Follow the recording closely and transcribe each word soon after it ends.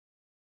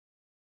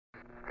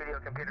Video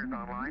computers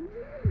online.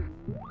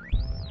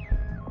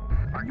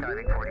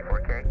 Archiving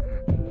 44K.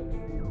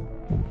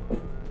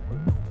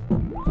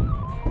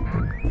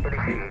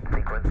 Initiate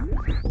sequence.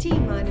 T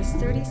minus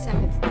 30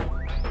 seconds.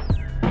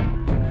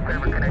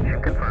 Server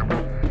connection confirmed.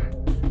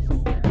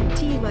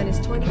 T minus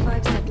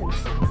 25 seconds.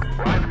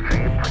 Live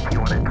stream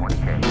 21 at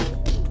 20K.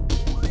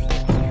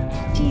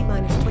 T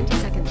minus 20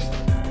 seconds.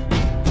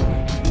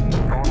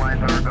 Phone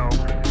lines are go.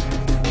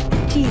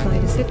 T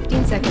minus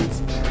 15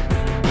 seconds.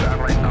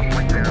 Satellite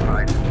uplink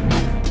verified.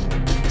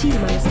 T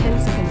minus 10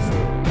 seconds.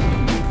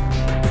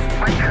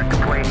 Flight check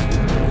complete.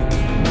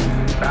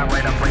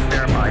 Satellite uplink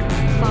verified.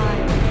 5,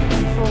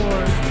 4,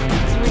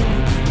 3,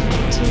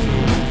 2,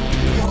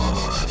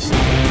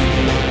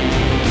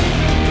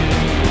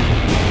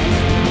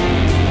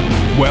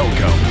 1.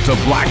 Welcome to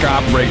Black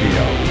Op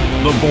Radio,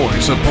 the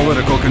voice of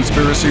political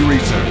conspiracy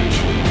research.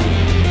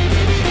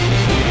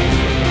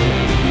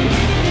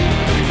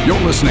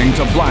 You're listening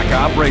to Black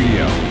Op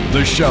Radio,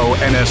 the show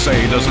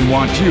NSA doesn't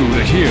want you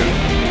to hear.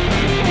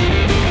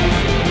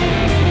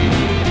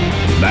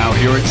 Now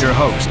here is your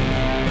host,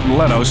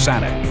 Leno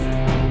Sanek.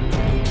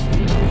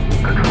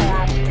 Control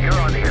room, you're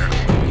on the air.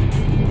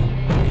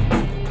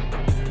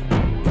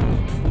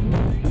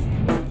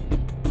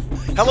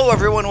 Hello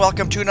everyone,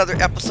 welcome to another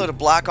episode of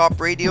Black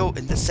Op Radio.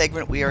 In this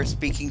segment we are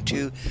speaking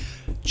to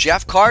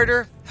Jeff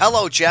Carter.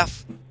 Hello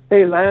Jeff.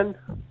 Hey Len,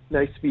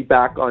 nice to be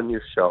back on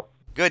your show.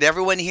 Good,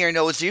 everyone here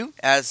knows you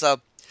as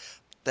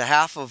the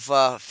half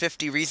of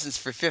 50 Reasons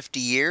for 50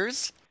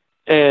 Years.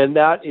 And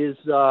that is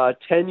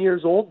 10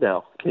 years old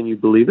now. Can you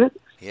believe it?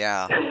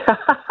 Yeah.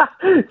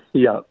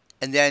 Yeah.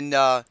 And then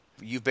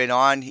you've been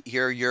on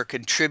here, you're a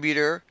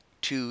contributor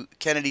to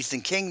Kennedys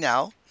and King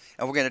now.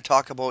 And we're going to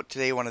talk about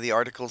today one of the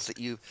articles that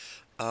you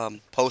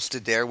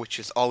posted there, which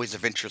is always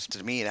of interest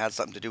to me. It has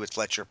something to do with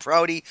Fletcher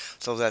Prouty,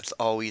 so that's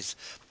always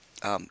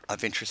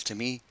of interest to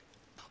me.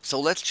 So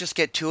let's just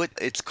get to it.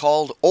 It's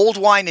called Old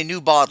Wine in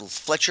New Bottles,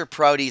 Fletcher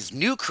Prouty's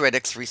New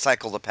Critics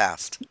Recycle the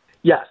Past.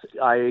 Yes,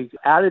 I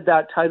added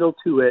that title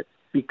to it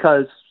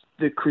because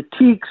the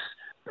critiques,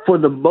 for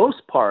the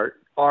most part,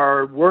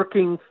 are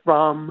working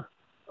from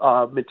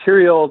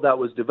material that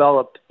was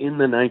developed in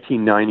the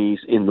 1990s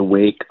in the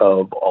wake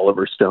of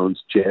Oliver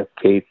Stone's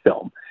JFK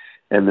film.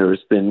 And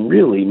there's been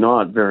really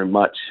not very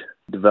much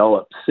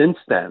developed since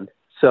then.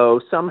 So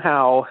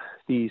somehow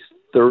these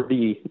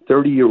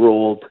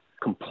 30-year-old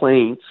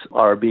complaints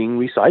are being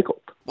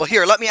recycled. Well,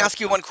 here, let me ask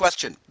you one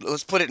question.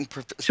 Let's put it in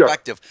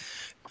perspective.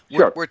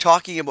 Sure. We're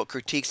talking about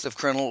critiques of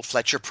Colonel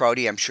Fletcher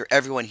Prouty. I'm sure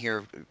everyone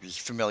here is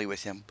familiar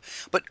with him.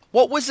 But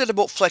what was it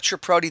about Fletcher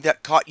Prouty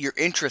that caught your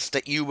interest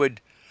that you would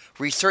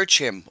research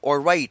him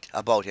or write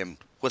about him?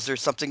 Was there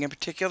something in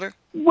particular?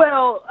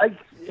 Well,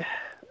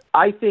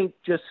 I think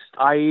just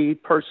I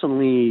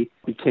personally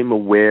became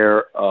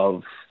aware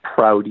of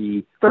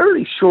Prouty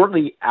fairly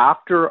shortly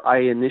after I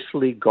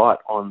initially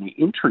got on the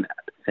internet.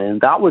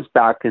 And that was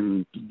back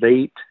in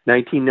late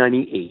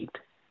 1998.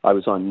 I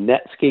was on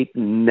Netscape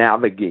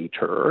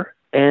Navigator,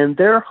 and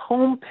their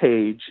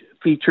homepage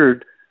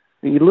featured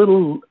a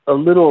little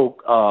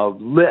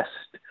list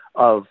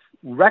of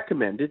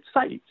recommended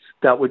sites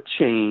that would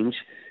change.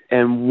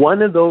 And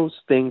one of those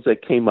things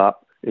that came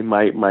up in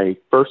my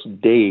first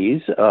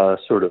days,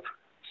 sort of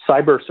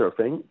cyber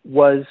surfing,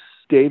 was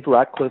Dave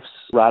Ratcliffe's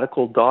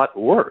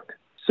Radical.org.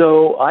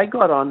 So I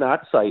got on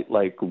that site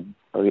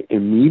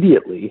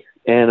immediately.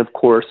 And of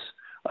course,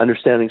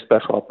 Understanding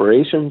Special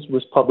Operations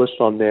was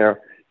published on there,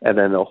 and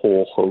then a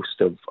whole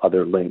host of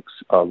other links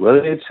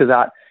related to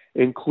that,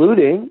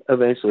 including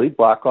eventually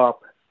Black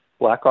Op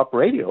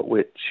Radio,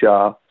 which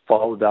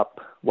followed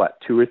up,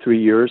 2 or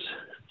 3 years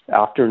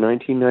after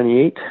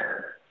 1998.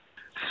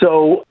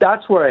 So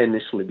that's where I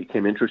initially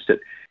became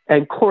interested.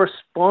 And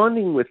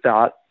corresponding with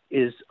that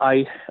is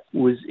I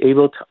was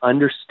able to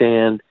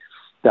understand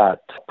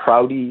that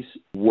Prouty's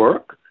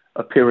work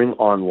appearing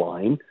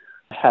online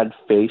had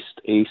faced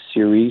a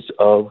series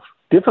of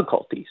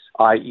difficulties,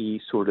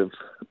 i.e. sort of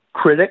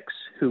critics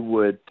who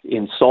would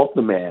insult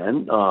the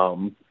man,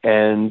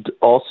 and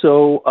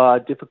also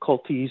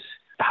difficulties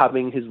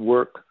having his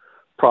work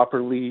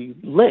properly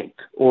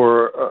linked,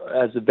 or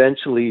as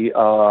eventually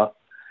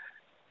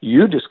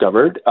you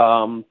discovered,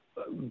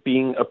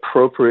 being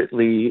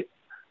appropriately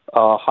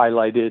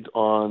highlighted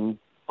on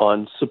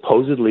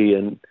supposedly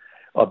an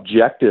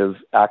objective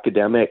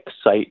academic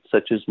site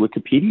such as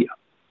Wikipedia.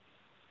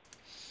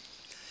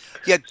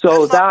 Yeah,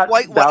 so that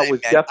was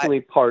meant.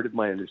 definitely part of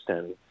my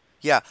understanding.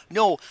 Yeah,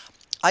 no,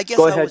 I guess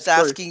Go ahead, was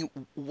asking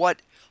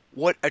what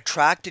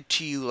attracted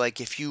to you, like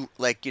if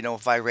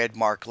I read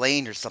Mark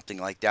Lane or something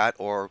like that,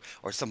 or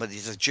some of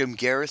these, Jim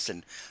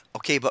Garrison.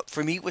 Okay, but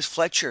for me it was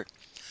Fletcher.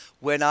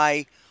 When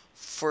I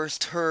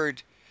first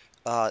heard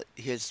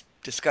his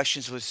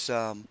discussions with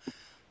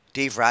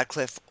Dave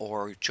Ratcliffe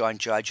or John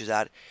Judge,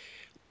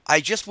 I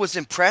just was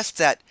impressed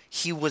that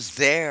he was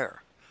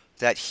there,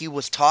 that he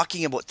was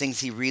talking about things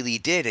he really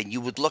did, and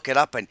you would look it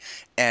up,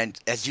 and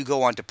as you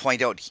go on to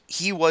point out,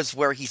 he was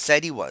where he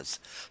said he was.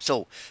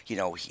 So,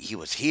 he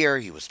was here,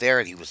 he was there,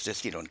 and he was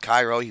just, in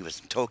Cairo, he was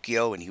in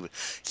Tokyo, and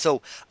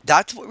so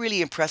that's what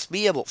really impressed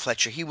me about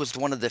Fletcher. He was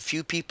one of the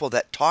few people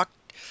that talked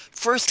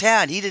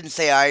firsthand. He didn't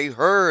say, I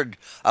heard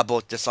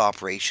about this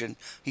operation.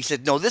 He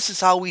said, no, this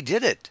is how we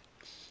did it.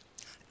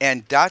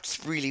 And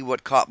that's really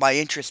what caught my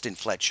interest in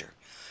Fletcher.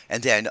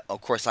 And then,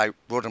 of course, I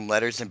wrote him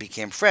letters and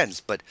became friends.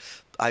 But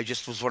I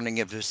just was wondering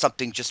if there's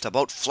something just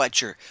about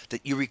Fletcher that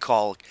you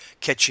recall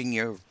catching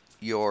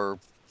your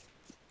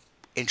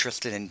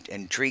interest and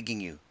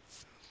intriguing you.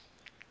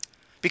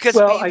 Because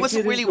he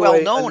wasn't really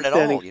well known at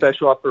all.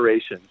 Special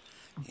operations.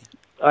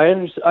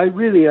 Yeah. I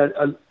really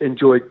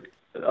enjoyed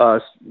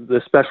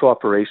the special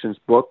operations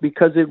book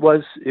because it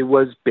was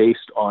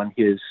based on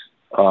his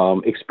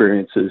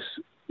experiences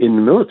in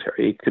the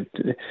military.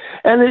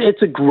 And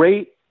it's a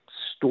great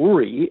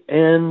story,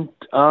 and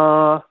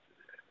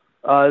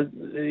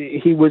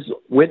he was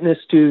witness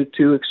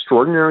to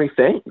extraordinary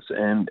things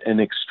and an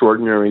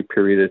extraordinary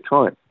period of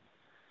time.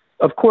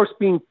 Of course,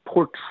 being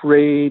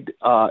portrayed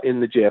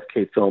in the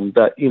JFK film,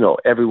 that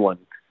everyone,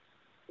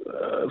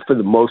 for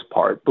the most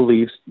part,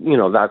 believes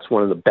that's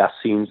one of the best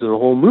scenes in the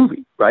whole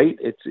movie. Right?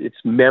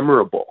 It's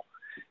memorable,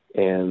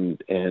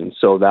 and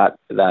so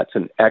that's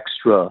an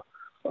extra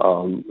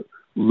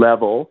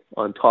level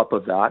on top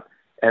of that,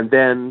 and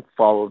then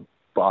followed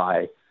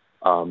by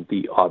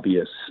the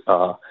obvious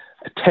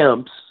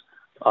attempts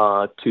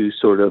to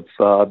sort of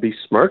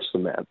besmirch the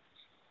man.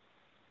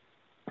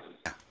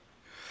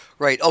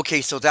 Right.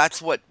 Okay. So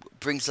that's what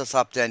brings us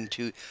up then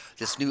to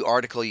this new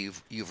article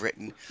you've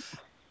written,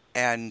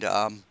 and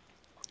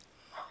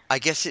I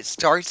guess it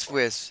starts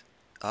with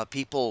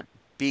people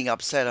being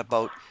upset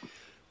about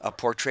a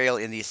portrayal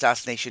in the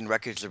Assassination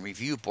Records and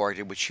Review Board,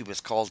 in which he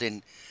was called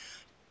in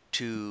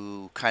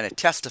to kind of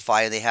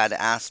testify, and they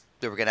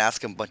were going to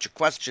ask him a bunch of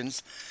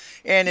questions,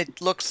 and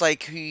it looks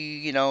like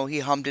he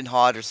hummed and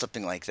hawed or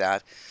something like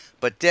that.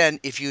 But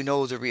then, if you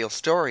know the real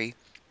story,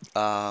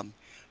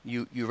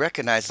 you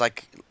recognize,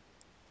 like,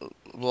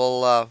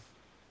 well,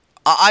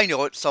 I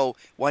know it. So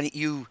why don't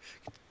you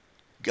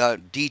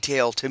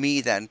detail to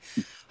me then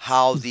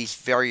how these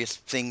various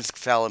things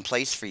fell in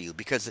place for you?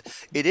 Because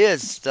it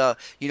is the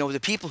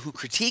people who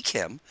critique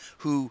him,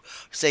 who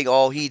say,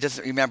 oh, he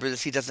doesn't remember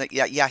this, he doesn't.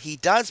 Yeah, he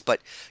does. But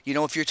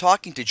if you're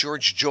talking to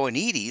George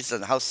Joannides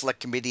and the House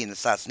Select Committee on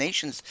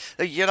Assassinations,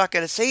 you're not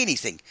going to say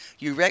anything.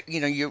 You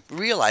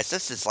realize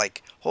this is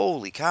like,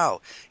 holy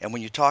cow. And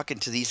when you're talking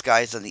to these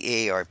guys on the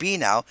AARB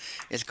now,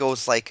 it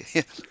goes like,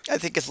 I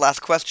think his last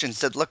question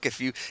said, look,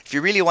 if you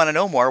really want to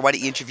know more, why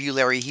don't you interview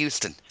Larry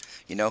Houston?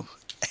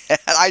 And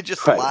I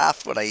just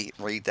laughed when I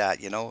read that,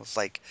 It's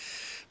like,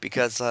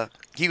 because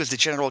he was the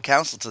general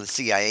counsel to the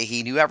CIA.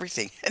 He knew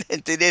everything.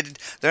 And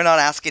they're not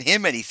asking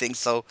him anything,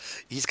 so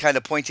he's kind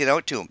of pointing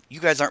out to him, you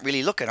guys aren't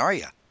really looking, are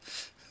you?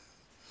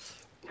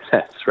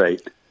 That's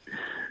right.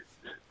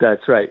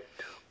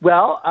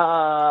 Well,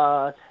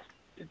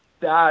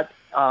 that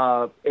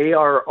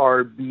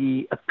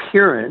ARRB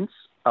appearance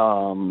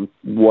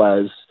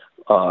was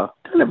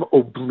kind of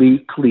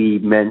obliquely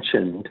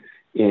mentioned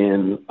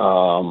in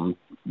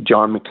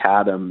John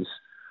McAdams'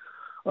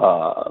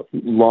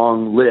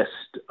 long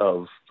list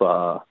of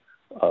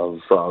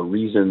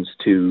reasons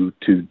to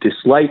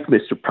dislike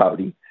Mr.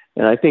 Prouty,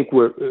 and I think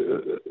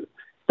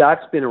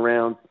that's been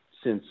around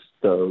since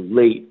the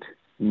late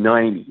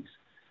 90s,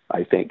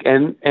 I think,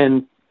 and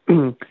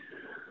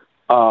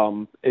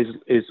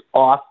is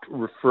oft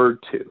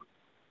referred to,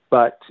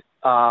 but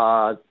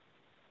that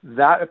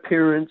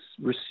appearance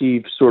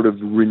received sort of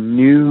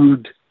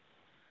renewed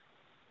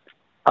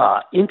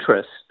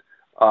interest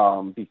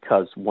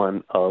because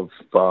one of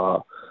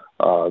the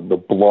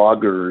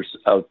bloggers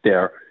out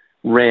there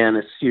ran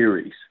a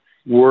series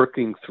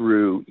working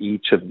through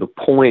each of the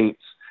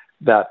points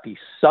that the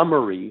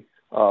summary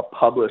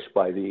published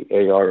by the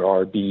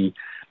ARRB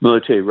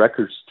military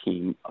records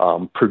team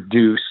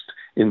produced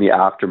in the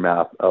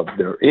aftermath of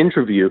their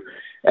interview.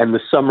 And the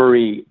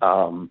summary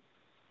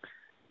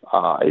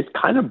is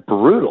kind of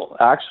brutal,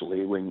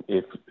 actually,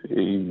 if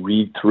you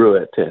read through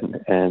it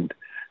and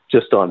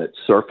just on its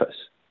surface.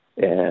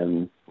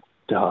 And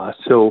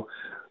so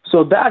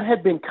that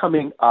had been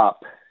coming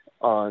up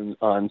on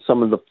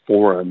some of the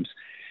forums.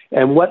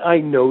 And what I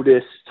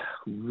noticed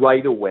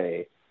right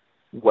away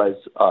was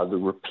the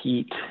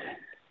repeat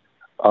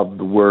of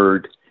the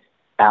word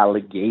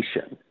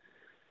allegation.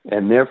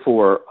 And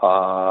therefore,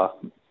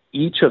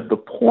 each of the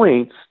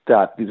points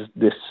that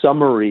this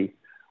summary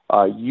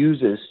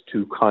uses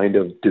to kind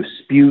of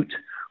dispute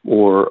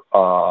or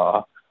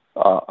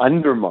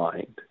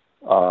undermine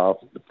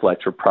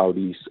Fletcher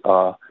Prouty's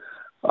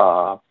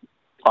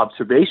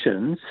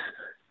observations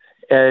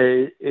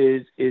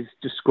is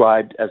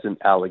described as an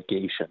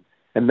allegation.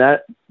 And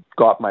that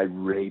got my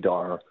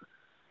radar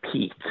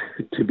peaked,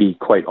 to be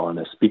quite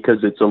honest,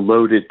 because it's a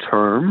loaded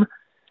term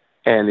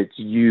and it's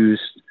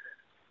used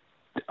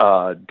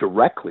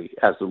directly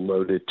as a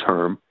loaded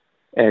term.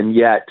 And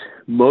yet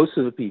most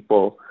of the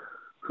people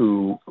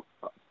who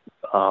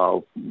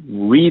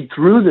read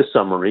through the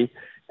summary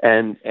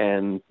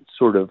and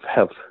sort of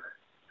have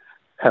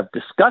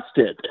discussed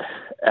it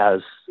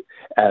as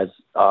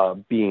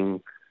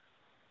being,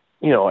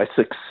 a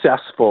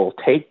successful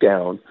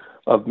takedown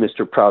of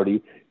Mr.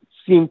 Prouty,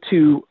 seem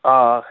to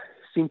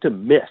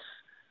miss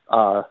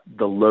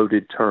the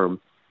loaded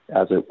term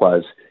as it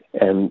was,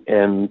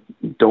 and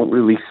don't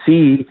really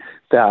see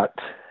that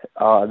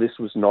this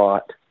was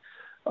not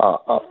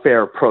a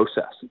fair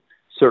process.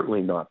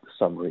 Certainly not the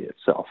summary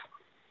itself.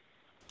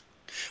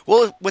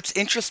 Well, what's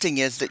interesting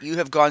is that you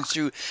have gone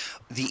through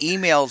the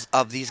emails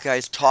of these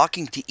guys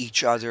talking to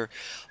each other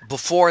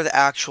before the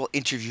actual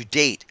interview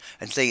date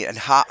and saying, and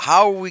how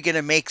are we going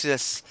to make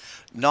this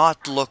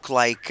not look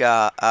like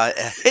a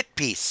hit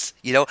piece?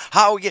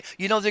 How are we,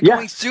 they're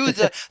going through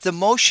the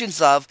motions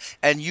of,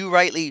 and you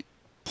rightly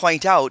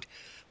point out,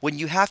 when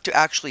you have to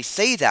actually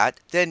say that,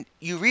 then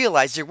you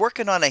realize you're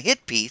working on a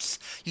hit piece.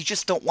 You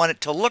just don't want it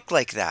to look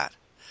like that.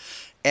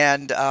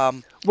 And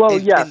and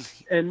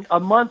a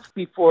month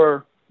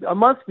before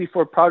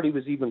Prouty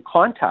was even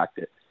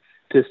contacted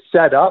to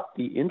set up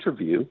the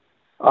interview,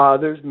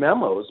 there's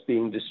memos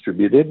being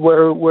distributed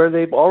where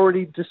they've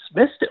already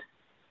dismissed him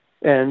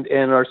and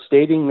are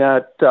stating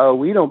that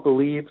we don't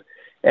believe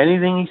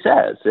anything he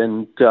says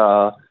and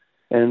so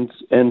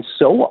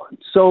on.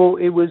 So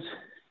it was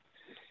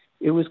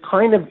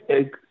kind of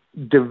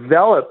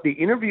developed. The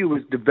interview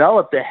was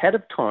developed ahead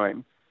of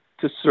time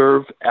to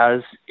serve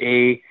as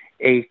a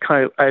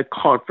kind of a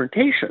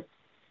confrontation,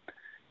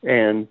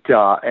 and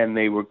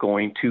they were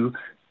going to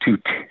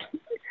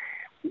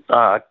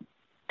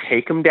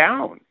take him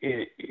down.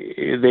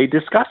 They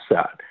discussed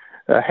that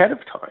ahead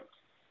of time,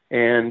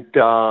 and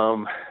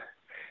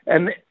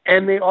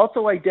they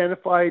also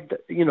identified,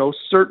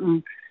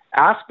 certain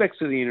aspects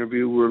of the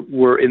interview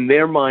were in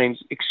their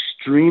minds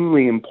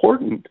extremely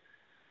important,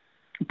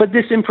 but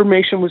this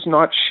information was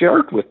not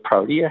shared with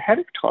Prouty ahead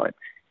of time.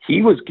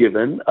 He was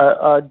given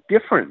a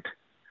different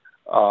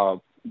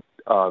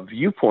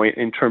viewpoint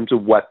in terms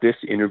of what this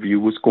interview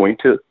was going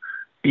to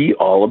be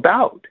all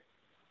about.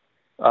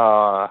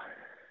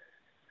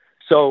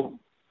 So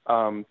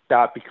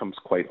that becomes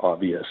quite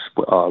obvious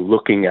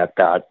looking at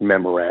that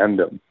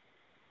memorandum.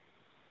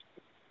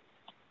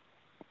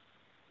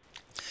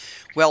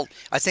 Well,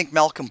 I think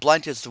Malcolm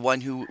Blunt is the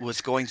one who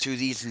was going through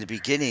these in the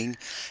beginning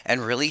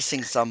and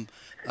releasing some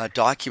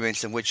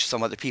documents in which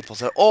some other people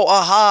said, oh,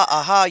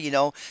 aha,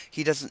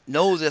 he doesn't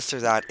know this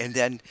or that. And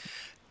then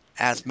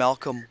as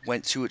Malcolm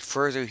went through it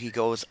further, he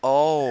goes,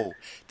 oh,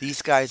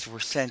 these guys were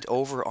sent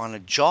over on a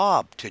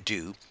job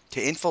to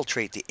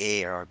infiltrate the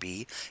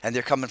ARB, and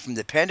they're coming from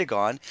the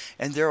Pentagon,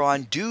 and they're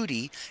on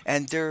duty,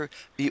 and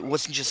it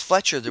wasn't just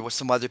Fletcher, there was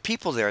some other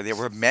people there. They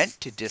were meant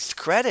to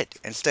discredit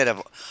instead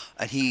of,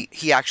 and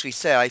he actually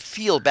said, I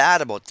feel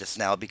bad about this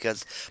now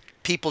because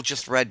people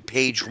just read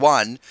page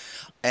 1,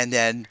 and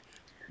then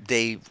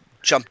they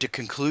jumped to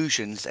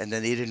conclusions, and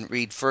then they didn't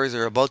read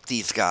further about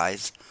these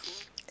guys.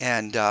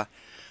 And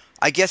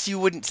I guess you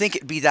wouldn't think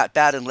it'd be that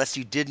bad unless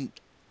you didn't,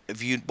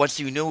 once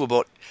you knew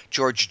about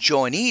George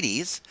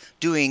Joannides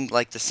doing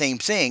like the same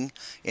thing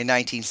in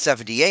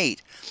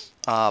 1978,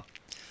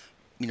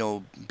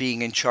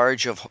 being in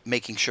charge of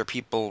making sure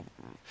people,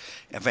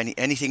 if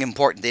anything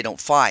important, they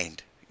don't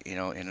find,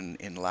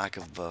 in lack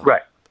of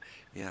right.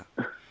 Yeah.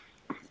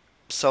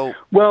 So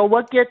well,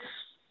 what gets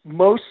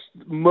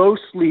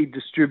mostly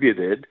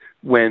distributed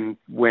when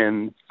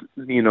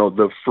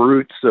the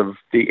fruits of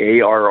the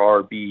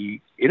ARRB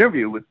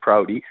interview with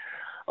Prouty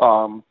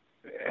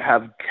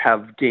have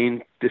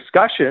gained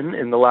discussion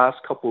in the last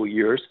couple of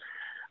years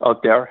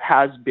out there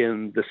has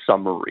been the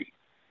summary,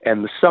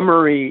 and the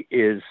summary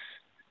is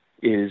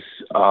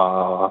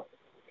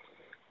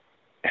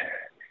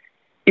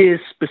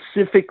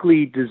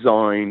specifically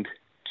designed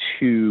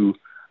to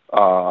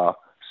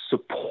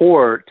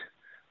support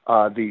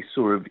the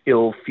sort of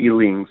ill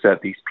feelings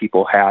that these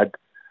people had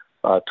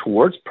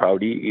towards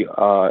Prouty,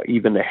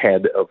 even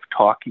ahead of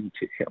talking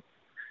to him.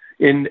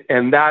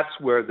 And that's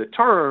where the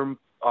term,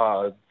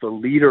 the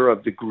leader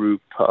of the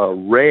group,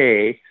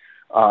 Ray,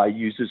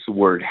 uses the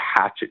word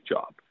hatchet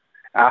job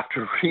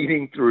after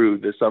reading through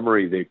the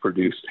summary they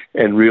produced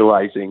and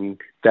realizing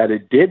that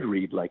it did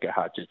read like a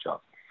hatchet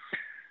job.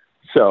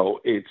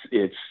 So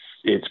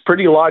it's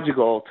pretty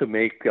logical to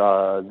make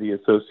the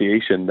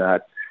association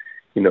that,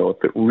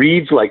 if it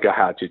reads like a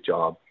hatchet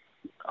job,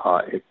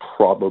 it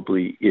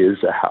probably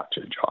is a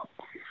hatchet job.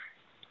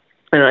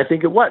 And I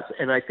think it was.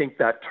 And I think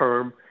that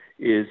term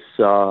is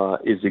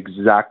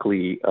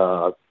exactly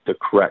the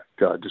correct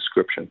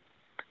description.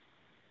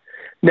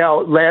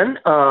 Now, Len,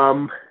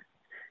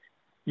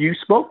 you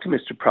spoke to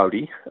Mr.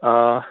 Prouty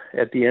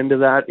at the end of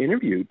that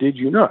interview, did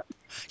you not?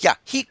 Yeah,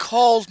 he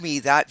called me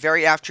that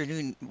very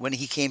afternoon when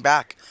he came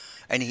back.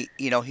 And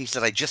he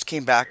said, I just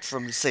came back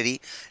from the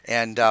city,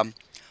 and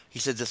he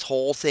said, this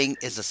whole thing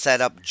is a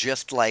setup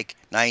just like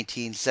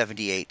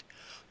 1978.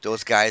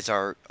 Those guys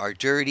are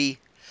dirty.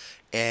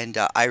 And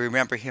I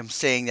remember him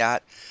saying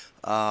that.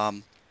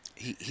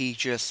 He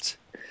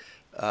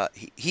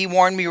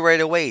warned me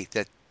right away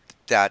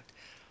that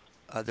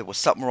there was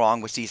something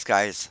wrong with these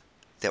guys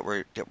that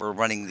were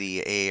running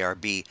the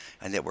AARB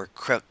and that were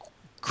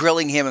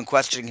grilling him and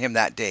questioning him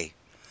that day.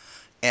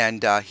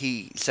 And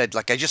he said,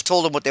 like, I just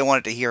told them what they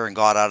wanted to hear and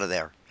got out of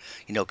there,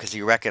 because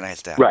he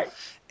recognized that. Right.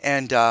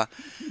 And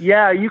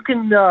yeah, you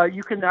can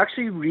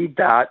actually read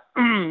that,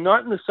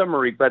 not in the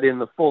summary, but in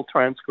the full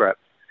transcript.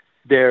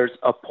 There's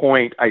a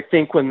point, I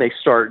think, when they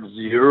start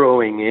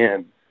zeroing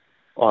in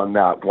on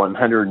that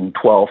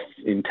 112th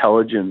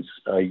intelligence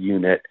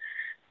unit,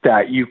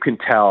 that you can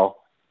tell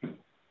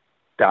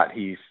that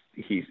he's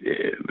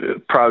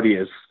Prouty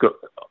is.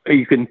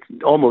 You can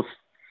almost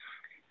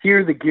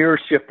hear the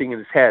gears shifting in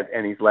his head,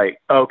 and he's like,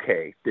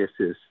 "Okay,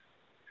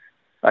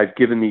 I've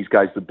given these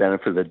guys the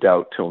benefit of the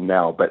doubt till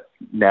now, but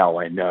now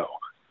I know."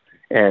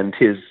 And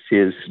his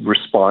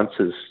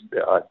responses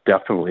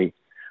definitely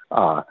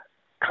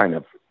kind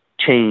of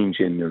change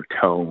in their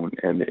tone,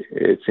 and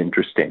it's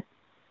interesting.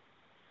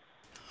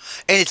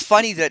 And it's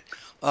funny that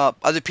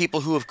other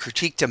people who have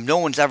critiqued him, no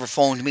one's ever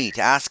phoned me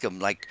to ask him,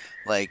 like,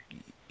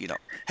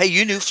 hey,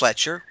 you knew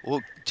Fletcher.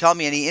 Well, tell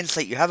me any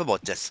insight you have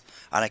about this.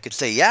 And I could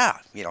say, yeah,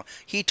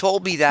 he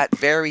told me that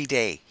very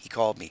day. He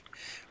called me,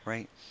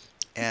 right?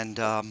 And,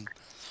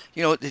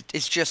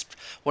 it's just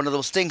one of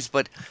those things.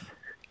 But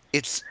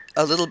it's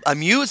a little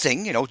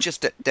amusing,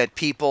 just that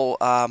people,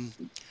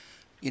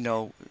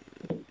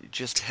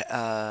 just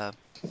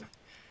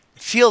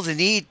feel the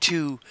need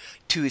to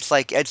it's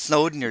like Ed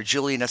Snowden or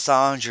Julian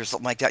Assange or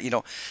something like that.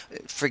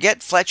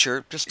 Forget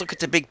Fletcher. Just look at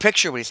the big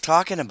picture, what he's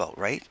talking about,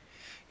 right?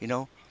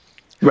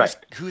 Right.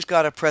 Who's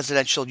got a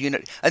presidential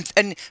unit?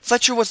 And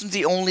Fletcher wasn't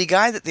the only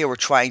guy that they were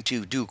trying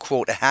to do,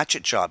 quote, a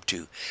hatchet job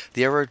to.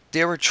 They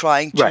were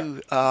trying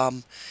to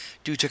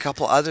do to a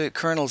couple other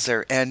colonels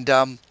there. And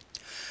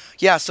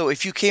so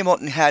if you came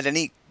out and had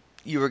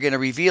you were going to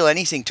reveal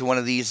anything to one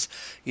of these,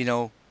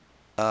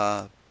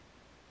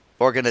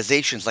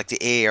 organizations like the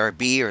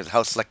AARB or the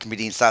House Select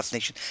Committee on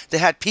Assassination, they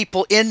had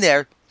people in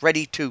there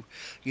ready to,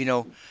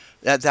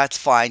 that's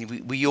fine.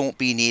 We won't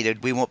be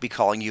needed. We won't be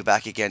calling you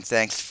back again.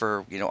 Thanks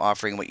for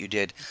offering what you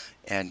did,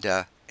 and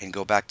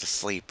go back to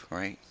sleep.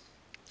 Right?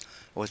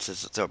 What's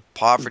the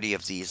poverty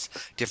of these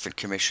different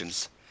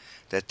commissions,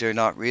 that they're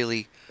not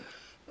really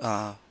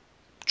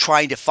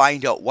trying to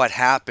find out what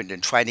happened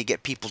and trying to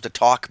get people to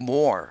talk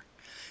more.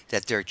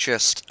 That they're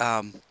just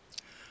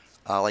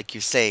like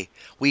you say,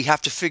 we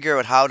have to figure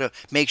out how to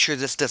make sure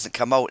this doesn't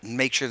come out and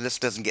make sure this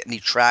doesn't get any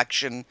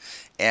traction,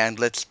 and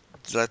let's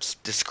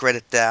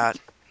discredit that.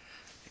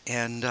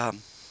 And,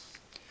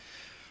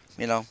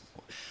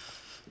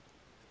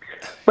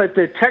 But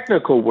the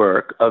technical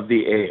work of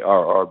the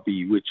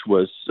ARRB, which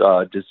was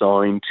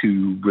designed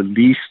to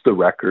release the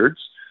records,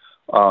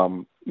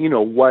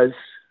 was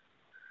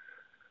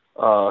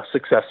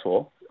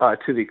successful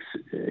to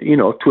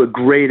a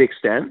great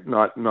extent,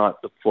 not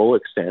the full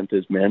extent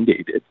as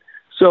mandated.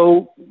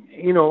 So,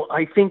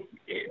 I think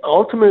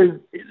ultimately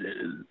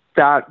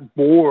that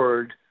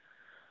board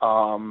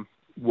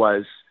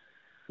was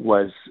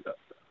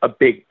a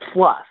big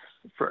plus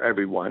for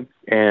everyone,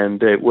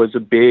 and it was a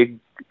big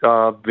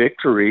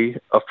victory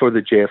for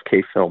the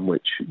JFK film,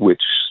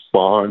 which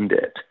spawned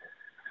it,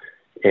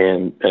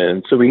 and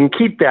so we can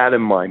keep that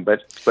in mind.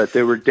 But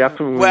there were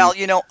definitely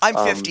I'm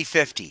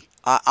 50-50.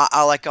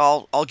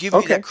 I'll give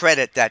you the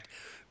credit that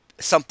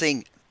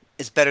something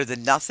is better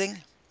than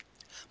nothing,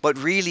 but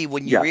really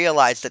when you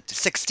realize that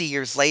 60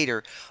 years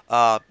later,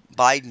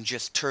 Biden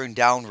just turned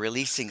down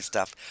releasing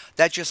stuff,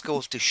 that just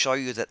goes to show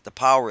you that the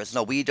power is,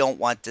 no, we don't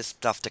want this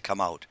stuff to come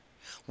out.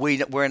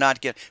 We're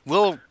not getting.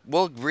 We'll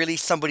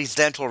release somebody's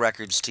dental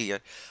records to you,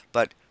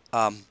 but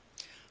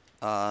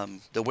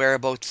the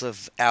whereabouts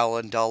of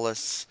Alan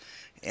Dulles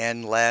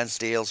and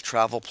Lansdale's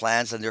travel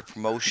plans and their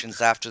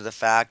promotions after the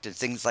fact and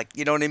things like,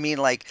 you know what I mean?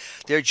 Like,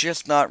 they're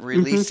just not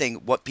releasing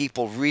what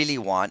people really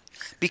want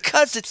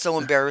because it's so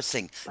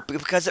embarrassing,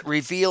 because it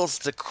reveals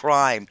the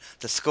crime,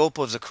 the scope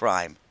of the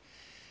crime.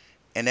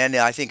 And then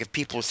I think if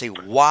people say,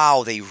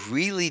 wow, they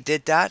really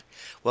did that,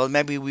 well,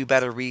 maybe we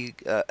better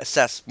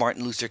reassess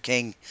Martin Luther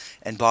King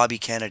and Bobby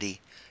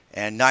Kennedy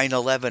and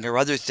 9/11 or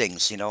other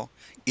things,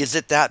 Is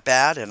it that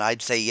bad? And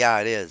I'd say, yeah,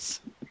 it is.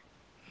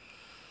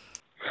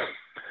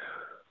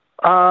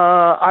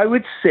 I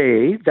would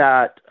say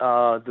that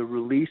the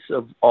release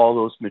of all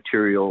those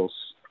materials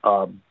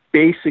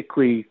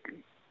basically,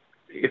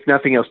 if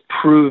nothing else,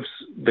 proves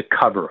the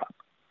cover-up.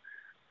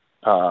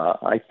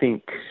 I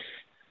think,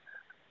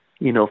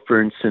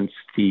 for instance,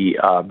 the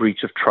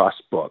Breach of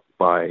Trust book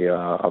by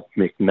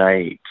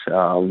McKnight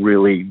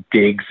really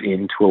digs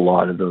into a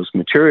lot of those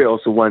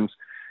materials, the ones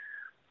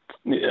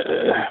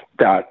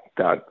that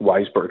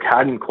Weisberg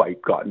hadn't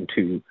quite gotten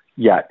to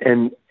yet,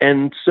 and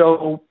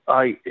so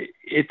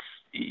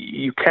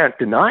you can't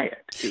deny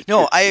it.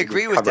 No, I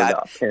agree with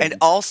that. And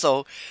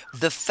also,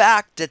 the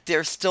fact that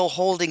they're still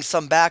holding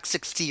some back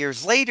 60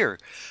 years later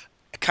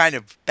kind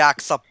of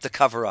backs up the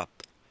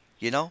cover-up,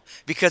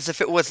 Because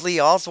if it was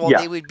Lee Oswald,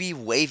 they would be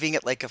waving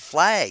it like a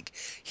flag.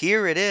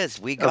 Here it is.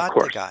 We got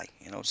the guy,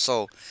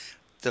 So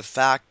the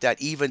fact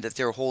that even that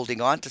they're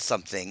holding on to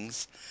some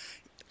things,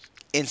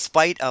 in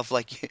spite of,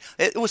 like,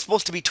 it was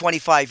supposed to be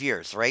 25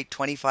 years, right?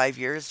 25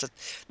 years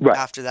Right.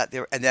 after that,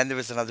 and then there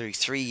was another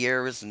 3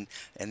 years, and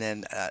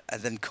then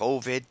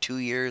COVID, 2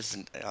 years,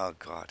 and oh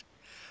God,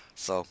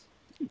 so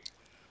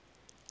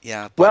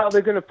yeah. Well, But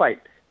they're going to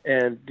fight,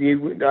 and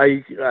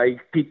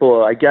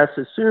people, I guess,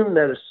 assume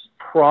that it's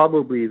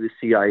probably the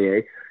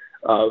CIA.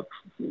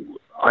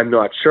 I'm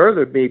not sure.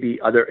 There may be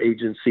other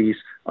agencies.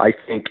 I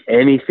think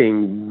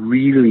anything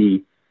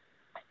really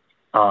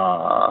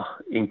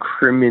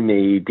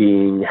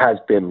incriminating has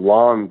been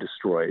long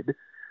destroyed,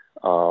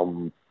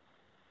 and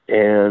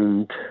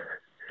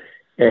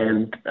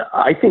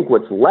I think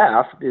what's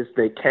left is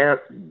they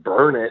can't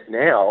burn it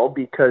now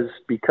because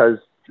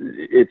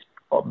it's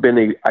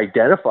been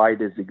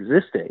identified as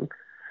existing.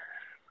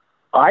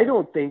 I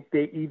don't think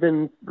they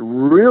even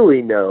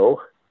really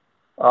know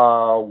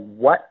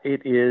what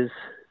it is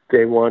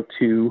they want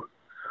to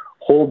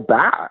hold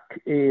back,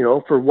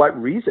 for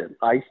what reason.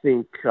 I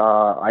think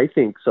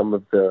some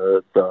of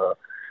the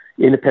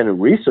independent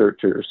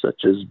researchers,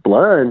 such as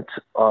Blunt,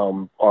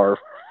 are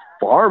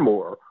far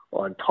more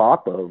on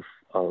top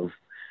of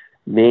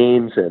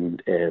names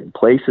and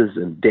places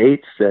and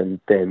dates than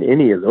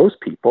any of those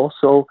people.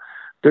 So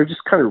they're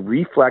just kind of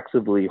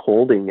reflexively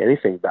holding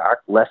anything back,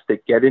 lest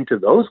it get into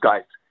those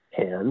guys'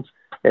 hands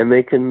and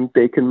they can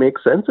make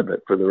sense of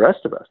it for the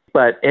rest of us.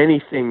 But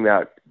anything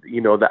that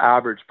the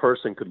average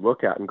person could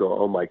look at and go,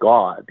 oh my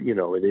God,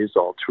 it is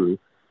all true.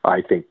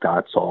 I think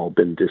that's all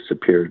been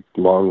disappeared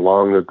long,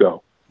 long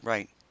ago.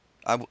 right,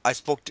 I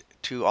spoke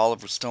to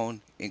Oliver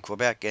Stone in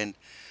Quebec, and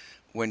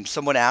when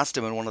someone asked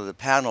him in one of the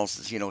panels,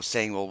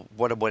 saying, well,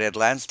 what about Ed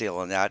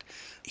Lansdale and that,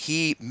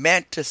 he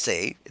meant to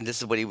say, and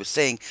this is what he was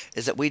saying,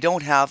 is that we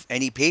don't have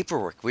any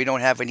paperwork. We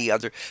don't have any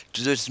other,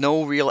 there's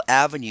no real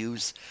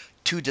avenues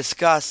to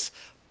discuss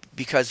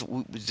because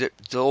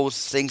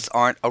those things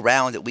aren't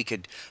around that we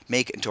could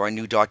make into our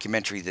new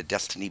documentary, The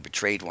Destiny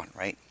Betrayed one,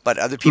 right? But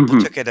other people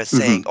took it as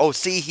saying, oh,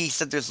 see, he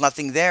said there's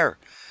nothing there.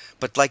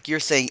 But like you're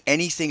saying,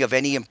 anything of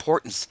any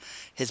importance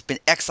has been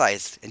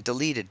excised and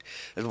deleted.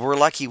 And we're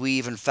lucky we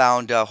even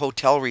found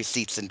hotel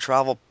receipts and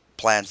travel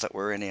plans that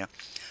were in,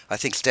 I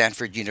think,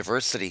 Stanford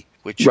University.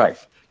 Which, right.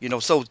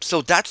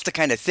 So that's the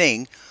kind of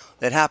thing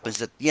that happens.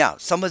 That, yeah,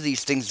 some of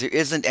these things there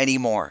isn't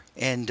anymore.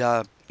 And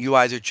you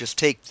either just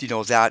take,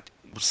 that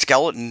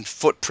skeleton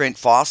footprint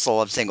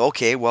fossil of saying,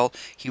 okay, well,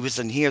 he was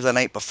in here the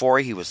night before,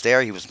 he was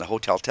there, he was in the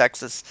Hotel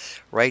Texas,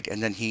 right?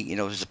 And then he,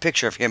 there's a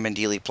picture of him in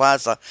Dealey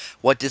Plaza.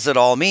 What does it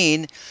all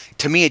mean?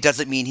 To me, it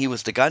doesn't mean he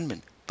was the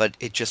gunman, but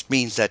it just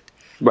means that,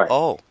 right.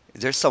 Oh,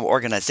 there's some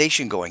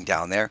organization going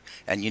down there,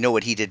 and you know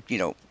what he did,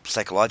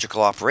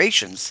 psychological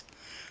operations.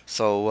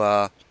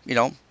 So,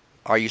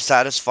 are you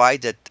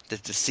satisfied that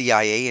the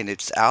CIA and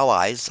its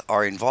allies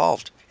are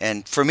involved?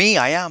 And for me,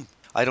 I am.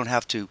 I don't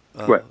have to,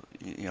 right.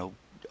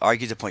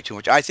 Argue the point too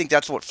much. I think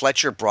that's what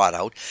Fletcher brought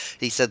out.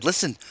 He said,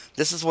 listen,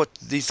 this is what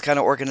these kind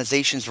of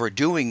organizations were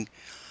doing,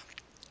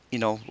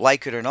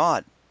 like it or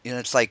not.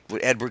 It's like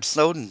with Edward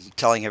Snowden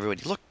telling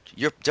everybody, look,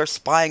 they're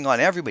spying on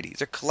everybody.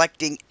 They're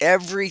collecting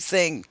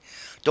everything.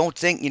 Don't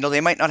think, they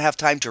might not have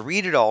time to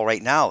read it all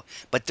right now,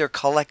 but they're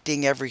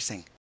collecting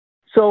everything.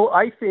 So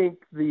I think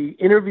the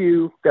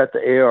interview that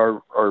the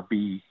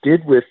ARRB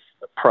did with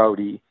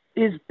Prouty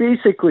is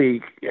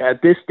basically,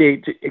 at this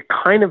stage,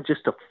 kind of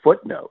just a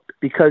footnote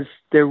because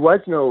there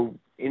was no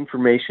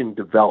information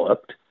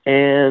developed,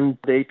 and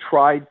they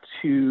tried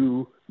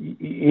to,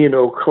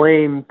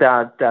 claim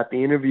that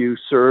the interview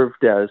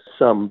served as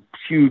some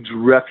huge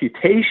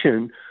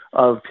refutation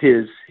of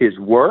his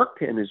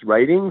work and his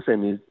writings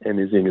and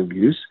his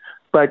interviews.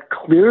 But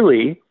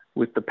clearly,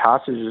 with the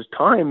passage of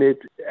time,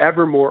 it's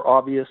ever more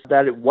obvious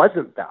that it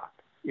wasn't that.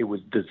 It was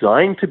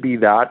designed to be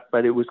that,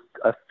 but it was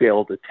a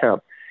failed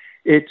attempt.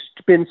 It's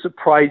been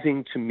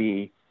surprising to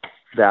me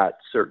that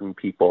certain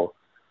people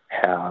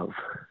have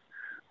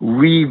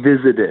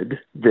revisited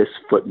this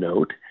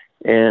footnote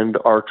and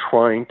are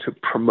trying to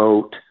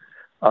promote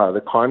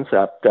the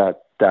concept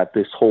that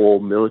this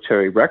whole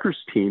military records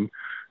team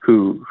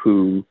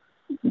who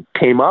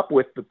came up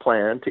with the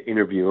plan to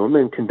interview him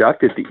and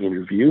conducted the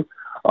interview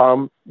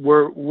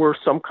were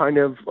some kind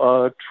of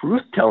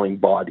truth-telling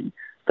body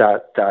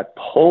that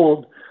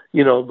pulled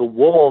the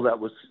wool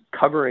that was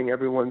covering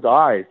everyone's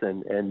eyes,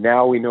 and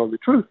now we know the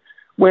truth.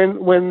 When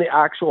the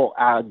actual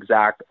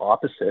exact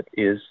opposite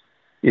is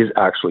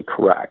actually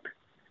correct.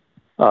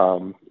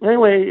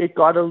 Anyway, it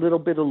got a little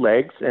bit of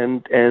legs,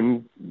 and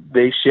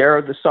they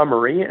share the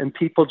summary, and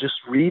people just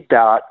read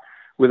that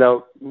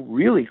without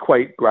really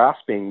quite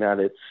grasping that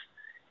it's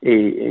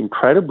a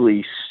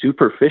incredibly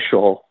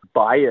superficial,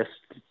 biased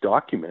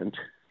document.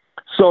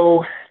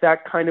 So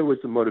that kind of was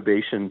the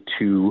motivation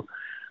to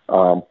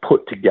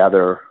put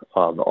together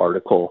the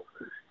article.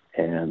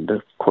 And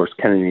of course,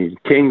 Kennedy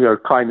and King are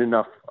kind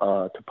enough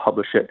to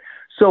publish it.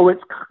 So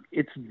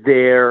it's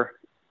there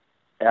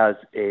as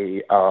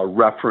a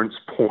reference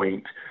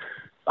point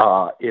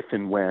if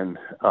and when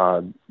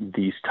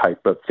these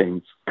type of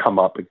things come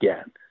up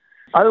again.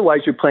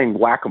 Otherwise, you're playing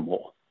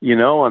whack-a-mole.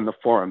 on the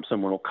forum,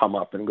 someone will come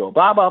up and go,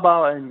 blah, blah,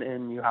 blah,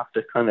 and you have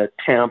to kind of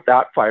tamp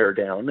that fire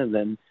down, and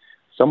then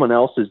someone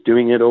else is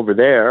doing it over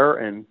there,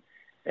 and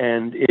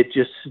it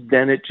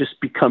just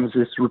becomes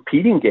this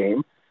repeating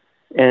game,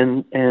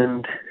 and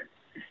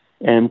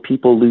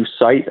people lose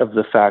sight of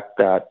the fact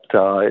that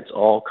it's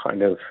all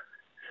kind of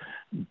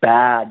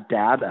bad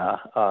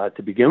data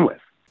to begin with.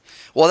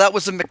 Well, that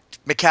was a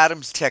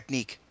McAdams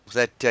technique,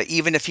 that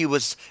even if he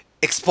was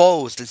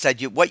exposed and said,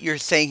 what you're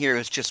saying here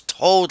is just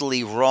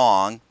totally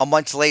wrong, a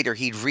month later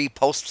he'd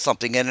repost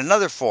something in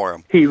another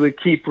forum. He would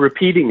keep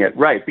repeating it,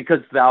 right,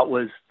 because that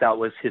was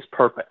his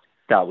purpose.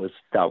 That was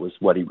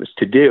what he was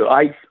to do.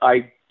 I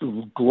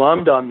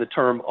glummed on the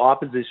term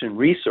opposition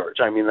research.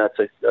 I mean, that's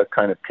a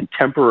kind of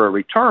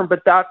contemporary term,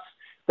 but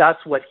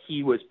that's what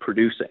he was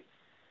producing,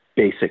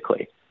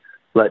 basically.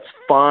 Let's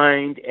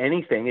find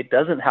anything, it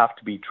doesn't have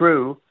to be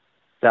true,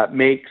 that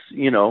makes,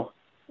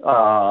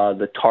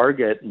 the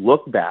target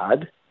look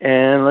bad,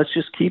 and let's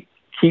just keep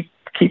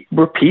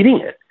repeating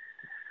it.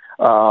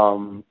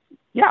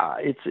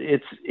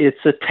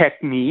 It's a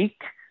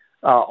technique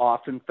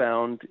often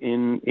found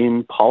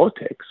in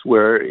politics,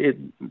 where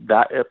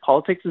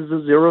politics is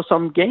a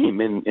zero-sum game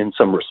in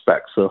some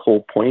respects. The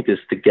whole point is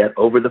to get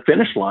over the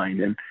finish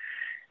line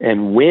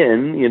and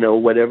win,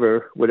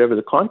 whatever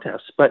the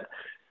contest. But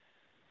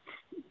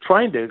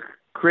trying to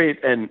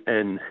create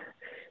an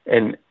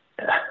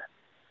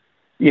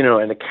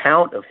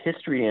account of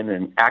history in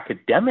an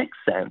academic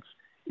sense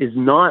is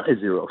not a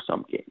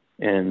zero-sum game.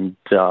 And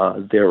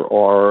there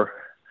are,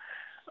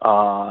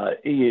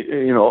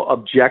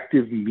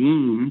 objective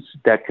means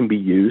that can be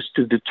used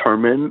to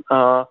determine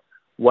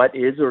what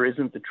is or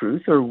isn't the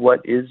truth, or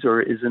what is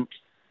or isn't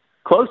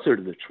closer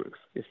to the truth.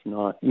 If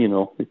not,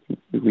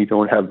 we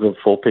don't have the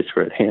full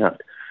picture at hand.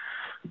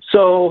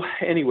 So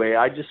anyway,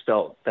 I just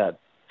felt that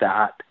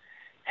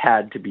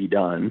had to be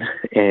done.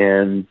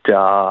 And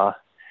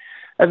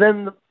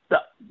then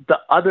the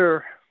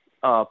other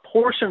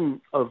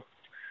portion of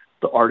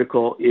the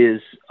article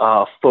is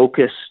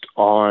focused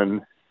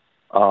on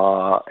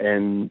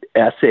an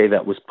essay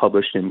that was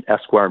published in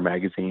Esquire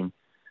magazine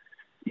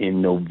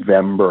in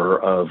November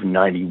of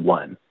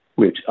 '91,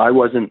 which I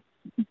wasn't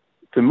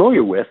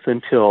familiar with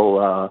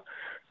until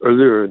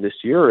earlier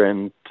this year.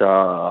 And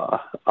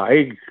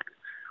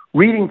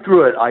reading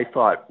through it, I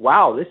thought,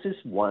 wow, this is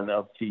one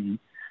of the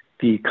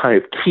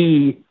kind of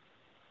key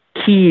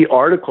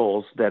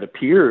articles that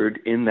appeared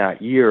in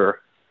that year,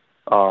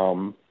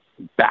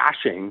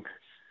 bashing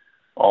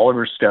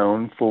Oliver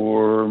Stone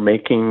for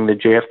making the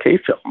JFK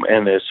film,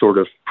 and a sort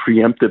of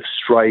preemptive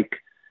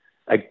strike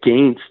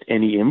against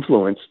any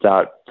influence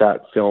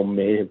that film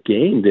may have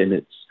gained in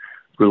its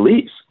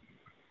release.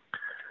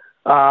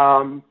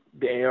 The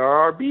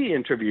ARRB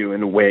interview,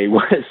 in a way,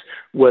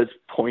 was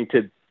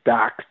pointed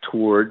back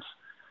towards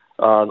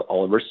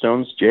Oliver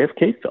Stone's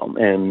JFK film.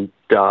 And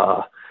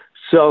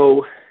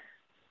so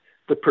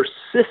the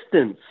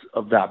persistence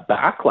of that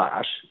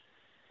backlash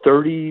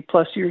 30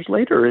 plus years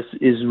later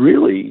is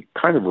really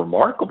kind of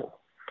remarkable.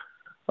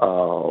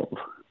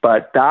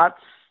 But that's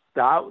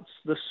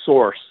the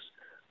source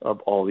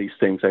of all these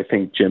things. I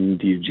think Jim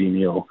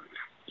DiEugenio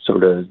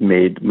sort of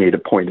made a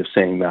point of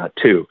saying that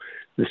too.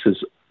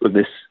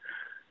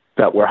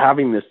 That we're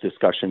having this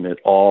discussion, it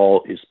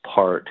all is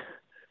part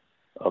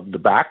of the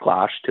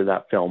backlash to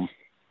that film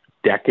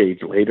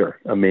decades later.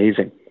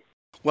 Amazing.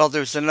 Well,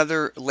 there's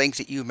another link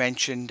that you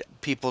mentioned.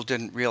 People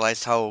didn't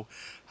realize how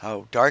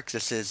dark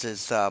this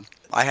is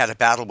I had a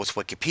battle with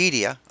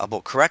Wikipedia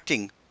about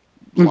correcting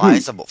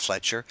lies about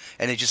Fletcher,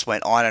 and it just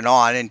went on and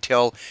on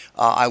until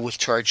I was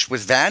charged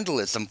with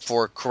vandalism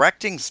for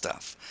correcting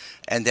stuff.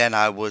 And then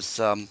I was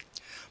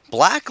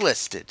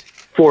blacklisted.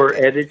 For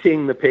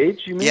editing the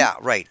page, you mean? Yeah,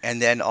 right.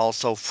 And then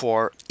also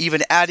for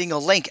even adding a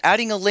link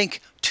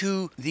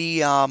to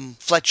the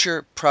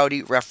Fletcher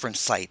Prouty reference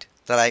site.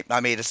 That I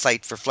made a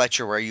site for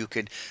Fletcher where you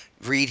could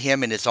read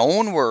him in his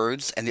own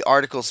words and the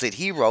articles that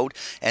he wrote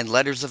and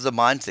letters of the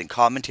month and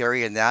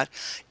commentary and that.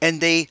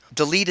 And they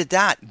deleted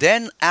that.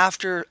 Then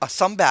after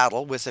some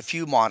battle with a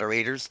few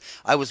moderators,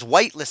 I was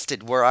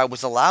whitelisted, where I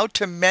was allowed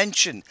to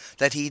mention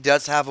that he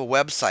does have a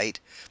website,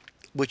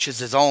 which is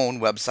his own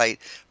website.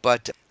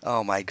 But,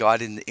 oh my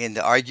God, in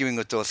the arguing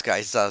with those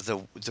guys,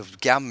 the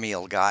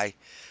Gamaliel guy,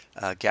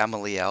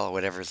 Gamaliel, or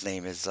whatever his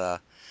name is,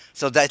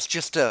 so that's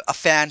just a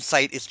fan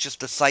site. It's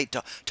just a site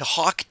to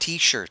hawk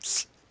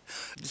T-shirts.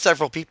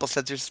 Several people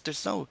said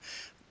there's no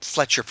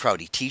Fletcher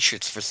Prouty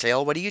T-shirts for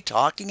sale. What are you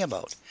talking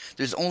about?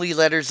 There's only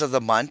letters of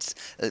the month.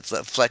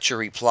 Fletcher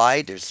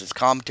replied. There's his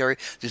commentary.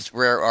 There's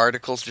rare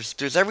articles.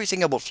 There's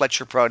everything about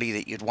Fletcher Prouty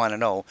that you'd want to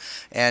know.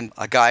 And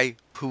a guy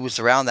who was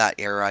around that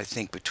era, I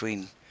think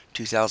between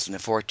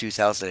 2004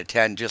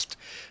 2010, just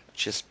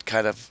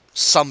kind of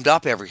summed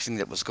up everything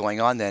that was going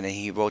on then, and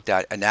he wrote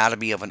that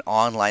Anatomy of an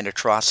Online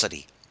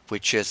Atrocity,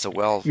 which is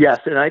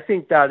Yes, and I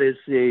think that is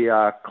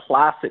a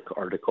classic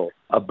article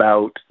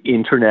about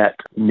internet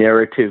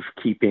narrative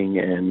keeping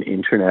and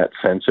internet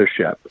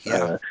censorship.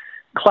 Yeah.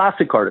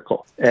 Classic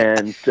article,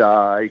 and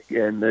I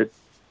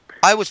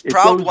was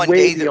proud one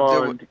day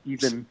that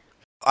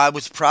I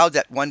was proud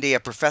that one day a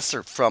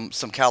professor from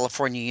some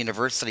California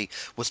university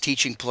was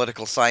teaching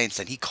political science,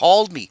 and he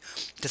called me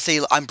to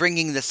say, I'm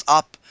bringing this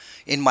up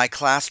in my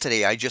class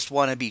today. I just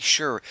want to be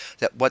sure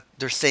that what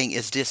they're saying,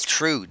 is this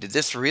true? Did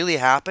this really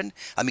happen?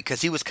 I mean,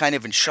 because he was kind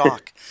of in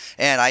shock.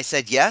 And I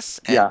said, yes.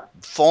 And Yeah.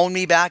 phone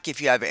me back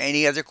if you have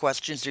any other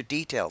questions or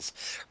details,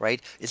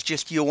 right? It's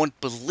just you won't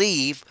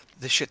believe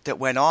the shit that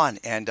went on.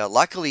 And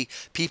luckily,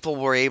 people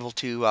were able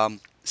to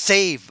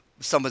save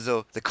some of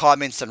the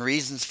comments and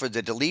reasons for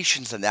the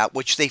deletions and that,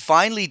 which they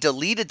finally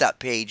deleted that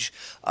page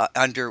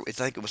under, I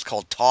think it was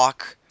called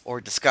talk or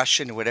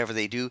discussion or whatever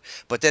they do,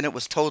 but then it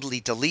was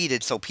totally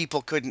deleted, so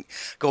people couldn't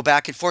go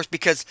back and forth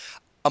because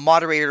a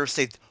moderator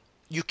said,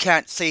 you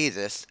can't say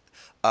this,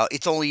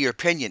 it's only your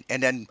opinion,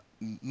 and then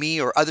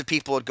me or other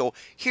people would go,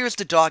 here's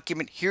the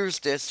document, here's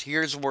this,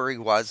 here's where he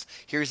was,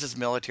 here's his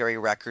military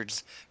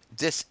records,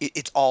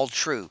 it's all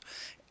true.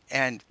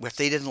 And if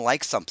they didn't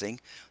like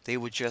something, they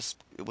would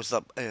just, it was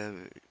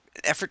an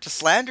effort to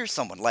slander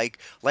someone, like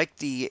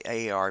the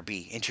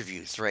ARB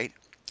interviews, right?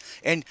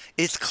 And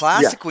it's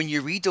classic when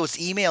you read those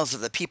emails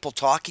of the people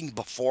talking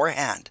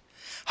beforehand,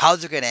 how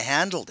they're going to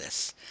handle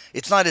this.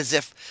 It's not as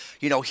if,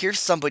 here's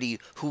somebody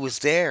who was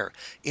there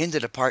in the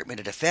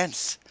Department of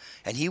Defense,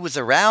 and he was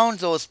around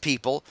those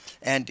people,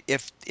 and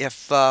if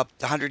the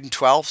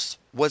 112th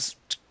was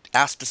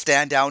asked to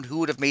stand down, who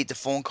would have made the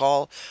phone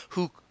call,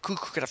 who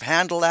could have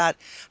handled that,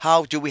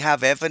 how do we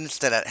have evidence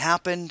that it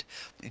happened,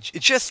 it's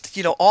just,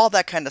 all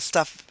that kind of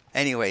stuff.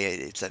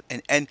 Anyway,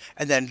 and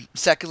then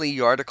secondly,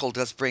 your article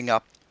does bring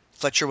up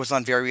Fletcher was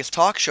on various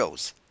talk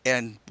shows,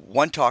 and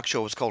one talk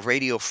show was called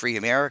Radio Free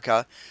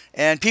America,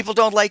 and people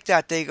don't like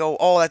that. They go,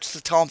 oh, that's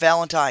the Tom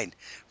Valentine,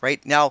 right?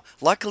 Now,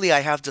 luckily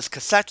I have this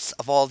cassettes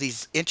of all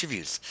these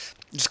interviews.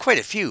 There's quite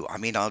a few. I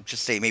mean, I'll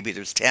just say maybe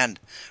there's 10,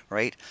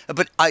 right?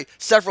 But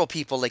several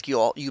people, like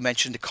you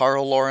mentioned,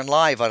 Carl Lauren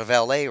Live out of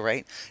LA,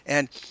 right?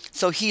 And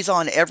so he's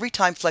on every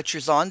time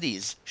Fletcher's on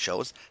these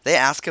shows. They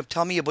ask him,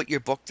 tell me about your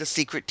book, The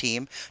Secret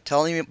Team.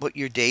 Tell me about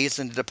your days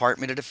in the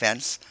Department of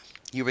Defense.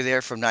 You were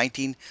there from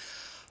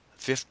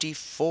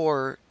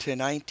 1954 to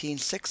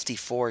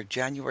 1964,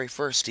 January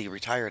 1st. He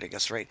retired, I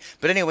guess, right?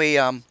 But anyway,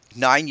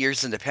 9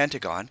 years in the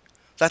Pentagon.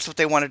 That's what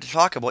they wanted to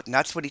talk about, and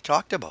that's what he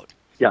talked about.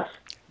 Yes.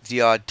 The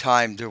odd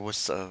time there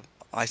was,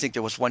 I think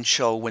there was one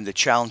show when the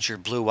Challenger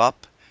blew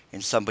up,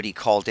 and somebody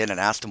called in and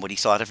asked him what he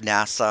thought of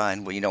NASA,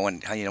 and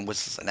and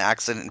was this an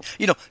accident,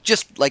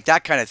 just like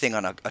that kind of thing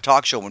on a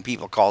talk show when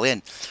people call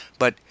in.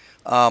 But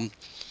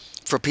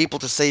for people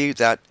to say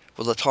that,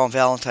 well, the Tom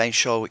Valentine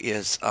show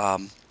is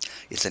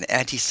it's an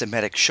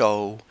anti-Semitic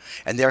show,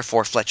 and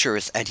therefore Fletcher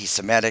is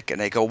anti-Semitic, and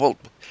they go, well,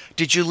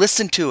 did you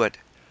listen to it?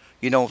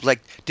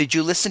 Did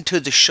you listen to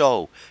the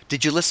show?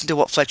 Did you listen to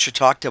what Fletcher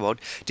talked about?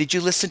 Did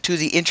you listen to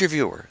the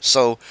interviewer?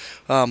 So,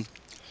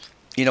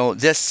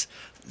 this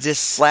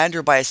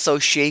slander by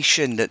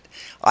association that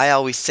I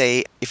always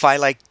say, if I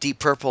like Deep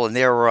Purple and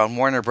they were on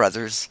Warner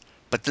Brothers,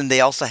 but then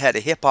they also had a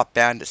hip-hop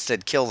band that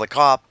said Kill the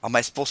Cop, am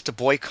I supposed to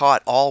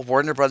boycott all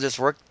Warner Brothers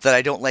work that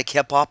I don't like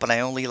hip-hop and I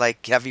only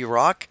like heavy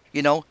rock?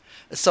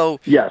 So,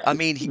 yes. I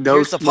mean, no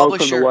here's the smoke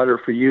publisher. on the water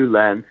for you,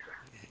 Len.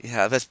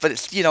 Yeah, but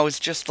it's it's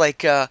just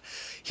like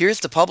here's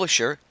the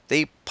publisher.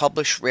 They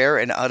publish rare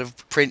and out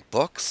of print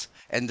books,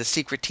 and The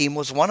Secret Team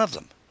was one of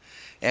them.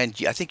 And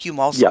I think you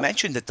also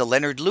mentioned that the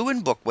Leonard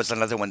Lewin book was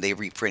another one they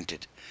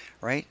reprinted,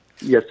 right?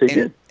 Yes, they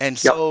did. And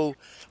so,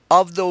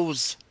 of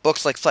those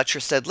books, like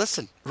Fletcher said,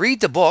 listen, read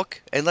the book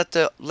and let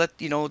the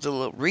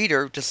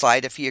reader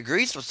decide if he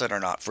agrees with it or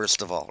not.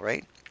 First of all,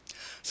 right?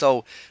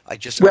 So I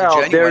just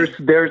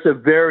there's a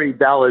very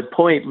valid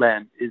point,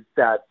 Len, is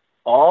that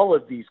all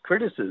of these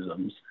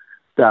criticisms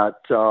that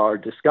are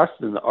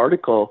discussed in the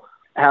article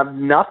have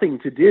nothing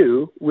to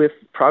do with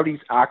Prouty's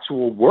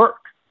actual work.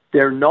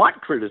 They're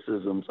not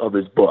criticisms of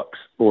his books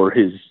or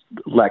his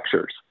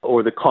lectures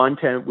or the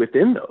content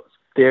within those.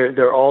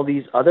 They're all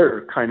these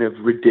other kind of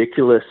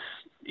ridiculous,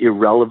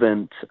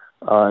 irrelevant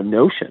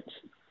notions.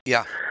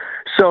 Yeah.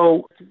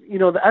 So,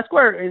 the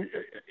Esquire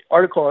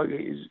article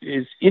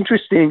is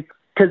interesting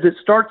because it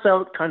starts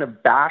out kind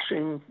of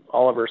bashing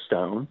Oliver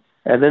Stone,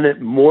 and then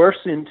it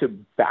morphs into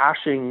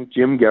bashing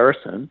Jim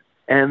Garrison,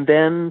 and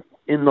then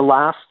in the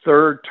last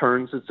third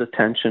turns its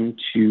attention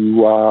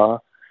to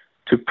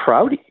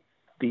Prouty.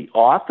 The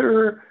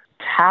author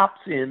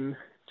taps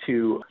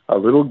into a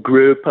little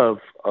group of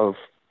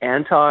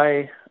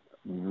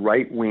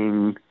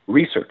anti-right-wing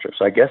researchers.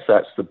 I guess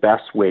that's the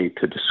best way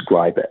to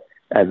describe it.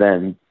 And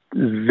then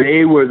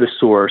they were the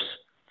source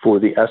for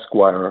the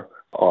Esquire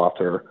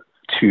author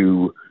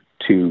to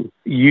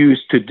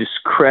use to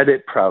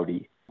discredit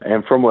Prouty.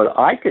 And from what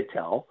I could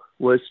tell,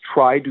 was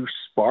try to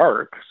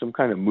spark some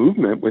kind of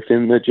movement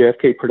within the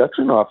JFK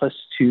production office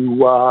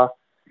to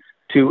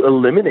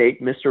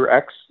eliminate Mr.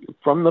 X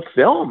from the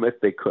film if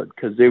they could,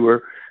 because they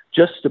were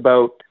just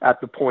about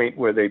at the point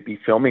where they'd be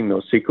filming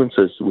those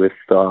sequences with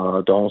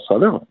Donald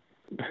Sutherland.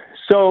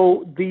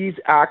 So these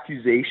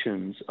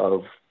accusations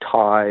of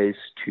ties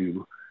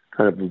to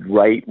kind of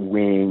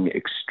right-wing,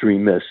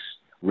 extremist,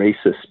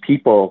 racist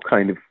people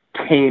kind of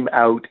came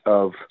out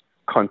of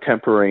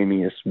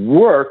contemporaneous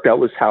work that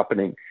was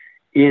happening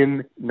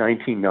in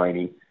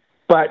 1990.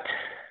 But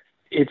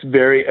it's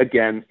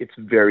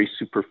very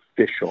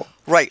superficial.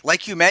 Right.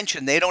 Like you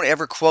mentioned, they don't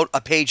ever quote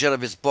a page out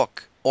of his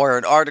book or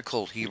an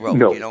article he wrote,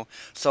 No.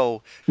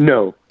 So,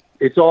 No,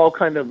 it's all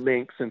kind of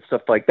links and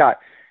stuff like that.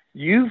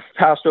 You've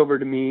passed over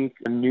to me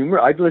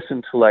I've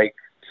listened to like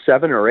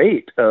 7 or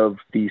 8 of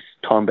these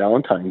Tom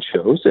Valentine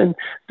shows, and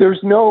there's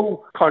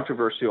no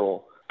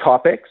controversial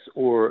topics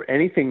or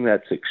anything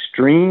that's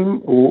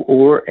extreme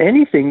or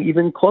anything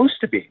even close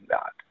to being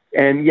that.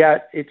 And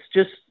yet it's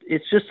just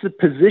the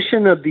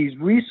position of these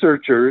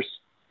researchers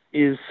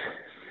is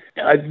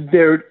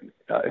they're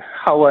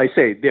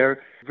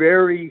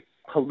very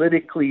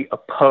politically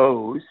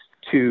opposed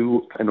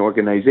to an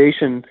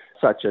organization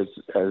such as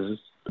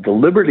the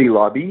Liberty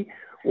Lobby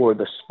or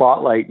the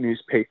Spotlight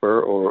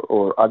newspaper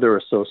or other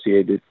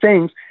associated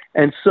things,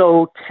 and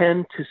so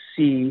tend to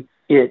see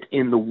it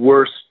in the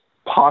worst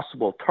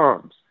possible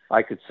terms,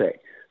 I could say.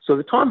 So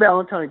the Tom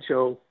Valentine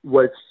show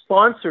was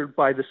sponsored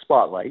by the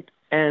Spotlight,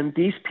 and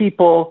these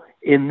people,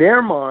 in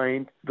their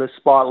mind, the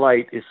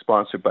Spotlight is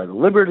sponsored by the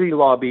Liberty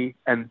Lobby,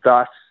 and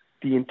thus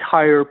the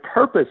entire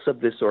purpose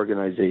of this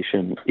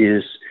organization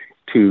is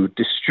to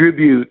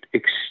distribute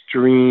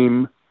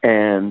extreme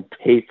and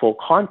hateful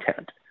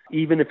content.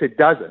 Even if it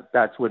doesn't,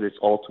 that's what its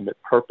ultimate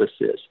purpose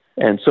is.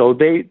 And so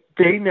they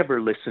never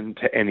listen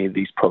to any of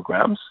these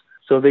programs.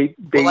 So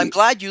well, I'm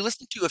glad you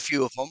listened to a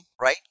few of them,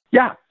 right?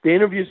 Yeah, the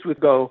interviews would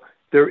go,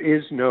 there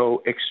is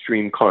no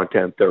extreme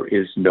content.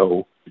 There's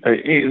no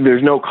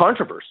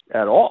controversy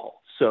at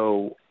all.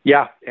 So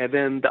yeah, and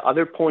then the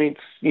other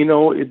points,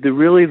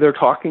 they're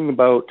talking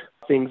about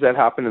things that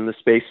happen in the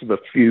space of a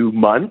few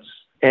months,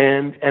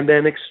 and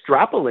then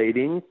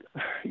extrapolating,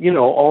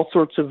 all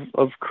sorts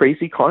of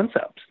crazy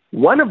concepts.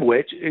 One of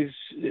which is,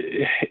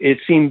 it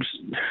seems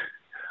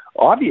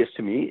obvious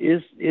to me,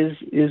 is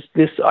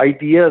this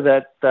idea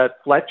that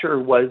Fletcher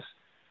was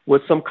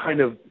some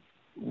kind of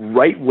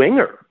right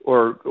winger,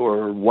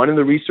 or one of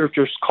the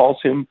researchers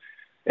calls him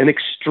an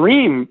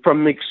extreme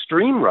from the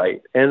extreme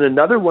right, and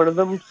another one of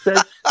them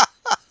says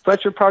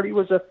Fletcher Prouty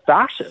was a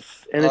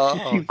fascist, and it's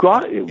just you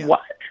got yeah.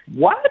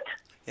 What?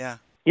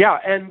 Yeah,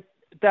 and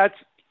that's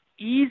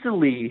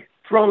easily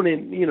thrown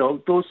in,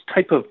 those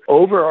type of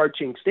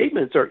overarching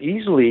statements are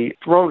easily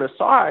thrown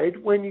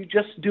aside when you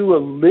just do a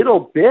little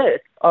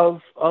bit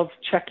of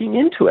checking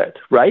into it,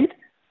 right?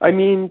 I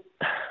mean,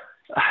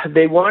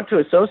 they want to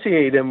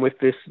associate him with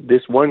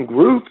this one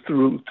group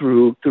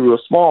through a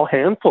small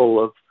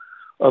handful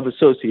of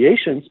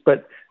associations,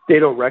 but they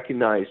don't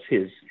recognize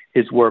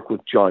his work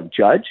with John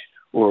Judge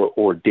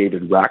or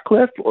David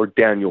Ratcliffe or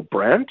Daniel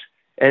Brandt,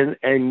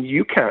 and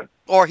you can't.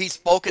 Or he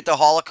spoke at the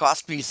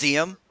Holocaust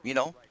Museum,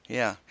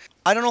 Yeah.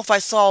 I don't know if I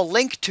saw a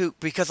link to,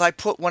 because I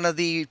put one of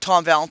the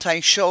Tom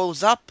Valentine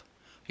shows up,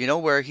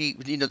 where he,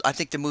 I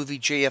think the movie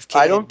JFK.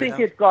 I don't think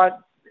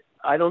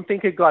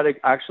it got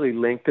actually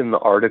linked in the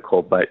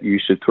article, but you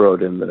should throw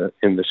it in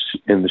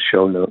the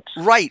show notes.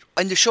 Right,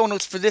 in the show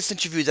notes for this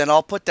interview, then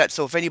I'll put that.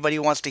 So if anybody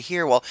wants to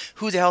hear, well,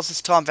 who the hell's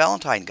this Tom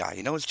Valentine guy?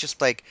 It's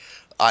just like,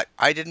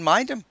 I didn't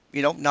mind him.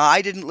 Now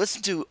I didn't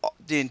listen to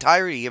the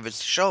entirety of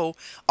his show.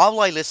 All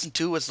I listened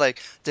to was like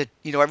that.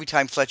 Every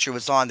time Fletcher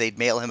was on, they'd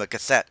mail him a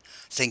cassette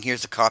saying,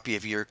 "Here's a copy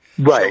of your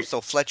show."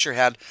 So Fletcher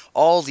had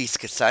all these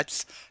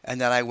cassettes, and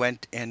then I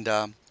went and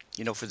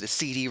for the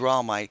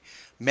CD-ROM,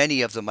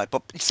 many of them.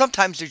 But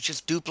sometimes they're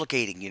just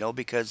duplicating,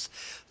 because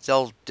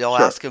they'll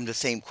ask him the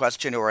same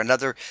question, or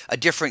a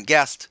different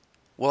guest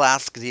will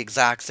ask the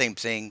exact same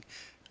thing.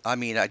 I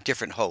mean, a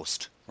different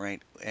host.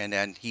 Right, and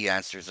then he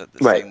answers it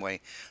the same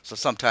way. So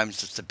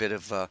sometimes it's a bit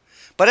of.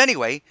 But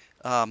anyway,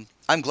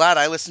 I'm glad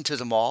I listened to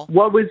them all.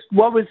 What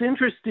was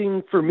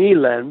interesting for me,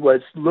 Len, was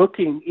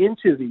looking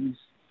into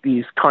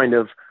these kind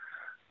of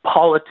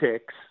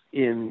politics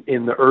in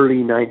the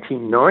early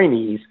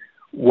 1990s.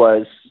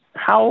 Was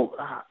how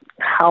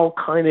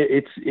kind of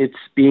it's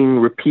being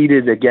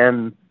repeated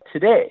again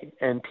today,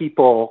 and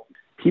people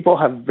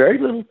have very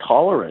little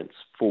tolerance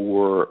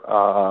for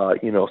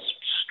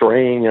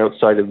straying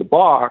outside of the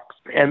box,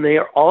 and they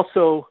are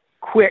also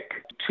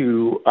quick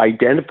to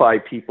identify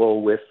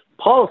people with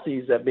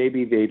policies that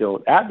maybe they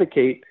don't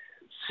advocate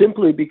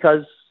simply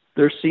because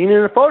they're seen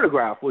in a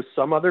photograph with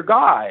some other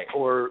guy,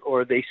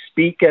 or they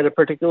speak at a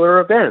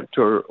particular event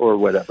or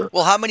whatever.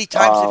 Well, how many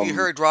times have you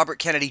heard Robert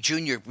Kennedy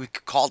Jr.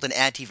 called an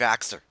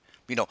anti-vaxxer?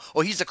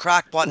 He's a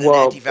crackpot and an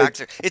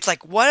anti-vaxxer. It's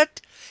like,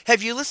 what?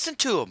 Have you listened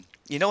to him?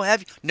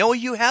 No,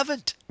 you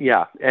haven't.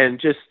 Yeah, and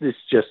just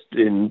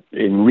in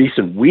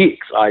recent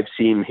weeks, I've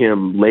seen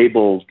him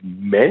labeled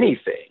many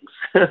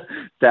things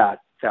that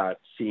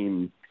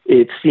seem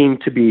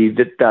to be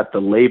that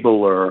the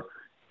labeler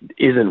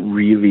isn't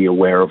really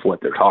aware of what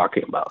they're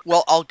talking about.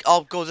 Well,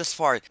 I'll go this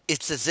far.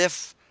 It's as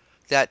if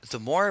that the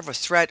more of a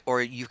threat,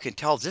 or you can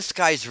tell this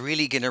guy's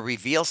really going to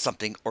reveal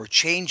something or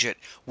change it,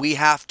 we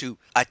have to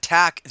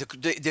attack.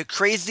 The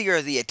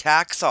crazier the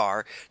attacks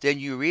are, then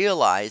you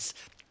realize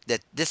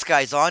that this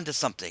guy's onto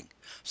something.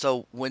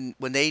 So when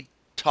they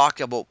talk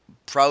about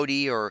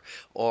Prouty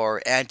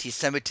or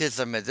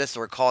anti-Semitism and this,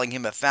 or calling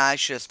him a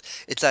fascist.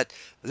 It's that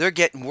they're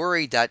getting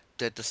worried that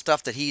the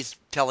stuff that he's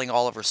telling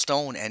Oliver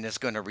Stone and is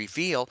going to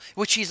reveal,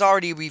 which he's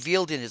already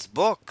revealed in his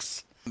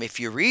books, if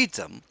you read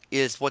them,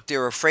 is what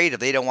they're afraid of.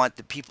 They don't want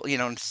the people,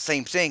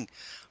 same thing,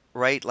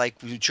 right? Like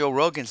Joe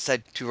Rogan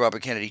said to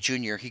Robert Kennedy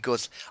Jr., he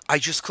goes, I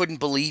just couldn't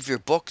believe your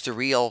book, The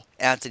Real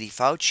Anthony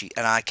Fauci.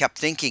 And I kept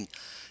thinking,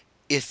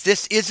 if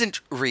this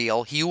isn't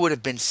real, he would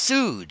have been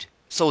sued.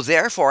 So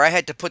therefore, I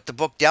had to put the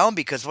book down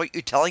because what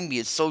you're telling me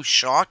is so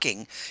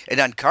shocking and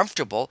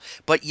uncomfortable,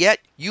 but yet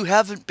you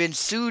haven't been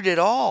sued at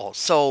all.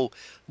 So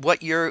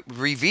what you're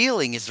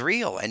revealing is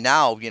real. And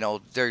now,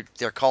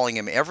 they're calling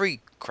him every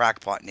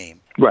crackpot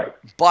name. Right.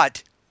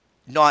 But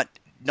not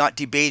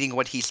debating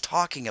what he's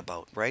talking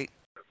about, right?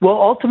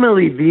 Well,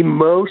 ultimately, the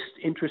most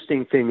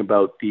interesting thing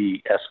about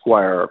the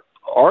Esquire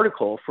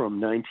article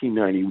from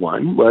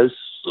 1991 was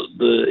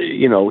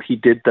he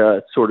did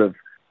the sort of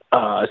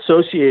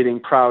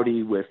associating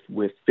Prouty with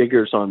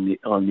figures on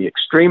the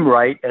extreme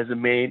right as a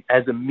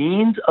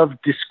means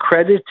of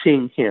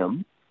discrediting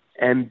him,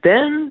 and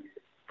then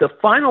the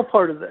final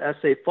part of the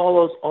essay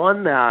follows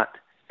on that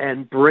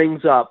and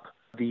brings up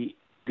the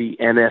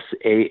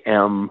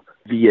NSAM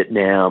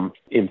Vietnam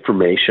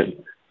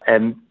information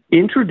and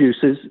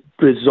introduces,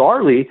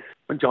 bizarrely,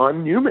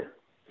 John Newman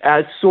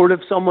as sort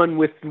of someone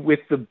with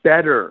the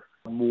better,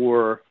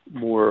 more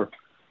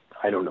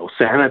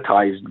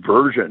sanitized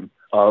version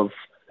of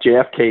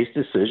JFK's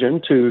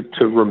decision to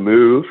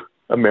remove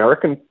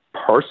American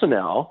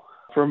personnel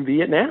from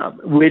Vietnam,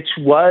 which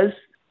was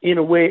in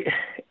a way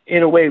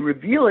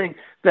revealing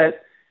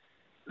that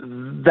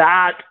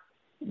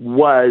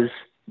was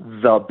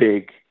the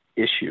big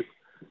issue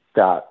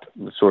that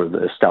sort of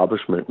the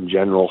establishment in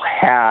general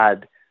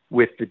had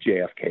with the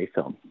JFK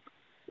film.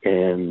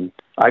 And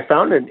I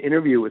found an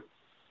interview with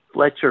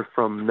Fletcher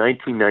from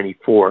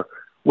 1994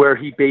 where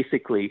he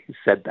basically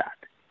said that.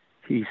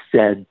 He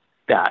said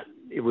that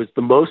it was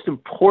the most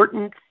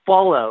important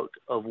fallout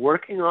of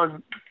working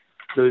on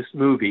this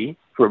movie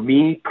for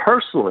me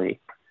personally.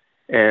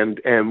 And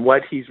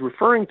what he's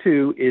referring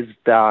to is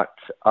that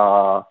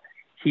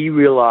he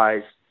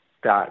realized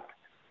that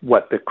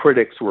what the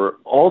critics were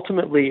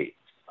ultimately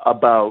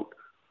about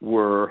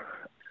were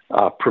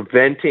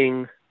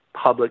preventing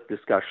public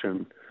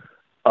discussion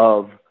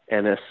of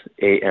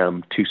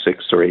NSAM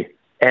 263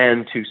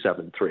 and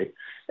 273.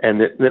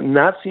 And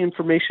that's the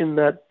information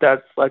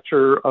that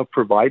Fletcher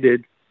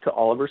provided to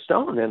Oliver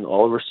Stone. And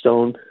Oliver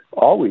Stone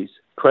always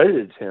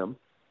credited him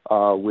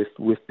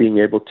with being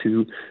able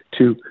to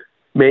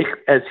make,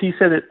 as he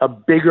said it, a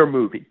bigger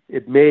movie.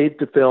 It made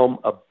the film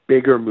a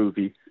bigger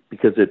movie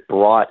because it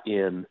brought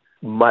in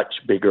much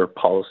bigger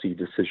policy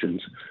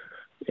decisions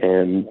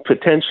and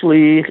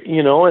potentially,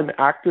 an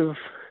active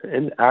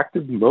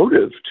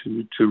motive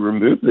to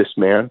remove this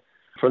man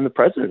from the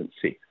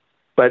presidency.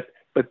 But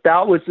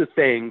that was the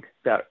thing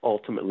that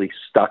ultimately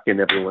stuck in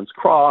everyone's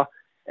craw,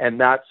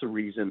 and that's the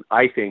reason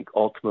I think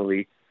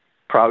ultimately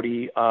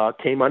Prouty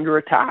came under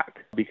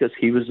attack, because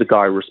he was the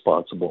guy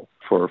responsible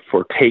for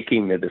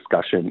taking the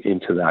discussion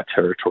into that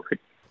territory.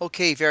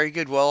 Okay, very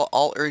good. Well,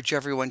 I'll urge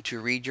everyone to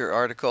read your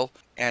article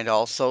and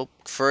also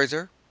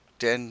further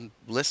then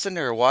listen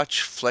or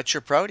watch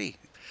Fletcher Prouty.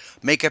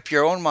 Make up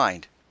your own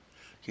mind.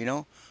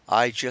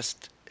 I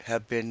just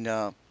have been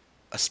a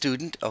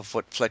student of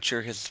what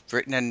Fletcher has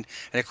written. And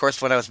of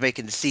course, when I was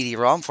making the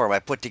CD-ROM for him, I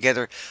put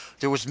together,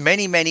 there was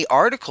many, many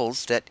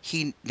articles that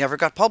he never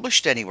got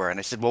published anywhere. And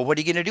I said, well, what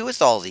are you going to do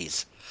with all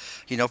these?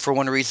 For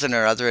one reason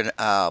or other,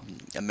 a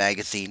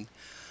magazine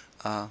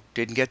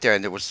didn't get there.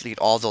 And there was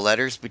all the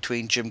letters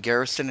between Jim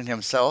Garrison and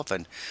himself,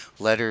 and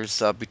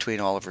letters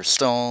between Oliver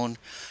Stone.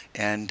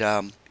 And,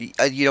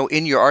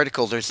 in your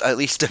article, there's at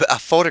least a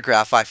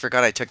photograph. I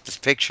forgot I took this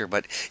picture,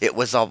 but it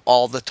was of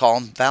all the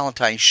Tom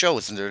Valentine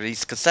shows, and there are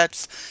these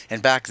cassettes.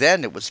 And back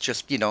then, it was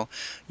just,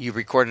 you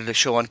recorded a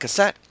show on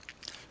cassette.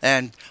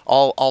 And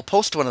I'll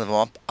post one of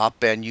them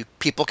up and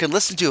people can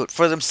listen to it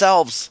for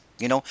themselves,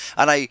 And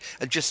I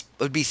just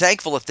would be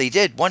thankful if they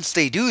did. Once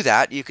they do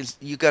that,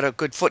 you got a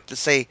good foot to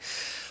say,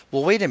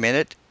 well, wait a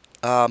minute.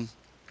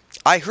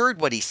 I heard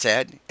what he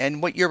said,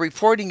 and what you're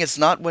reporting is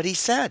not what he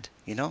said,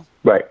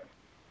 Right.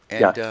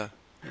 And it'd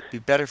be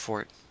better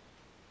for it.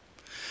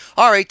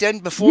 All right, then,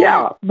 before...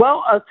 Yeah,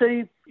 well, I'll tell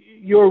you,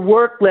 your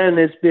work, Len,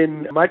 has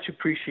been much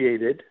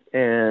appreciated,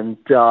 and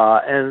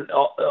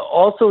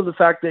also the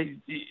fact that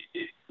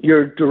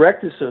your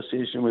direct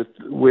association with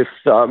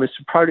Mr.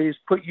 Prouty has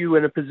put you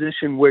in a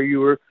position where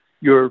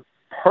you're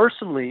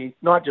personally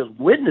not just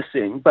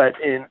witnessing, but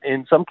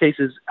in some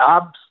cases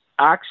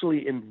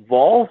actually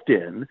involved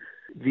in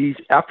these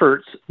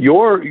efforts.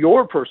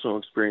 Your personal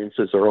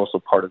experiences are also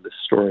part of this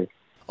story.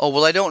 Oh,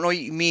 well, I don't know what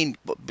you mean,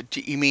 but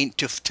you mean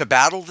to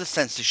battle the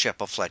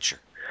censorship of Fletcher?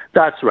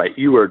 That's right.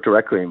 You were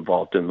directly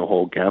involved in the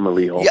whole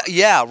Gamaliel.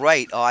 Yeah,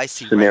 right. Oh, I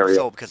see. Scenario. Right.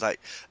 So, because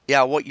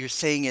what you're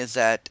saying is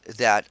that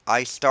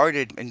I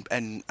started,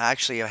 and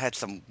actually I had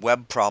some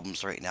web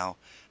problems right now,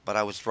 but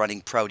I was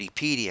running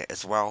Proutypedia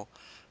as well,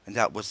 and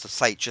that was the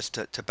site just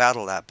to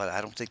battle that. But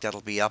I don't think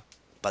that'll be up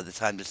by the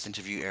time this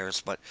interview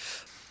airs. But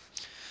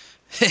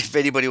if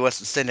anybody wants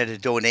to send in a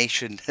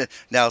donation,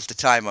 now's the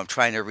time. I'm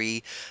trying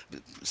to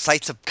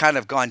sites have kind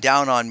of gone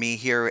down on me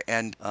here,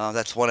 and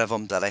that's one of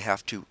them that I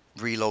have to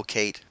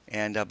relocate.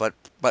 And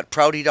but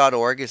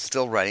Prouty.org is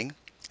still running,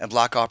 and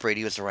Black Op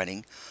Radio is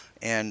running,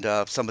 and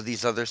some of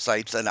these other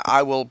sites. And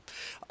I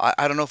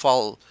don't know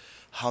if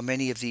how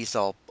many of these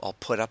I'll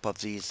put up of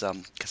these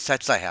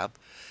cassettes I have,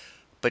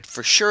 but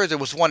for sure there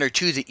was one or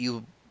two that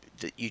you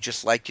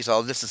just liked. You said,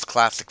 oh, this is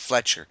classic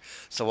Fletcher,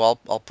 so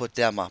I'll put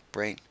them up,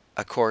 right?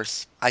 Of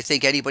course, I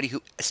think anybody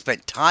who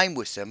spent time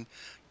with him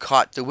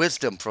caught the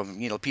wisdom from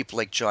people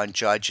like John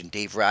Judge and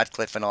Dave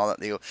Radcliffe and all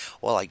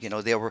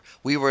that.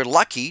 We were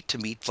lucky to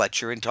meet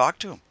Fletcher and talk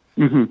to him.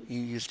 Mm-hmm.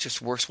 He was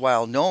just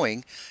worthwhile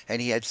knowing,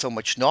 and he had so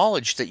much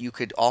knowledge that you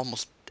could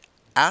almost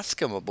ask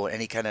him about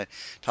any kind of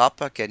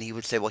topic, and he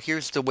would say, well,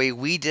 here's the way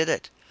we did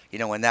it,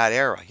 in that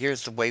era.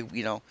 Here's the way,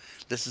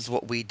 this is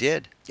what we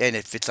did. And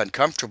if it's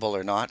uncomfortable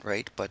or not,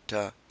 right?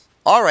 But,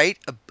 all right.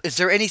 Is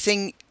there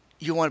anything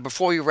you want,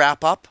 before we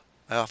wrap up?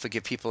 I often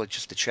give people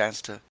just a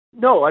chance to.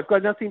 No, I've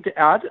got nothing to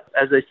add.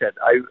 As I said,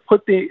 I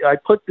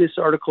put this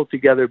article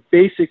together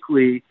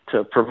basically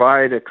to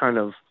provide a kind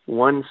of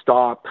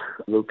one-stop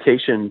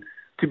location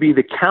to be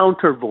the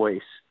counter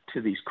voice to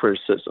these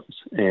criticisms.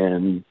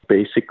 And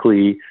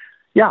basically,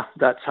 yeah,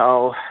 that's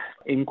how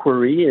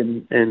inquiry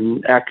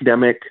and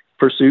academic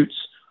pursuits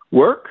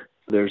work.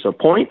 There's a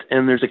point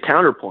and there's a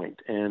counterpoint.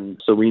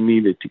 And so we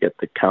needed to get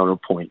the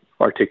counterpoint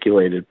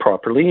articulated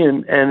properly.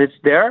 And it's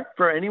there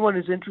for anyone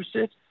who's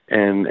interested,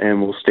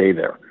 and will stay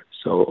there.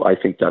 So I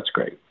think that's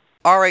great.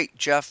 All right,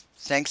 Jeff,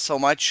 thanks so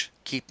much.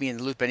 Keep me in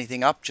the loop.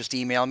 Anything up, just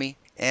email me,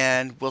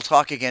 and we'll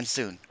talk again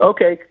soon.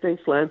 Okay,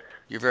 thanks, Len.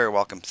 You're very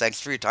welcome.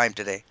 Thanks for your time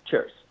today.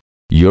 Cheers.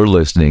 You're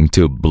listening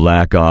to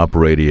Black Op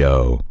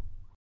Radio.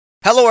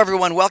 Hello,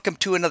 everyone. Welcome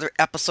to another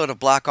episode of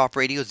Black Op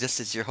Radio.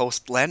 This is your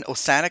host, Len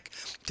Osanic.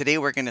 Today,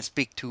 we're going to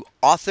speak to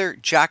author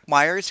Jack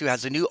Myers, who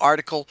has a new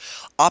article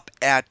up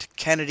at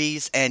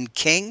Kennedy's and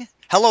King.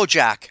 Hello,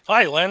 Jack.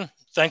 Hi, Len.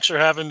 Thanks for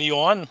having me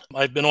on.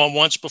 I've been on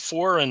once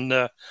before, and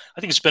I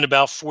think it's been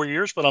about 4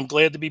 years, but I'm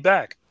glad to be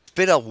back. It's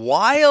been a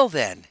while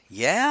then.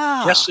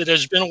 Yeah. Yes, it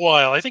has been a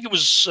while. I think it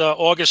was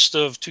August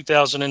of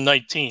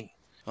 2019.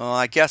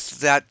 I guess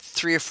that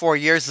 3 or 4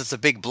 years is a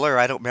big blur.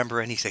 I don't remember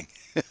anything.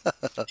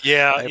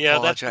 Yeah,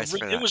 that.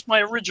 It was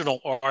my original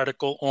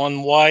article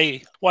on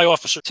why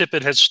Officer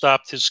Tippit had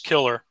stopped his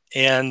killer,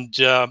 and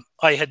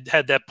I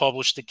had that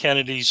published at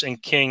Kennedy's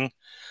and King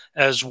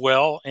as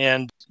well.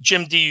 And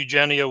Jim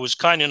DiEugenio was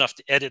kind enough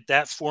to edit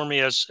that for me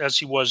as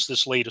he was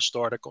this latest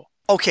article.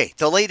 Okay,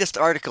 the latest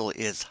article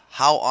is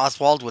How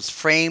Oswald Was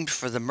Framed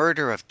for the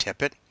Murder of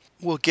Tippit.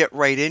 We'll get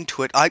right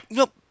into it.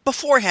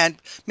 Beforehand,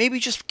 maybe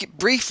just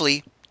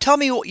briefly, tell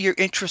me what your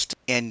interest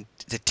in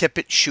the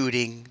Tippit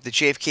shooting, the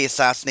JFK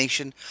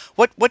assassination.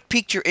 What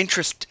piqued your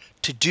interest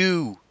to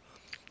do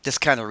this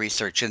kind of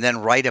research and then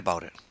write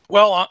about it?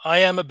 Well, I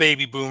am a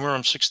baby boomer.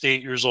 I'm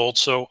 68 years old.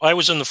 So I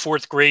was in the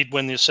 4th grade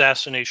when the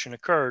assassination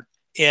occurred.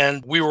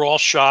 And we were all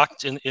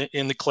shocked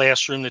in the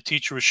classroom. The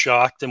teacher was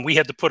shocked. And we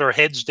had to put our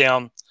heads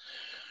down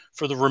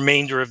for the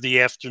remainder of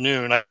the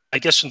afternoon. I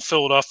guess in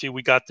Philadelphia,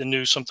 we got the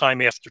news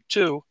sometime after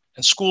 2.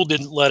 And school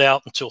didn't let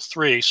out until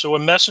 3. So a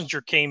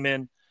messenger came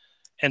in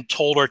and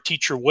told our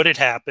teacher what had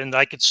happened.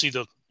 I could see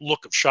the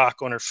look of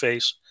shock on her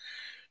face.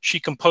 She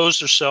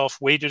composed herself,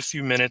 waited a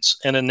few minutes,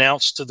 and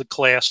announced to the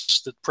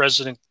class that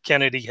President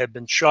Kennedy had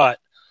been shot.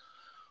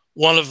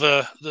 One of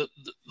the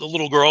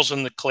little girls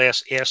in the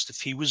class asked if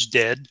he was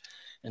dead,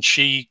 and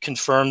she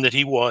confirmed that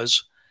he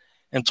was,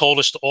 and told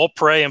us to all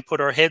pray and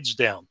put our heads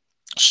down.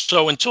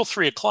 So until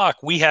 3 o'clock,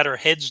 we had our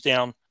heads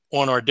down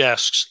on our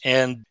desks,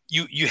 and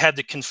you had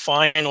to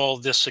confine all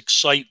this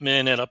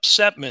excitement and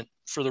upsetment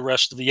for the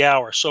rest of the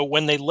hour. So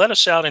when they let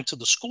us out into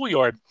the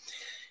schoolyard,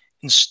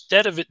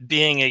 instead of it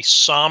being a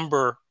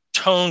somber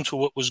tone to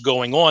what was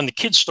going on, the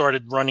kids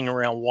started running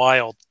around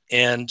wild.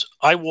 And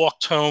I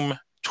walked home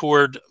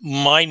toward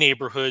my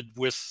neighborhood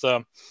with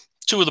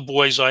 2 of the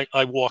boys I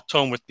walked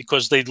home with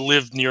because they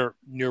lived near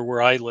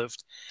where I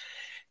lived.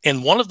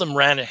 And one of them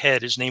ran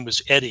ahead. His name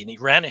was Eddie. And he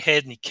ran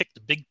ahead and he kicked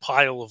a big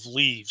pile of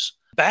leaves.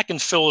 Back in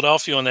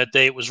Philadelphia on that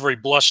day, it was very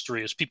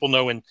blustery. As people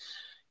know,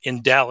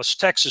 in Dallas,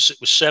 Texas, it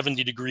was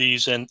 70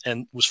 degrees and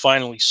was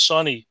finally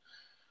sunny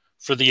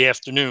for the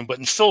afternoon. But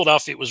in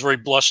Philadelphia, it was very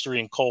blustery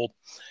and cold.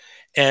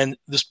 And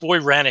this boy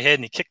ran ahead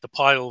and he kicked a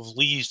pile of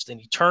leaves. And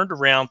he turned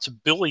around to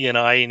Billy and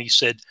I and he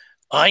said,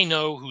 "I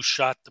know who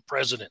shot the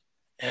president."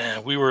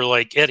 And we were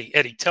like,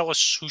 Eddie, tell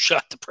us who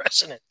shot the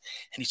president.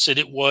 And he said,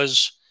 it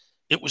was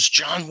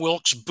John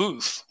Wilkes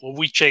Booth. Well,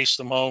 we chased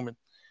him home and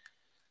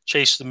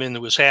chased him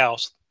into his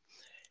house.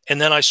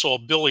 And then I saw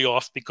Billy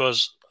off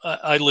because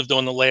I lived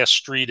on the last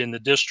street in the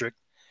district.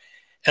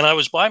 And I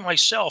was by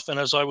myself. And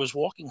as I was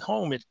walking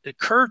home, it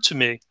occurred to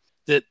me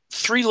that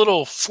 3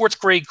 little 4th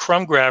grade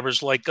crumb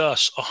grabbers like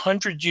us,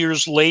 100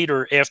 years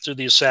later after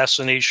the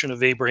assassination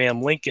of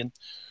Abraham Lincoln,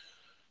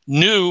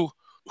 knew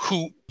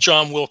who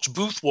John Wilkes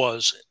Booth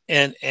was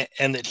and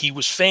that he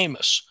was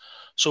famous.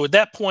 So at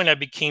that point, I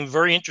became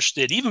very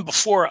interested. Even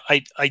before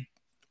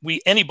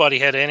anybody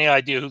had any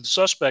idea who the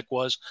suspect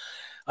was,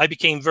 I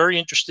became very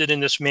interested in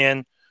this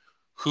man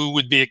who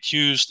would be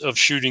accused of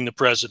shooting the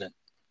president.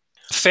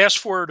 Fast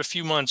forward a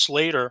few months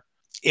later,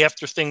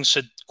 after things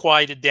had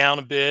quieted down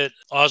a bit,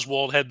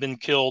 Oswald had been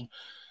killed,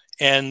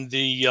 and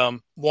the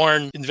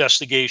Warren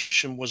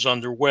investigation was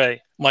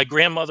underway. My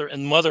grandmother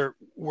and mother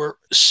were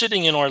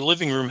sitting in our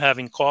living room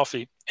having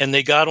coffee, and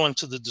they got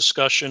onto the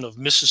discussion of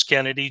Mrs.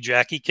 Kennedy,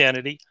 Jackie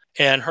Kennedy,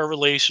 and her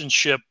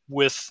relationship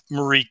with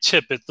Marie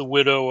Tippit, the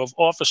widow of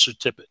Officer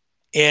Tippit.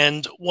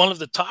 And one of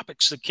the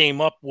topics that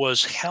came up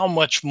was how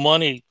much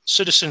money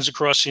citizens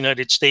across the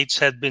United States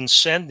had been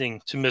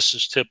sending to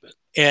Mrs. Tippit.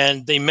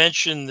 And they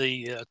mentioned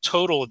the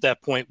total at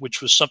that point,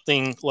 which was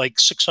something like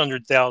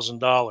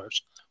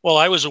 $600,000. Well,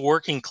 I was a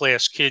working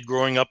class kid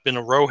growing up in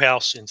a row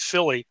house in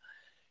Philly,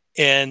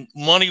 and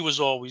money was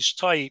always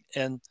tight.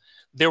 And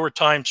there were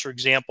times, for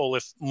example,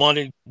 if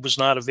money was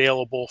not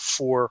available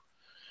for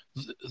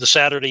the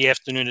Saturday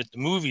afternoon at the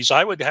movies,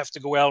 I would have to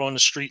go out on the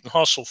street and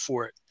hustle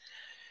for it.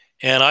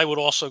 And I would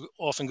also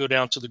often go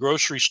down to the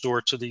grocery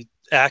store, to the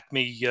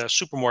Acme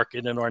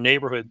supermarket in our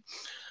neighborhood,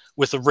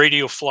 with a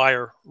radio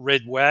flyer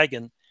red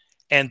wagon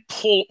and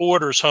pull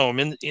orders home.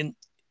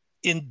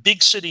 In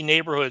big city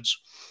neighborhoods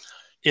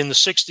in the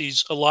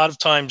 60s, a lot of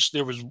times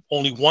there was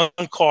only one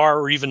car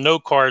or even no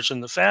cars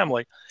in the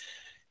family.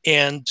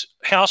 And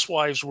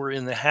housewives were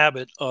in the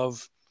habit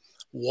of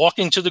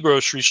walking to the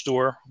grocery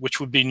store, which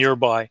would be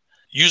nearby,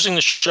 using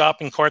the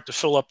shopping cart to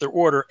fill up their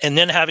order, and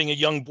then having a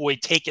young boy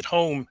take it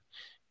home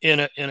in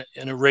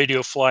a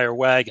radio flyer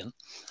wagon.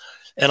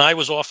 And I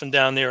was often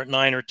down there at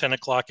 9 or 10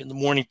 o'clock in the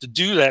morning to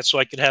do that so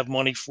I could have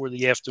money for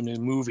the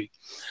afternoon movie.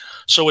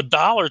 So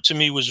 $1 to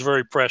me was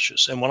very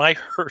precious. And when I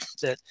heard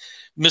that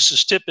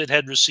Mrs. Tippit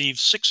had received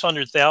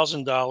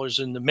 $600,000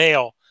 in the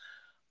mail,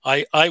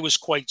 I was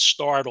quite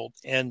startled.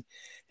 And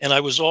I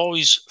was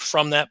always,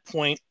 from that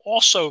point,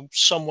 also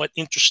somewhat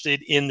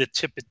interested in the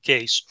Tippit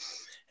case.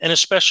 And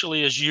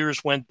especially as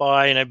years went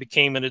by and I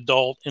became an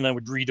adult and I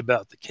would read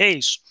about the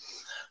case,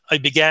 I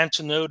began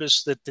to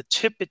notice that the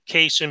Tippit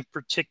case in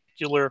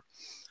particular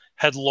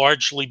had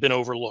largely been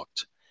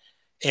overlooked.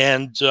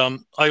 And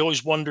I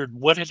always wondered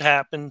what had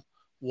happened,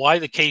 why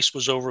the case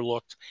was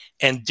overlooked,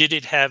 and did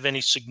it have any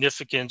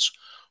significance,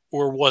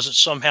 or was it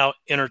somehow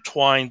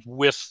intertwined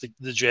with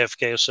the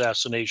JFK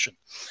assassination?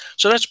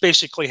 So that's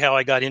basically how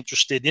I got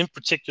interested, in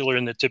particular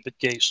in the Tippit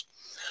case.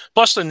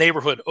 Plus, the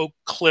neighborhood, Oak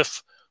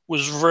Cliff,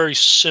 was very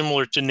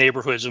similar to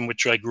neighborhoods in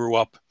which I grew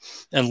up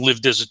and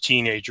lived as a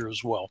teenager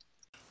as well.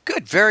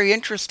 Good. Very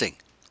interesting.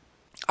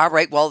 All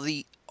right. Well,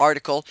 the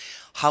article,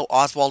 How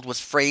Oswald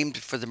Was Framed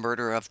for the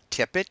Murder of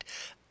Tippit,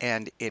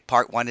 and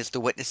part 1 is the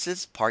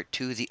witnesses, part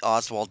 2, the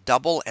Oswald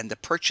double and the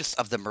purchase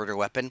of the murder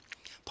weapon,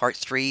 part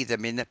 3, the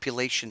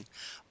manipulation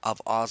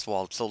of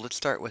Oswald. So let's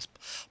start with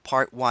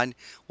part 1.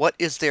 What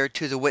is there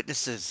to the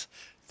witnesses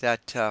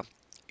that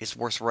is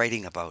worth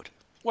writing about?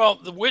 Well,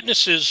 the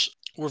witnesses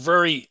were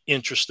very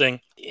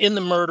interesting. In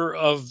the murder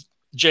of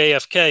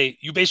JFK,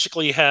 you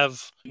basically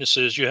have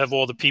witnesses. You have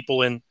all the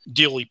people in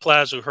Dealey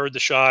Plaza who heard the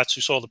shots,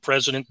 who saw the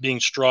president being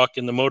struck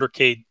and the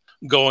motorcade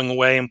going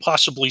away, and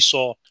possibly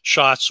saw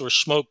shots or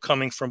smoke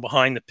coming from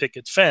behind the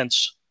picket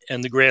fence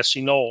and the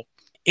grassy knoll.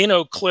 In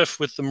Oak Cliff,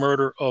 with the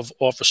murder of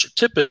Officer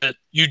Tippit,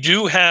 you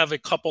do have a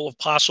couple of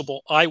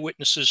possible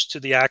eyewitnesses to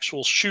the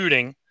actual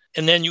shooting,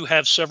 and then you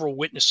have several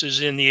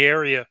witnesses in the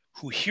area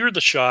who hear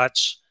the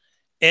shots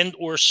and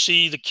or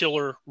see the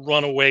killer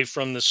run away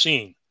from the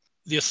scene.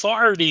 The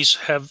authorities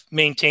have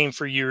maintained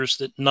for years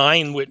that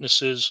 9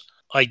 witnesses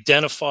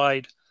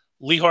identified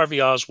Lee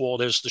Harvey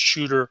Oswald as the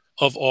shooter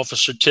of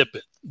Officer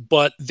Tippit,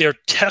 but their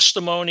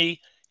testimony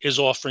is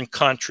often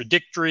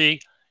contradictory.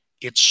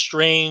 It's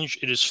strange.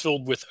 It is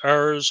filled with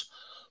errors.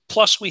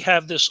 Plus, we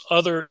have this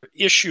other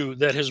issue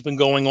that has been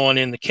going on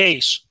in the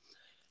case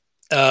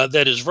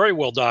that is very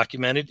well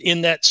documented,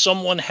 in that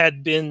someone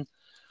had been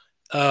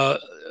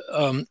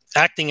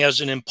acting as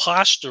an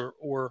imposter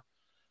or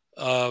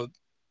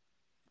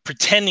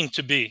pretending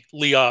to be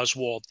Lee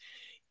Oswald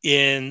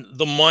in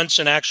the months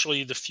and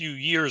actually the few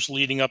years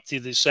leading up to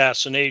the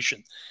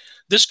assassination.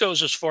 This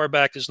goes as far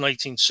back as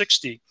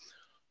 1960,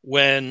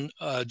 when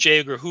J.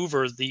 Edgar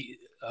Hoover, the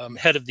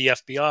head of the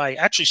FBI,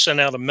 actually sent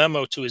out a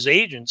memo to his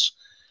agents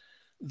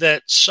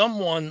that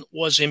someone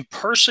was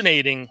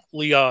impersonating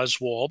Lee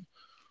Oswald,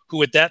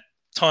 who at that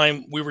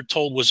time we were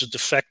told was a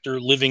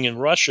defector living in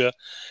Russia,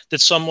 that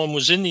someone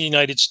was in the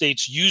United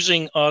States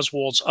using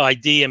Oswald's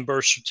ID and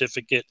birth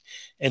certificate,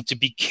 and to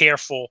be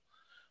careful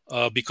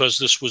because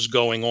this was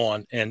going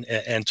on,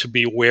 and to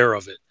be aware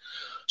of it.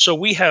 So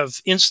we have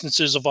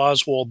instances of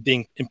Oswald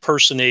being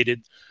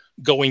impersonated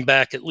going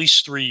back at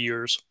least 3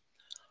 years.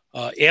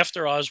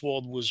 After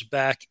Oswald was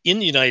back in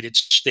the United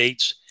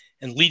States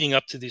and leading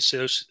up to the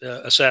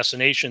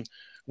assassination,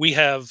 we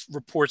have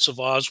reports of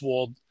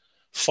Oswald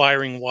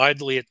firing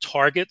widely at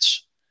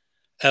targets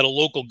at a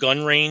local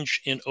gun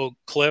range in Oak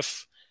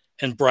Cliff,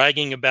 and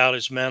bragging about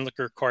his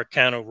Mannlicher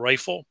Carcano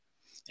rifle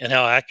and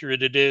how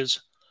accurate it is.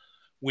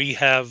 We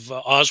have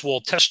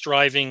Oswald test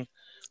driving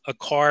a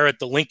car at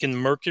the Lincoln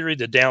Mercury,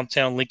 the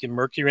downtown Lincoln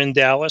Mercury in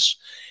Dallas,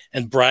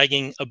 and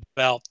bragging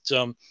about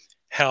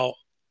how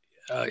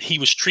he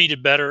was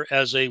treated better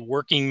as a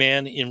working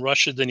man in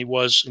Russia than he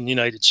was in the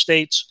United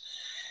States,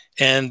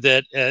 and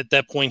that at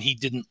that point he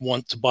didn't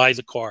want to buy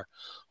the car,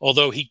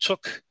 although he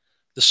took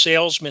the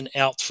salesman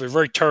out for a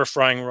very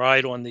terrifying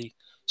ride on the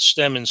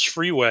Stemmons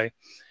Freeway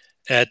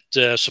at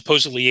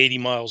supposedly 80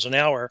 miles an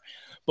hour.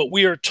 But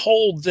we are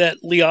told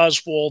that Lee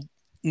Oswald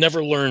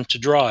never learned to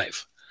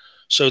drive.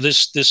 So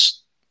this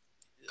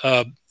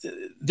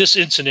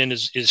incident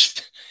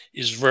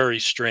is very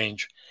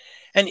strange.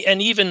 And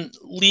even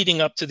leading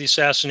up to the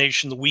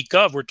assassination the week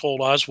of, we're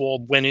told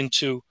Oswald went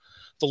into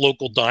the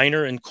local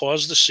diner and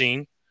caused the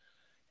scene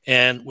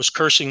and was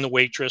cursing the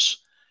waitress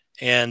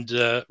and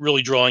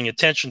really drawing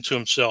attention to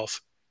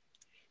himself,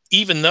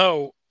 even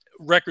though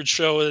records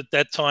show at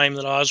that time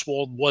that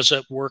Oswald was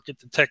at work at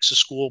the Texas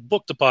School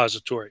Book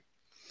Depository.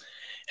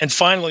 And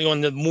finally,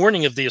 on the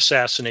morning of the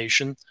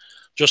assassination,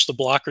 just a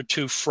block or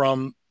two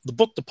from the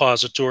book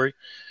depository,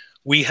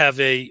 we have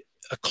a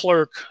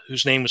clerk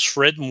whose name was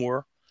Fred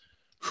Moore,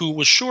 who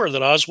was sure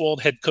that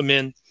Oswald had come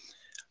in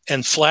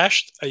and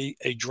flashed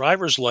a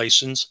driver's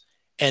license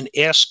and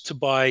asked to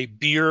buy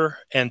beer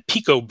and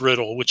Pico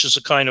Brittle, which is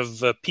a kind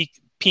of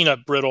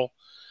peanut brittle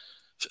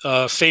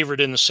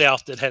favorite in the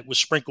South that was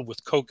sprinkled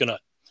with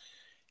coconut.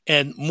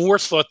 And Moore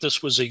thought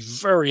this was a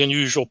very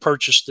unusual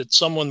purchase, that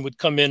someone would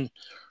come in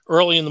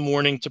early in the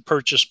morning to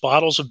purchase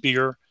bottles of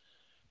beer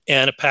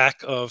and a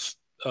pack of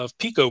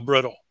Pico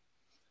Brittle.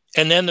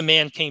 And then the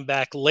man came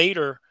back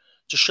later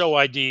to show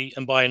ID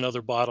and buy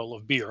another bottle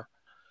of beer.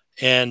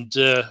 And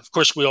of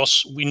course,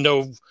 we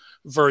know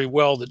very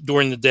well that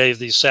during the day of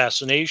the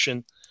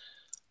assassination,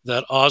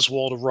 that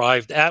Oswald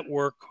arrived at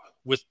work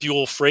with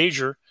Buell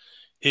Frazier,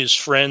 his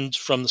friend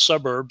from the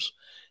suburbs.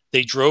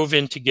 They drove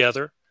in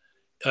together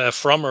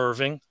from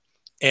Irving,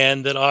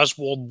 and that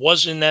Oswald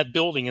was in that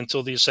building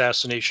until the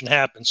assassination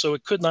happened. So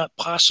it could not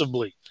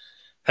possibly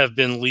have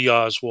been Lee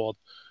Oswald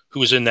who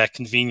was in that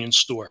convenience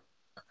store.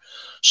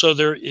 So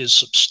there is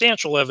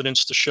substantial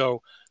evidence to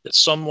show that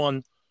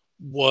someone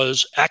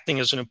was acting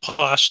as an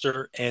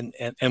imposter and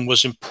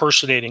was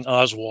impersonating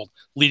Oswald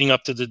leading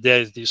up to the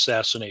day of the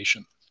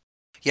assassination.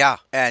 Yeah,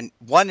 and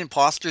one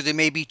imposter, there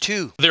may be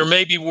two. There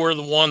may be more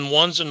than one.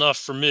 One's enough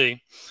for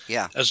me.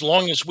 Yeah. As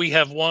long as we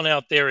have one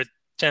out there at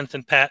 10th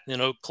and Patton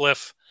in Oak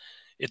Cliff,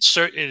 it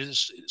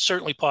is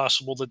certainly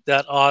possible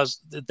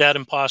that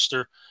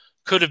imposter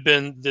could have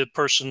been the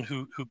person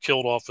who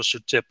killed Officer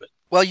Tippit.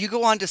 Well, you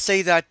go on to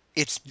say that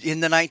it's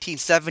in the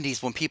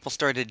 1970s when people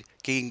started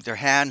getting their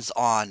hands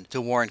on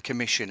the Warren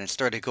Commission and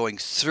started going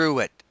through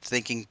it,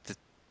 thinking that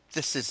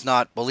this is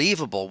not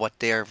believable what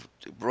they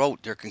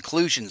wrote, their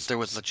conclusions. There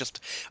was just,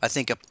 I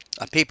think,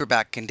 a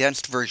paperback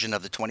condensed version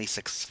of the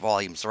 26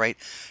 volumes, right?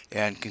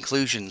 And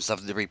conclusions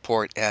of the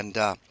report. And,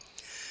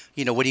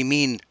 what do you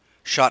mean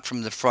shot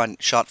from the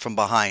front, shot from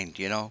behind,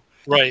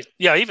 Right.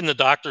 Yeah, even the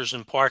doctors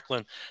in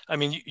Parkland. I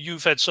mean,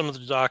 you've had some of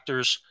the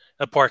doctors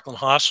at Parkland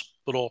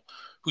Hospital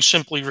who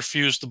simply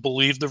refuse to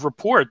believe the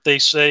report. They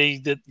say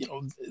that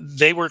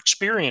they were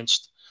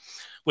experienced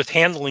with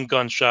handling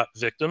gunshot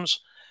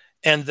victims,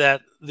 and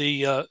that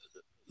the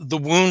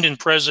wound in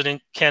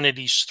President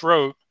Kennedy's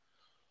throat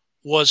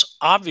was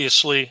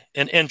obviously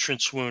an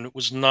entrance wound. It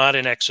was not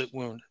an exit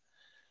wound,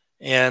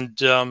 and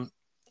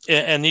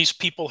these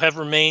people have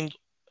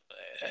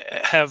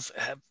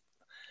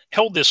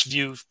held this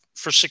view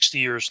for 60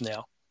 years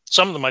now.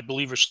 Some of them, I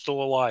believe, are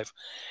still alive.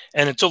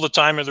 And until the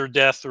time of their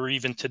death, or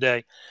even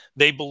today,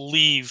 they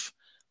believe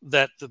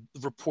that the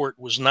report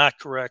was not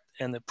correct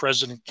and that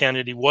President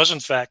Kennedy was, in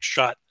fact,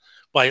 shot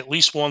by at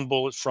least one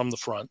bullet from the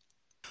front.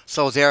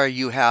 So there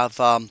you have,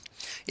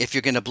 if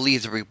you're going to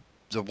believe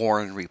the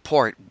Warren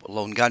report,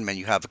 lone gunman,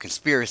 you have a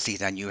conspiracy.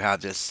 Then you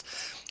have this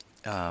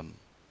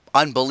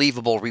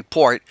unbelievable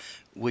report,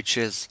 which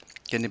is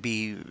going to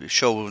be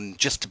shown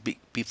just to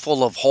be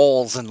full of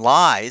holes and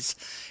lies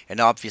and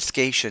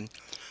obfuscation.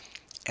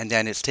 And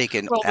then it's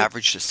taken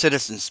average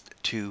citizens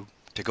to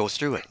go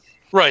through it.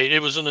 Right.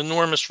 It was an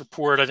enormous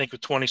report, I think,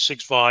 with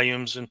 26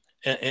 volumes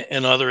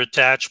and other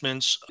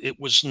attachments. It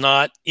was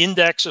not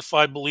indexed, if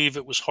I believe.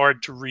 It was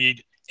hard to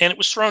read. And it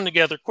was thrown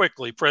together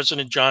quickly.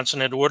 President Johnson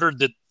had ordered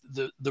that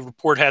the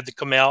report had to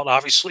come out.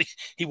 Obviously,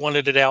 he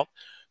wanted it out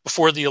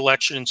before the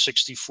election in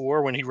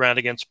 '64 when he ran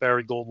against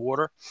Barry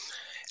Goldwater.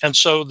 And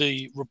so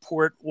the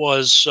report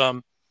was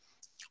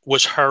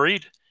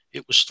hurried.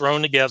 It was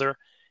thrown together.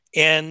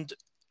 And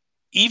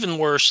even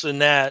worse than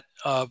that,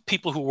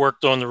 people who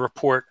worked on the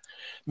report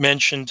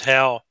mentioned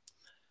how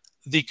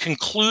the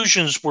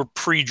conclusions were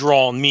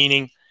pre-drawn,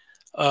 meaning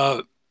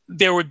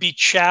there would be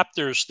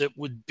chapters that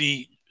would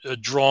be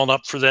drawn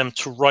up for them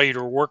to write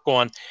or work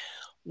on.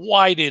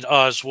 Why did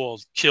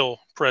Oswald kill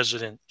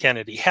President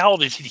Kennedy? How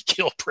did he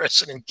kill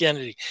President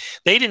Kennedy?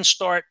 They didn't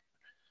start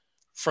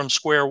from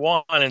square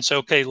one and say,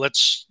 okay,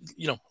 let's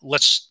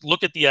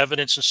look at the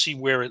evidence and see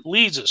where it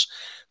leads us.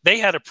 They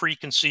had a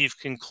preconceived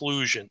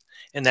conclusion,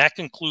 and that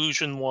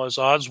conclusion was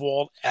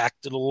Oswald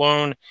acted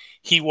alone.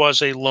 He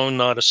was a lone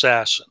nut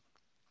assassin.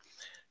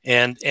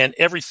 And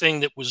everything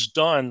that was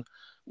done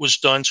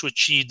to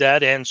achieve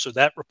that end, so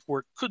that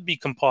report could be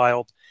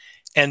compiled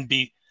and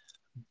be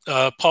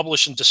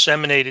published and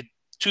disseminated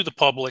to the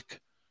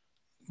public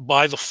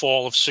by the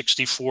fall of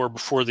 '64,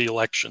 before the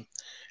election.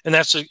 And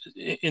that's,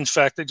 in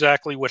fact,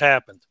 exactly what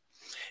happened.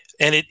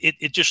 And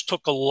it just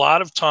took a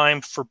lot of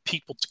time for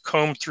people to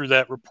comb through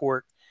that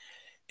report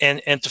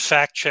and to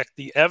fact check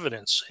the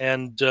evidence.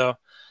 And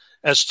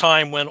as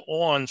time went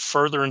on,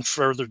 further and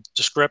further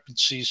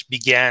discrepancies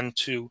began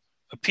to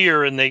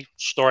appear, and they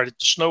started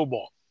to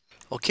snowball.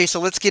 Okay,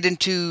 so let's get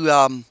into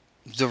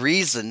the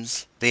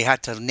reasons they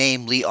had to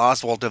name Lee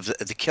Oswald of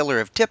the killer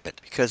of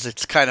Tippit, because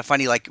it's kind of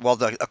funny. Like,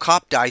 well, a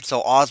cop died,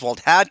 so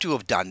Oswald had to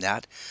have done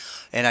that.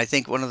 And I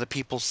think one of the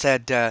people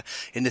said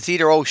in the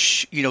theater,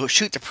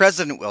 shoot the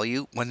president, will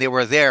you? When they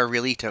were there,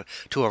 really, to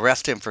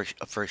arrest him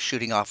for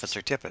shooting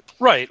Officer Tippit.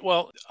 Right.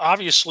 Well,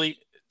 obviously,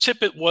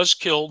 Tippit was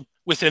killed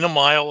within a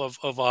mile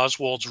of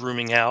Oswald's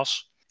rooming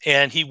house,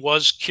 and he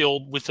was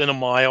killed within a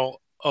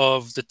mile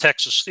of the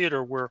Texas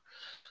Theater where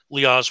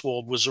Lee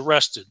Oswald was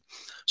arrested.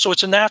 So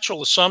it's a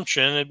natural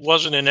assumption. It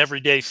wasn't an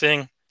everyday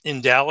thing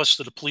in Dallas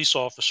that a police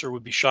officer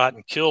would be shot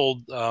and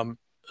killed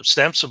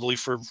ostensibly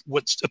for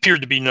what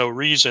appeared to be no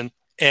reason.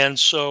 And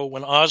so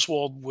when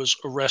Oswald was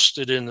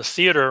arrested in the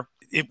theater,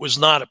 it was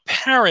not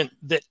apparent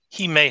that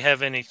he may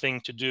have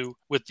anything to do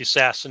with the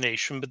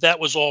assassination, but that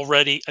was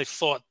already a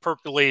thought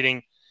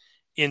percolating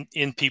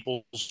in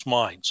people's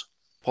minds.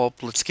 Well,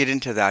 let's get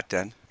into that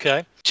then.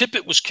 Okay.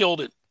 Tippit was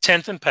killed at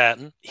 10th and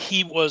Patton.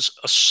 He was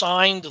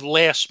assigned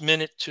last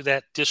minute to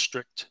that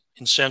district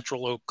in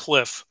Central Oak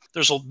Cliff.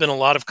 There's been a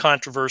lot of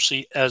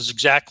controversy as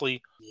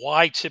exactly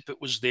why Tippit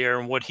was there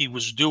and what he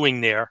was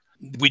doing there.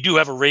 We do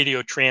have a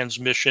radio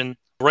transmission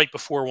right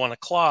before 1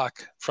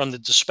 o'clock from the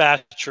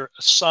dispatcher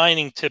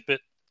assigning Tippit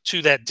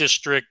to that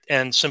district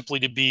and simply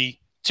to be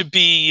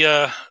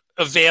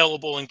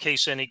available in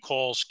case any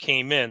calls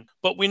came in.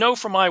 But we know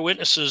from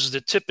eyewitnesses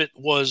that Tippit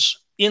was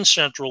in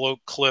Central Oak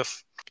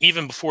Cliff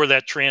even before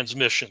that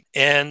transmission.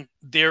 And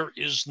there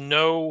is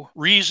no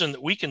reason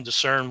that we can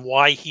discern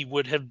why he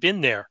would have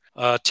been there.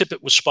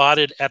 Tippit was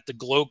spotted at the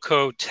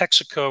Gloco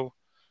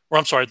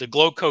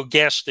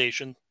gas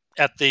station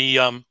at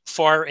the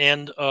far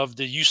end of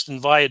the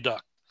Houston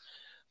Viaduct.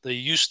 The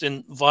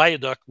Houston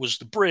Viaduct was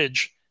the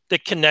bridge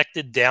that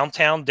connected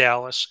downtown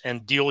Dallas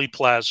and Dealey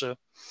Plaza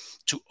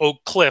to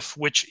Oak Cliff,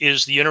 which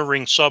is the inner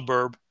ring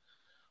suburb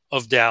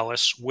of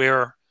Dallas,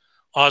 where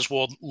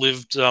Oswald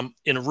lived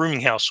in a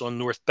rooming house on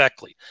North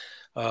Beckley.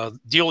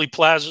 Dealey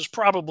Plaza is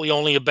probably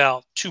only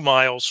about 2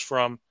 miles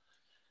from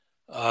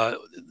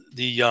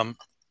the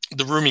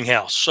rooming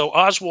house. So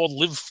Oswald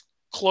lived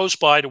close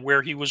by to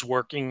where he was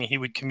working. He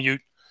would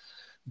commute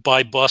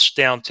by bus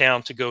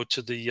downtown to go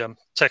to the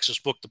Texas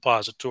Book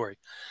Depository.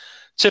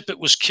 Tippit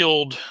was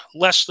killed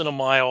less than a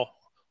mile,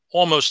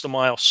 almost a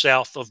mile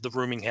south of the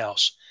rooming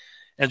house,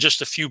 and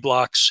just a few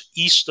blocks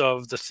east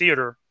of the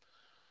theater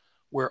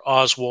where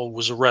Oswald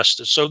was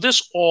arrested. So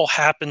this all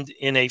happened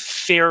in a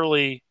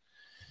fairly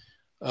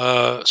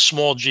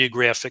small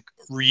geographic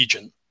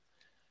region.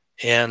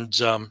 And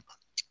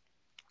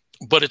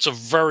but it's a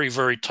very,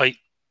 very tight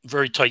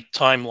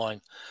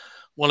timeline.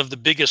 One of the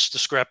biggest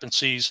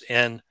discrepancies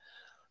and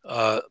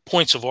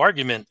points of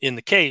argument in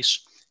the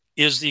case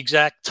is the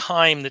exact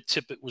time that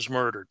Tippit was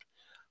murdered.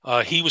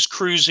 He was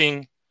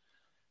cruising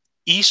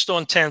east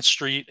on 10th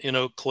Street in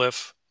Oak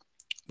Cliff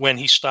when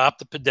he stopped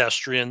the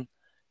pedestrian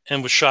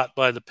and was shot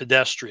by the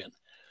pedestrian.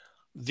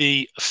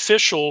 The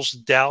officials,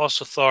 Dallas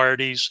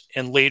authorities,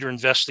 and later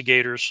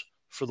investigators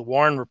for the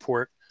Warren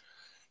Report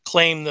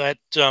claim that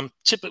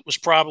Tippit was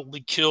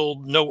probably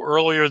killed no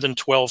earlier than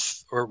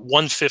 12 or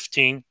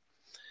 1:15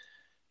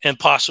 and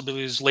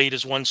possibly as late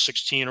as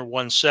 1:16 or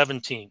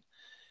 1:17.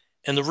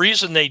 And the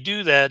reason they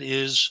do that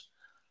is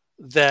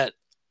that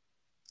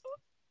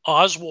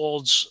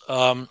Oswald's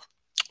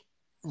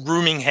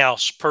rooming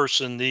house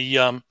person,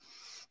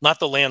 not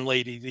the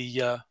landlady,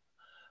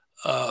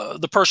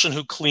 the person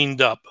who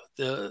cleaned up,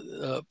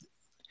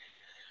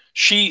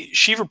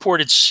 she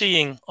reported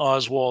seeing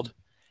Oswald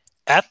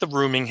at the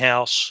rooming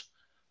house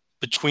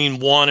between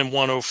 1 and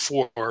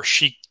 1:04.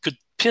 She could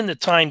pin the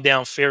time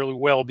down fairly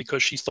well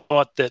because she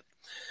thought that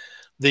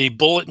the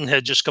bulletin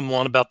had just come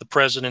on about the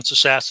president's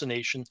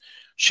assassination.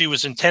 She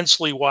was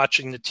intensely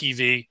watching the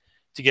TV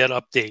to get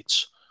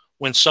updates.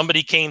 When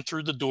somebody came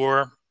through the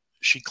door,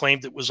 she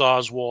claimed it was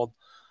Oswald.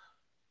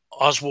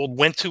 Oswald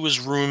went to his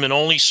room and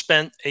only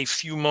spent a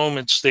few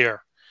moments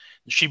there.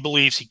 She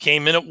believes he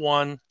came in at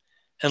 1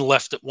 and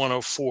left at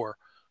 1:04.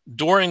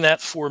 During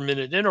that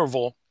 4-minute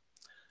interval,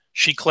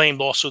 she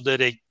claimed also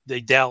that a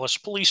Dallas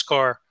police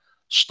car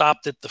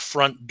stopped at the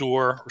front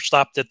door, or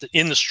stopped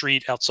in the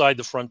street outside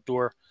the front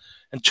door,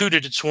 and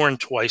tooted its horn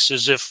twice,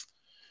 as if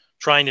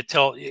trying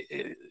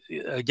to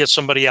get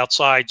somebody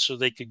outside so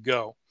they could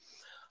go.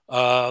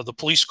 The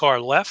police car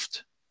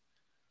left.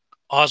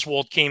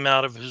 Oswald came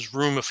out of his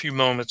room a few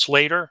moments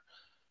later,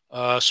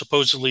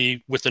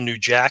 supposedly with a new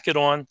jacket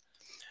on.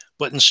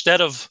 But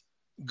instead of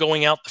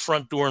going out the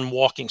front door and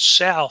walking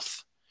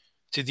south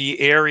to the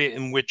area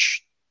in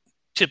which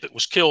Tippit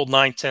was killed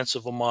 9/10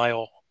 of a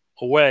mile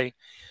away,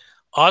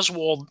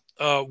 Oswald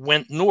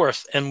went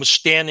north and was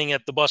standing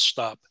at the bus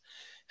stop.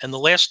 And the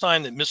last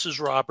time that Mrs.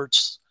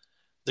 Roberts,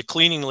 the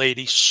cleaning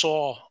lady,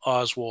 saw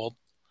Oswald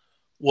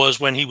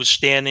was when he was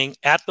standing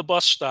at the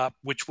bus stop,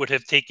 which would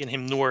have taken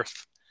him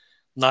north,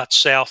 not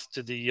south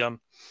to the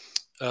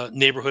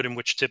neighborhood in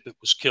which Tippit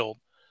was killed.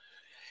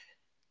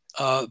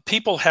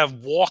 People have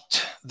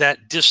walked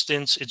that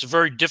distance. It's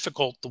very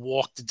difficult to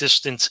walk the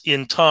distance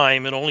in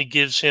time. It only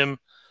gives him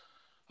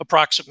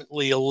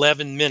approximately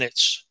 11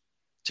 minutes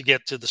to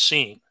get to the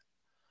scene.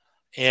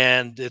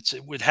 And it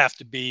would have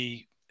to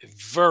be a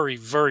very,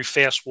 very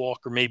fast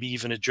walk or maybe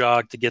even a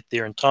jog to get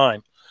there in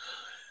time.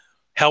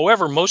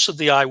 However, most of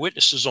the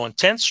eyewitnesses on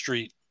 10th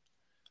Street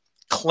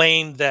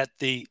claim that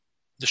the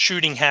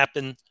shooting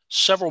happened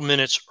several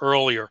minutes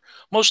earlier.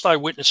 Most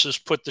eyewitnesses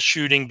put the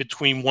shooting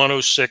between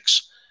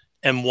 1:06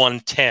 and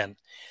 1:10.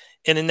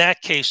 And in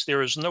that case,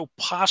 there is no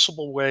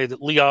possible way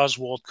that Lee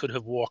Oswald could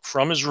have walked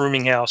from his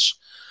rooming house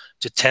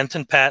to 10th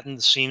and Patton,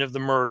 the scene of the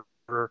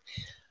murder,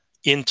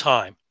 in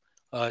time.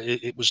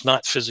 It was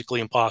not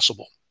physically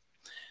impossible.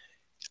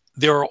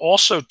 There are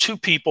also two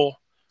people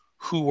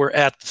who were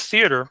at the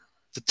theater,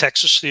 the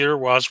Texas Theater,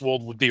 where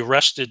Oswald would be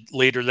arrested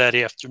later that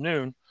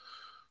afternoon,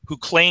 who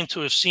claimed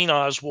to have seen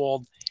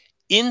Oswald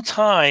in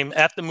time,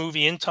 at the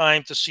movie, in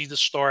time to see the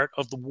start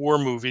of the war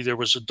movie. There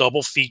was a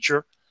double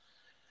feature,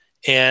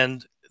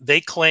 and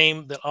they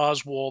claim that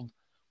Oswald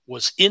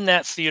was in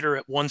that theater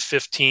at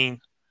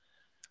 1:15,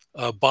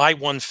 by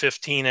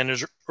 1:15, and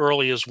as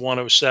early as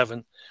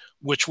 1:07,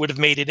 which would have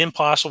made it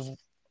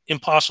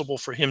impossible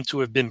for him to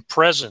have been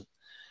present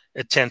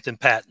at 10th and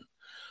Patton.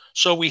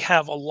 So we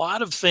have a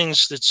lot of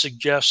things that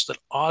suggest that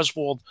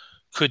Oswald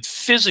could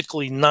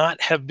physically not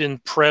have been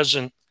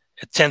present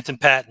at 10th and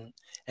Patton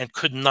and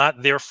could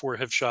not therefore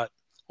have shot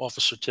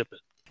Officer Tippit.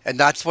 And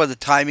that's why the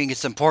timing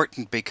is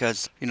important,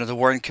 because, the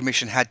Warren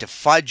Commission had to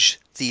fudge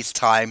these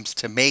times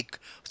to make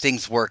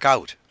things work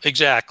out.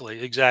 Exactly.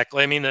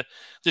 I mean,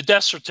 the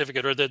death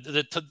certificate, or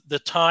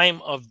the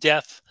time of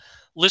death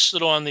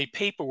listed on the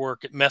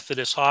paperwork at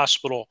Methodist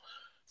Hospital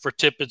for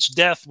Tippit's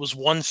death was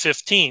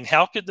 1:15.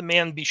 How could the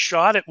man be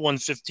shot at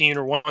 1:15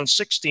 or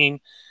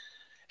 1:16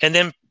 and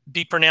then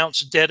be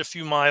pronounced dead a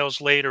few miles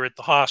later at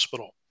the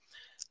hospital?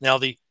 Now,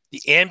 the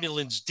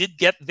ambulance did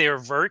get there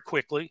very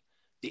quickly.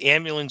 The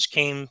ambulance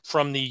came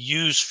from the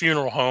Hughes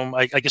Funeral Home.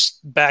 I guess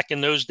back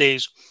in those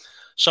days,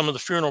 some of the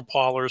funeral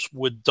parlors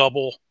would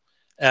double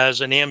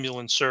as an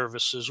ambulance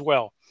service as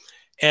well.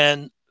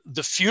 And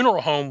the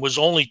funeral home was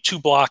only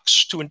 2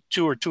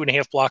 or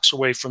 2.5 blocks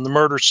away from the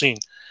murder scene.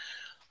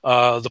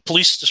 The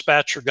police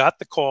dispatcher got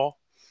the call.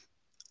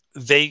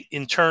 They,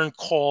 in turn,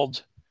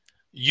 called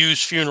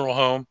Hughes Funeral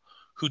Home,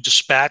 who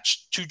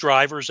dispatched 2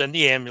 drivers and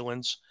the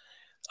ambulance.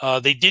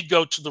 They did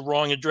go to the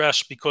wrong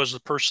address because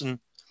the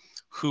person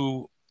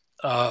who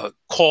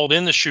called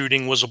in the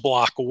shooting was a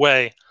block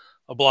away,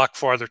 a block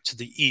farther to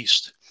the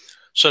east.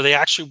 So they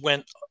actually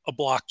went a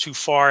block too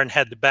far and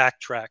had to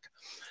backtrack.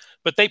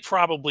 But they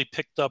probably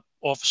picked up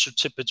Officer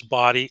Tippit's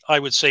body, I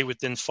would say,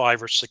 within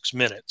 5 or 6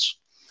 minutes.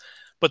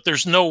 But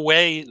there's no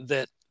way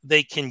that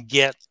they can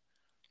get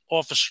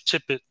Officer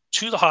Tippit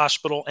to the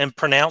hospital and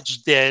pronounce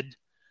dead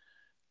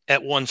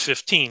at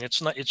 1:15.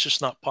 It's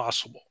just not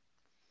possible.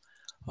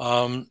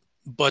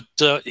 But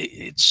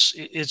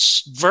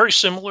it's very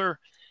similar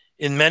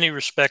in many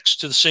respects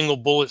to the single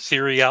bullet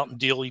theory out in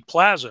Dealey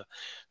Plaza.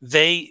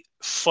 They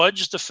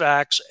fudged the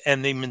facts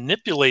and they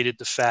manipulated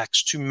the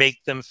facts to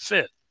make them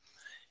fit.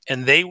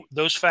 And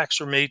those facts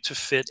were made to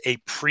fit a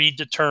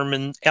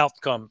predetermined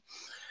outcome.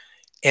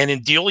 And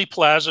in Dealey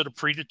Plaza, the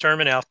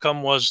predetermined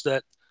outcome was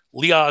that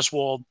Lee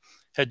Oswald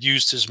had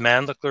used his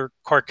Mannlicher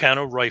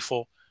Carcano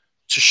rifle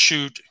to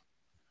shoot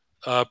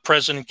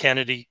President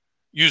Kennedy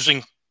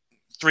using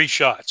 3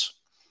 shots,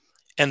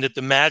 and that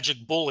the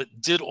magic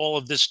bullet did all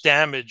of this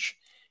damage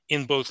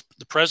in both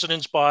the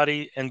president's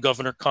body and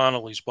Governor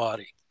Connolly's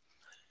body.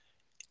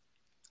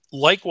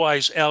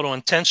 Likewise, out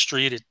on 10th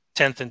Street at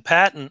 10th and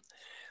Patton,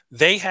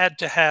 they had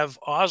to have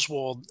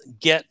Oswald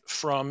get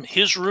from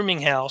his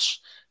rooming house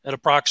at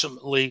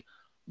approximately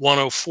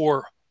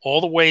 1:04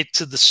 all the way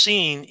to the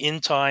scene in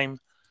time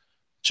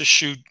to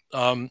shoot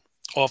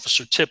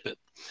Officer Tippit.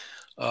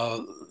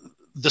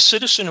 The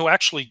citizen who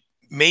actually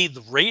made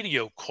the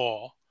radio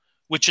call,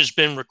 which has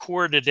been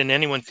recorded and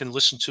anyone can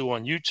listen to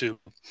on YouTube,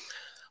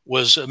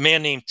 was a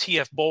man named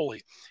T.F.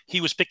 Boley.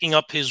 He was picking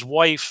up his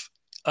wife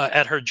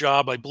at her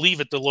job, I believe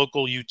at the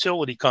local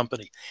utility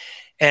company.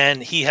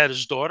 And he had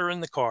his daughter in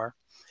the car.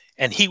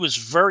 And he was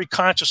very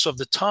conscious of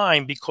the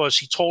time because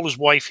he told his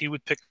wife he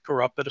would pick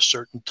her up at a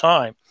certain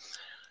time.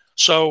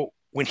 So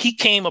when he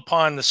came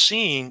upon the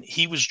scene,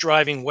 he was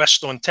driving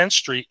west on 10th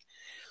Street.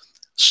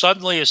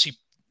 Suddenly, as he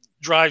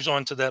drives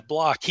onto that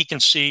block, he can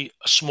see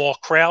a small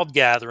crowd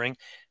gathering.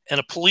 and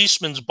a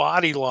policeman's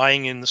body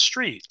lying in the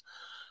street.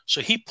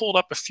 So he pulled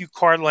up a few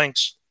car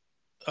lengths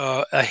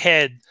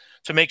ahead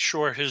to make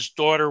sure his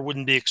daughter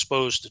wouldn't be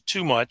exposed to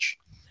too much.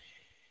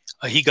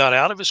 He got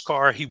out of his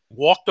car. He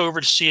walked over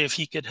to see if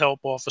he could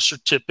help Officer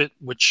Tippett,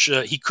 which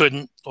he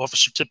couldn't.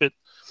 Officer Tippett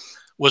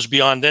was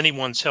beyond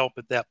anyone's help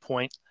at that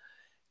point.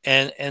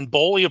 And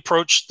Boley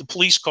approached the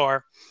police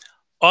car.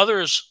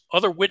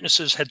 Other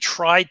witnesses had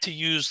tried to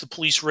use the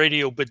police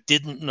radio but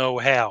didn't know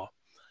how.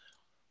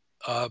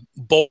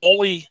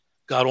 Boley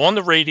got on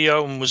the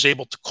radio and was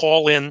able to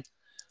call in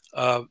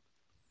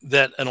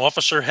that an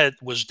officer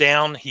was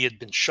down. He had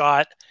been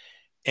shot,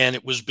 and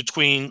it was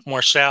between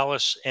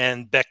Marsalis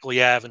and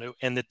Beckley Avenue,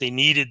 and that they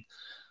needed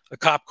a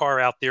cop car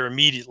out there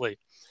immediately.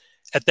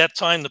 At that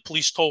time, the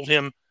police told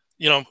him,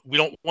 we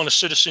don't want a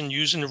citizen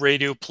using the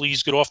radio.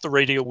 Please get off the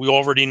radio. We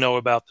already know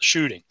about the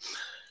shooting.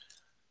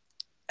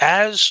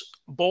 As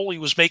Boley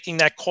was making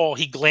that call,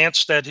 he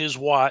glanced at his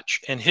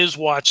watch, and his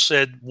watch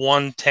said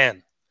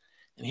 1:10.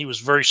 And he was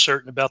very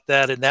certain about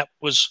that. And that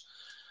was,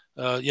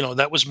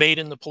 that was made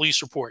in the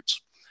police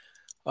reports.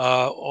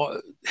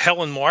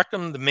 Helen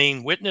Markham, the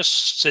main witness,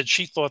 said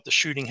she thought the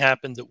shooting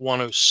happened at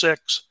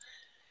 1:06.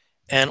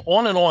 And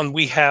on,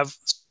 we have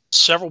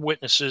several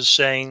witnesses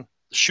saying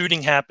the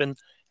shooting happened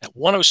at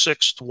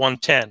 1:06 to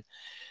 1:10.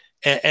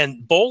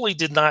 And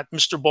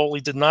Mr.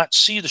 Boley did not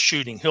see the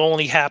shooting. He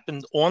only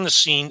happened on the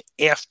scene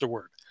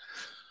afterward.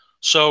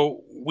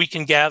 So we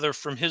can gather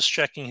from his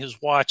checking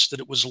his watch that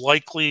it was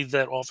likely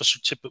that Officer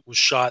Tippett was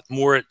shot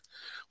more at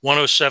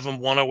 1:07,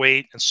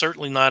 1:08, and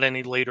certainly not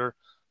any later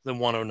than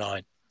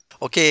 1:09.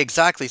 Okay,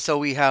 exactly. So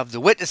we have the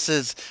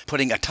witnesses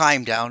putting a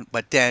time down,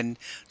 but then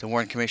the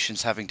Warren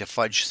Commission's having to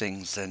fudge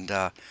things, and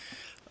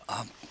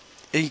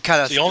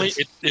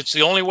it's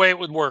the only way it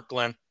would work,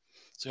 Glenn.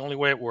 It's the only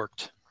way it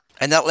worked.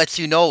 And that lets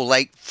you know,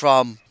 like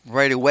from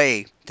right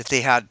away, that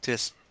they had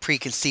this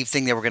preconceived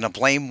thing. They were going to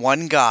blame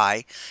one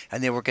guy,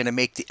 and they were going to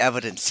make the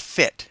evidence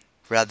fit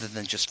rather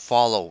than just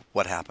follow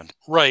what happened.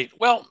 Right.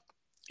 Well,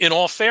 in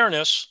all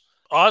fairness,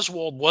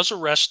 Oswald was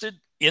arrested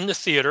in the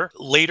theater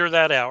later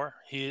that hour.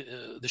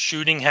 The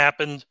shooting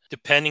happened,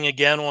 depending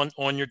again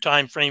on your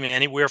time frame,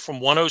 anywhere from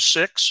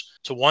 1:06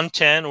 to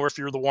 1:10, or if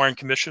you're the Warren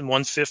Commission,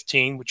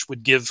 1:15, which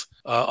would give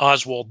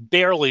Oswald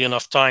barely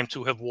enough time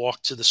to have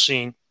walked to the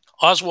scene.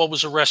 Oswald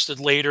was arrested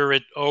later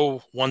at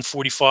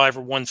 1:45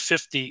 or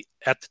 1:50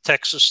 at the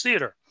Texas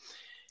Theater,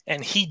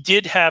 and he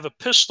did have a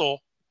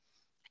pistol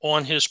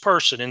on his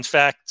person. In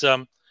fact,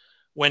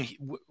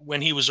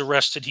 when he was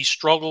arrested, he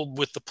struggled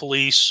with the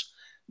police.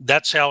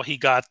 That's how he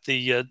got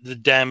the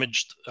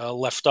damaged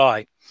left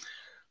eye.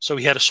 So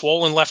he had a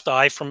swollen left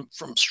eye from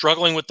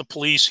struggling with the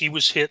police. He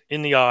was hit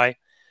in the eye.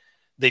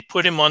 They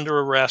put him under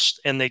arrest,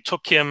 and they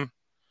took him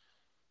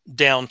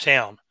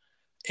downtown.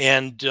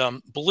 And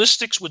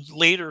ballistics would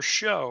later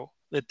show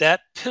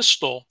that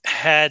pistol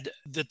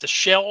that the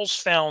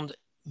shells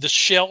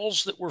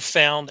that were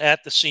found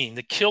at the scene,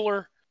 the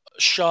killer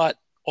shot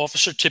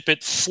Officer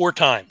Tippett 4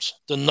 times.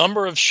 The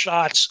number of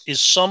shots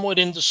is somewhat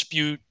in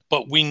dispute,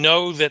 but we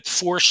know that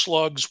 4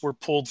 slugs were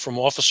pulled from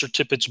Officer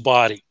Tippett's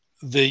body.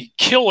 The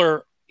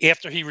killer,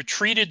 after he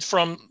retreated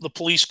from the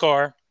police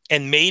car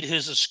and made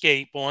his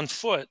escape on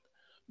foot,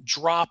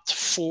 dropped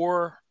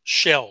 4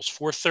 shells,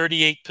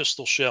 4.38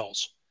 pistol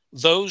shells.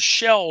 Those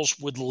shells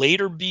would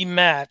later be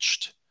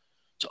matched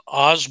to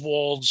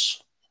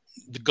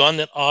the gun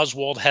that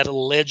Oswald had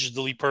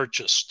allegedly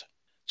purchased,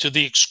 to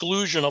the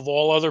exclusion of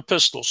all other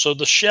pistols. So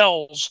the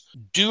shells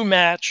do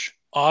match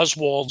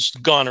Oswald's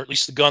gun, or at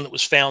least the gun that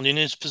was found in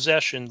his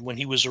possession when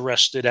he was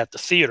arrested at the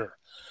theater.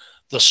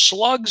 The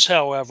slugs,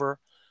 however,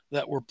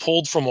 that were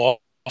pulled from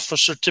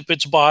Officer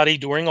Tippett's body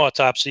during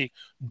autopsy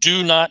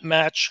do not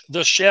match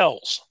the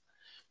shells.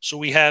 So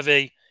we have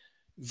a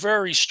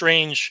very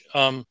strange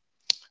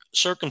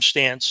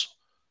circumstance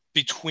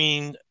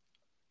between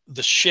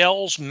the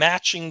shells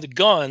matching the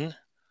gun,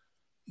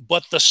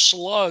 but the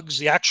slugs,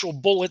 the actual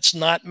bullets,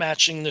 not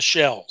matching the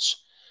shells.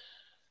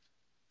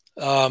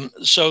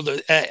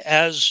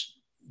 As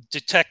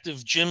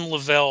Detective Jim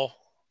Lavelle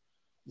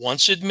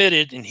once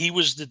admitted, and he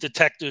was the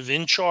detective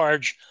in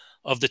charge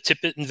of the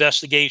Tippett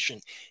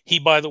investigation. He,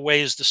 by the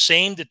way, is the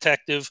same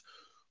detective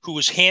who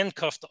was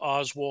handcuffed to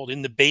Oswald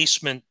in the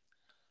basement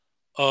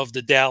of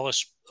the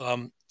Dallas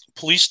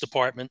Police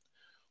Department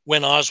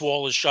when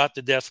Oswald was shot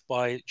to death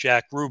by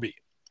Jack Ruby.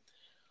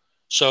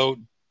 So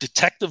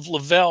Detective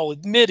Lavelle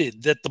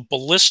admitted that the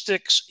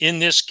ballistics in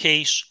this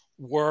case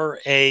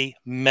were a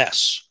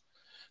mess.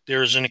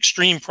 There's an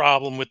extreme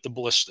problem with the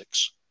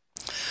ballistics.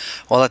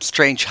 Well, that's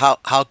strange.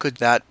 How could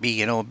that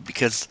be?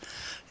 Because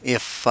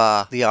if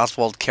the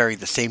Oswald carried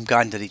the same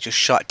gun that he just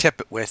shot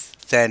Tippett with,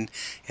 then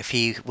if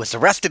he was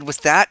arrested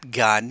with that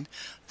gun,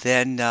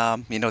 then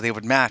they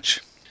would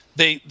match.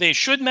 They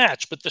should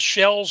match, but the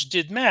shells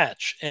did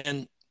match,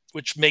 and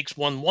which makes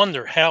one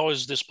wonder, how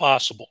is this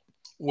possible?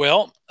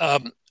 Well,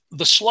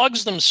 the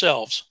slugs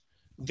themselves,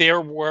 there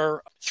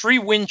were 3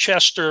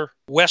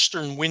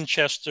 Western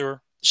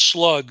Winchester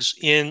slugs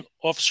in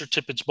Officer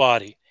Tippett's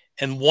body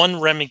and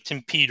 1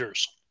 Remington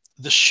Peters.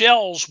 The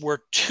shells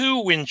were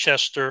 2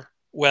 Winchester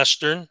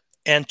Western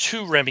and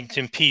 2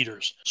 Remington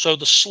Peters. So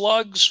the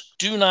slugs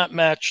do not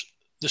match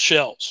the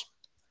shells.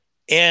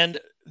 And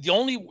the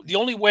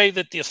only way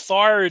that the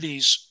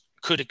authorities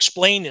could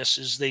explain this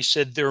is they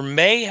said there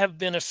may have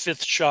been a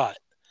 5th shot.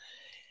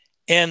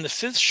 And the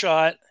 5th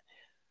shot,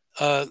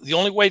 the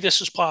only way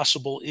this is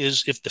possible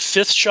is if the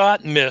 5th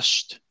shot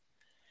missed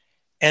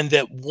and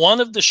that one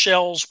of the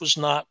shells was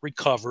not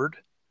recovered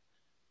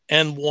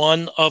and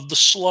one of the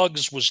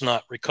slugs was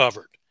not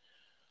recovered.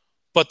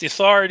 But the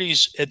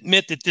authorities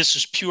admit that this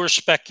is pure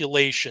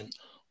speculation.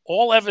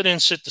 All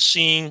evidence at the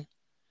scene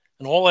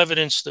and all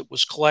evidence that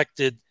was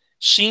collected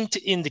seemed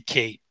to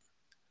indicate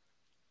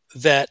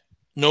that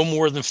no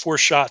more than 4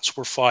 shots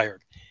were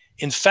fired.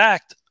 In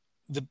fact,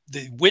 the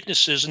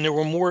witnesses, and there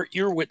were more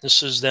ear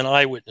witnesses than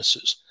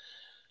eyewitnesses,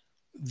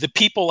 the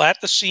people at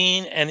the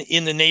scene and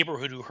in the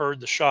neighborhood who heard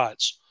the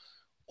shots,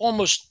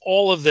 almost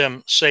all of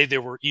them say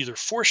there were either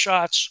 4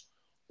 shots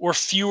or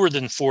fewer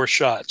than 4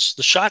 shots.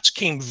 The shots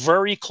came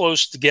very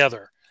close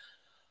together.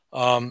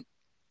 Officer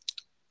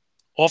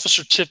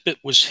Tippit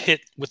was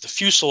hit with a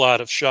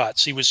fusillade of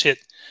shots. He was hit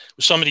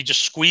with somebody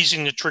just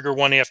squeezing the trigger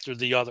one after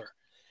the other.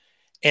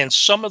 And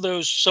some of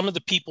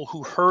the people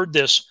who heard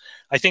this,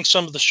 I think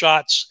some of the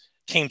shots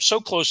came so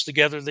close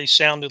together, they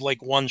sounded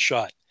like one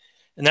shot.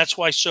 And that's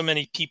why so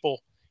many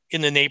people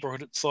in the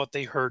neighborhood thought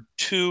they heard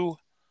 2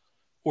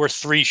 or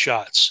 3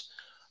 shots.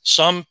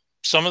 Some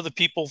of the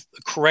people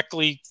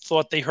correctly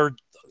thought they heard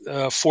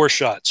 4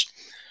 shots.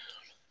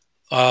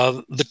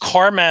 The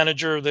car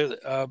manager,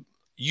 the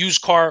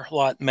used car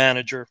lot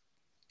manager,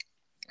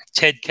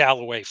 Ted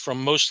Calloway,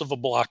 from most of a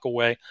block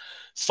away,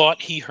 thought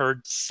he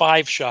heard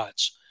 5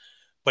 shots,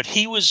 but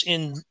he was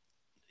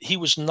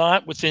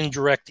not within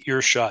direct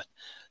earshot.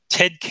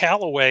 Ted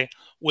Calloway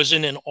was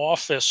in an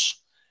office,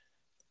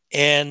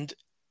 and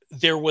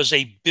there was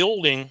a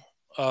building,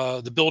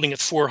 the building at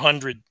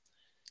 400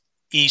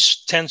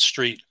 East 10th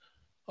Street,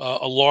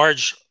 a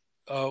large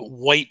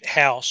white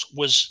house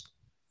was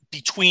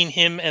between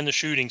him and the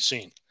shooting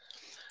scene.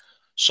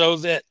 So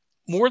that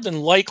more than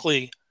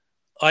likely,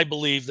 I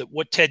believe that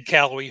what Ted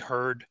Calloway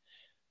heard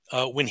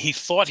when he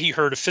thought he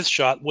heard a 5th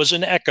shot was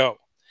an echo.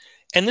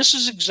 And this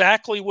is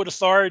exactly what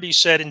authorities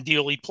said in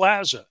Dealey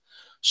Plaza.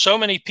 So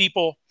many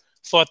people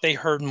thought they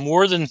heard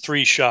more than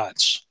 3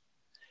 shots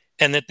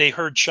and that they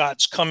heard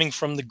shots coming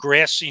from the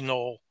grassy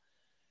knoll,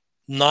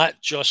 not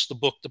just the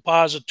book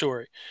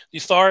depository. The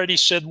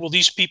authorities said, well,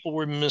 these people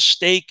were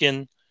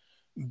mistaken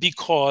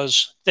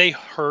because they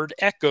heard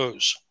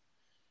echoes.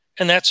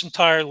 And that's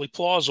entirely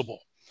plausible.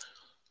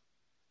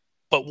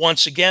 But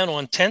once again,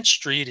 on 10th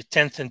Street at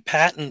 10th and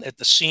Patton, at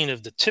the scene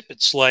of the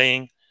Tippit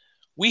slaying,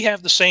 we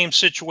have the same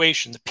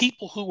situation. The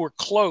people who were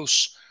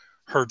close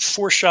heard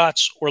 4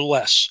 shots or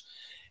less.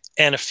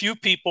 And a few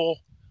people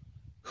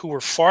who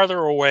were farther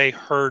away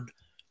heard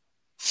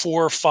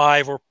 4 or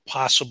 5 or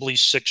possibly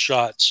 6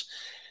 shots.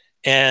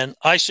 And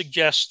I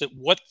suggest that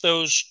what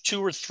those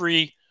 2 or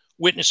 3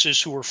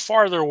 witnesses who were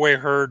farther away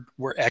heard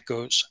were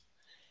echoes,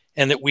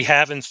 and that we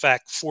have, in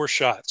fact, 4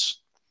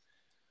 shots.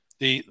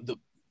 We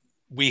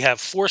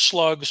have 4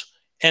 slugs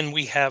and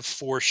we have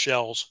 4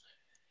 shells,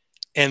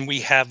 and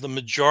we have the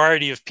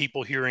majority of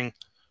people hearing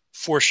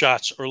 4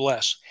 shots or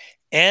less.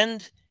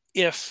 And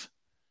if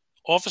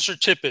Officer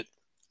Tippit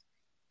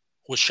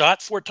was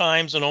shot 4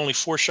 times and only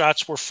 4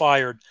 shots were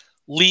fired,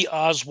 Lee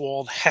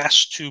Oswald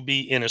has to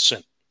be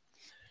innocent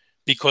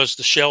because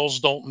the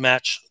shells don't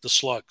match the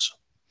slugs.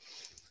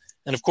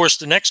 And of course,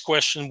 the next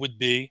question would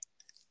be,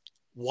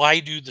 why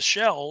do the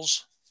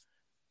shells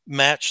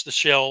match the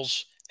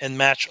shells and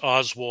match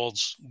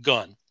Oswald's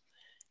gun?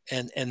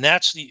 And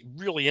that's the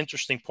really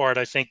interesting part,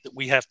 I think, that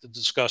we have to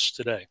discuss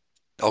today.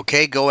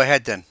 Okay, go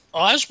ahead then.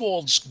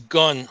 Oswald's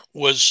gun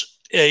was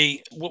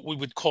what we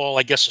would call,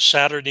 I guess, a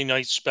Saturday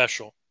night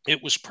special.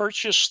 It was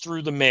purchased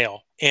through the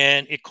mail,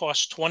 and it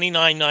cost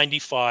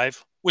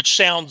 $29.95, which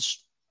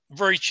sounds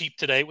very cheap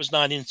today. It was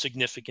not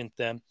insignificant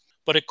then,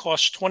 but it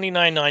cost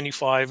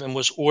 $29.95 and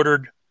was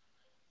ordered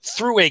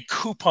through a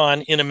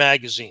coupon in a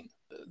magazine.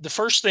 The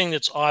first thing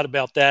that's odd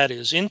about that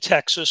is in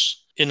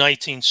Texas in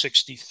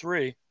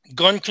 1963,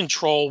 gun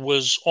control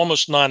was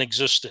almost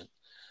non-existent.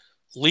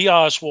 Lee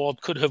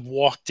Oswald could have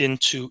walked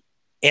into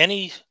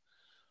any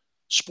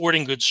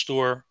sporting goods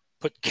store,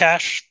 put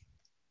cash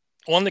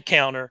on the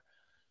counter,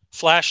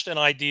 flashed an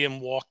ID,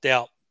 and walked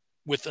out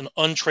with an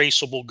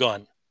untraceable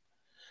gun.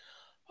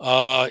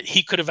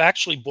 He could have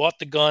actually bought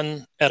the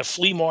gun at a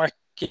flea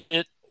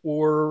market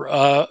or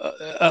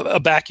a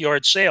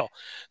backyard sale.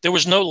 There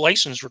was no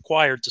license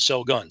required to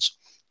sell guns.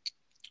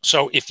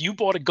 So if you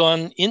bought a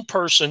gun in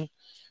person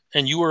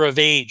and you were of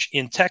age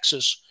in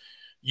Texas,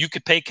 you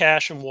could pay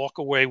cash and walk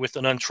away with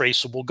an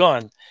untraceable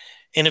gun.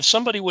 And if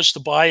somebody was to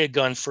buy a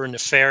gun for a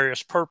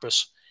nefarious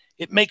purpose,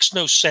 it makes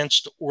no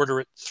sense to order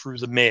it through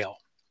the mail.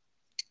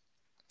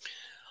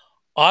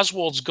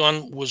 Oswald's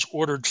gun was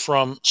ordered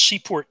from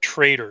Seaport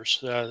Traders,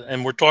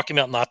 and we're talking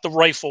about not the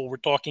rifle, we're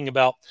talking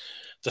about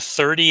the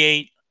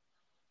 .38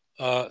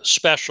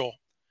 special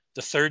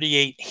the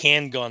 38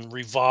 handgun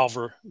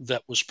revolver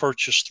that was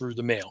purchased through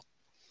the mail.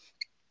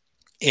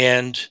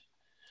 And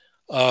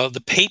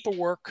the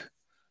paperwork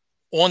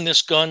on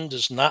this gun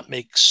does not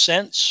make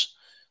sense.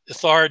 The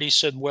authorities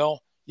said,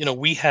 well,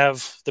 we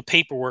have the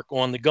paperwork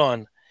on the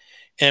gun.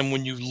 And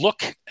when you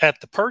look at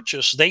the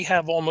purchase, they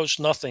have almost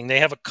nothing. They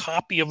have a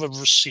copy of a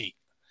receipt.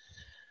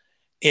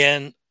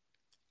 And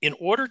in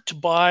order to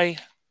buy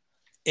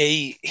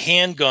a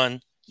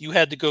handgun, you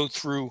had to go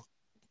through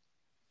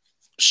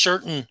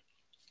certain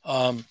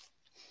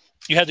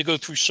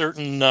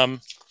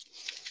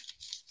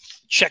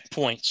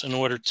checkpoints in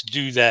order to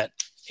do that.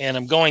 And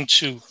I'm going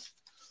to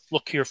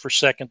look here for a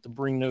second to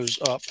bring those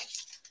up.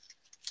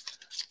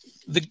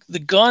 The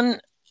gun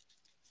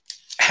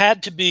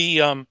had to be,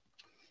 you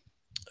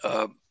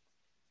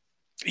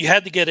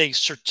had to get a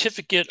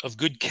certificate of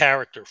good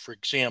character, for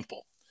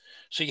example.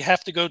 So you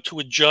have to go to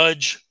a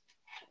judge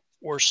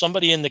or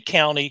somebody in the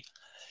county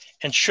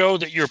and show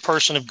that you're a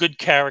person of good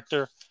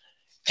character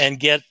and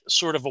get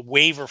sort of a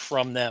waiver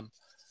from them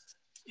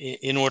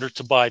in order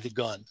to buy the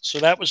gun. So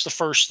that was the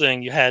first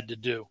thing you had to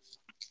do.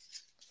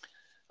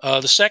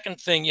 The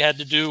second thing you had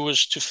to do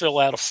was to fill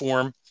out a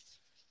form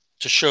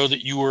to show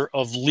that you were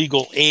of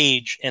legal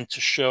age and to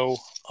show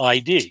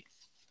ID.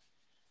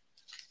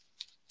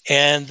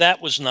 And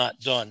that was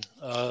not done.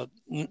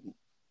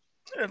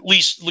 At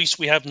least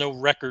we have no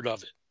record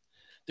of it.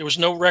 There was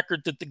no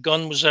record that the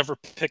gun was ever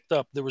picked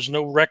up. There was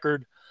no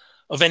record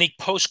of any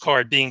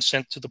postcard being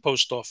sent to the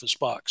post office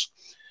box.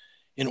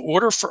 In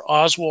order for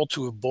Oswald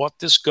to have bought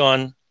this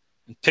gun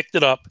and picked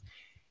it up,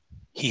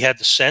 he had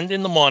to send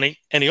in the money,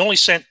 and he only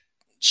sent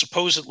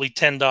supposedly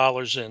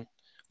 $10 in.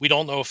 We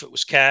don't know if it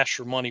was cash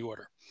or money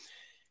order.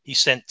 He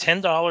sent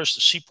 $10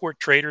 to Seaport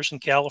Traders in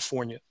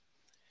California.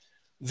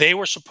 They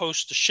were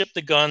supposed to ship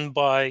the gun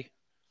by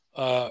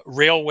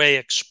Railway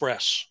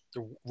Express,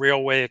 the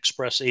Railway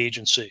Express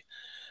agency.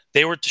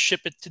 They were to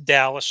ship it to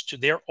Dallas, to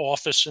their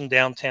office in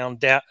downtown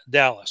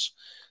Dallas.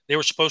 They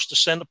were supposed to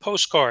send a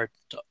postcard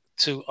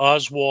to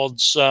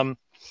Oswald's, to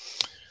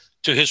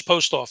his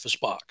post office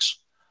box.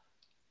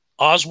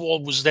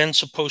 Oswald was then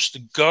supposed to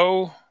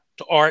go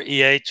to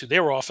REA, to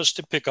their office,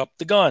 to pick up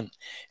the gun.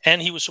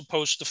 And he was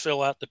supposed to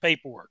fill out the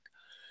paperwork.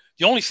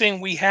 The only thing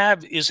we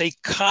have is a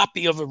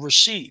copy of a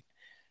receipt.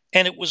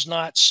 And it was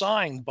not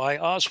signed by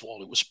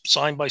Oswald. It was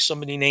signed by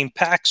somebody named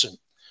Paxson.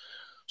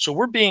 So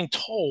we're being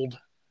told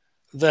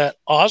that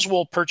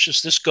Oswald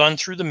purchased this gun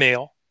through the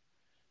mail,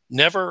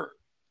 never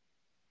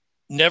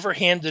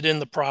handed in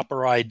the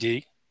proper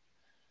ID,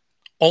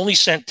 only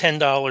sent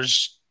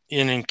 $10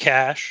 in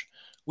cash.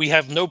 We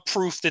have no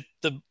proof that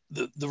the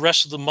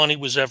rest of the money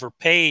was ever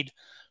paid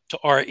to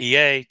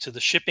REA, to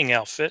the shipping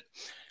outfit.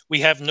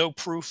 We have no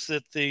proof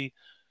that the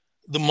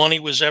money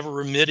was ever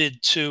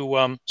remitted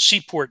to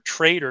Seaport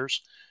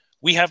Traders.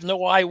 We have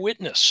no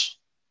eyewitness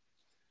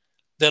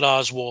that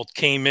Oswald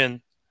came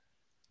in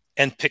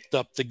and picked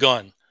up the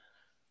gun.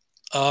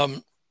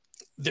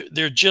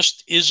 There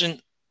just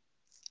isn't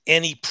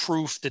any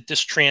proof that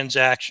this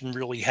transaction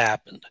really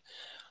happened.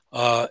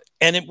 And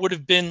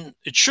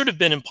it should have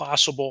been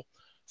impossible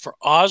for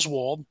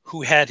Oswald,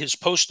 who had his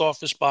post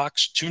office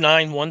box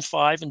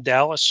 2915 in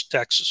Dallas,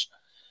 Texas,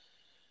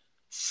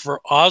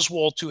 for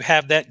Oswald to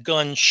have that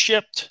gun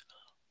shipped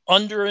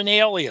under an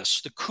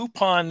alias. The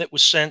coupon that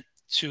was sent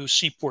to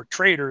Seaport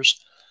Traders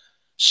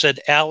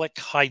said Alec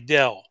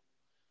Heidel.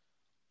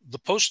 The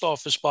post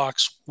office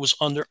box was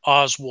under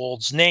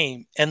Oswald's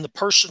name, and the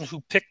person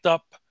who picked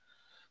up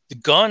the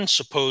gun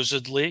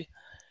supposedly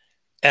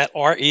at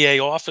REA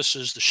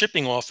offices, the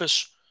shipping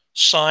office,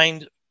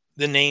 signed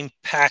the name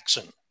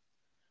Paxson.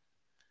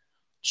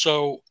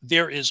 So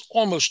there is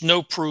almost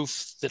no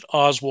proof that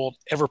Oswald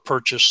ever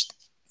purchased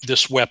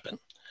this weapon.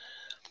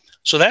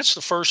 So that's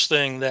the first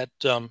thing that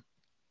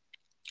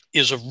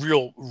is a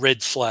real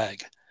red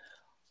flag.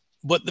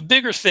 But the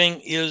bigger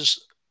thing is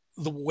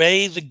the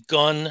way the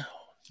gun,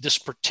 this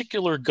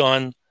particular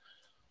gun,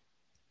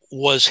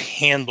 was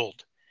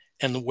handled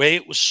and the way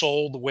it was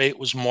sold, the way it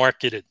was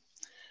marketed.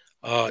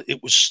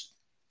 It was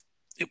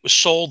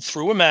sold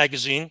through a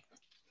magazine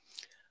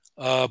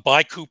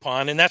by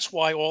coupon, and that's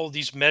why all of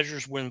these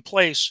measures were in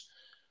place.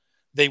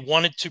 They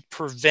wanted to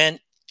prevent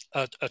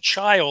a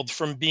child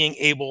from being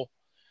able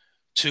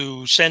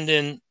to send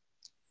in,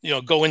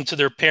 go into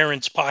their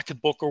parents'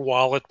 pocketbook or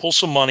wallet, pull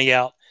some money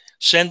out,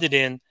 send it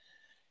in,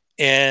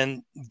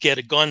 and get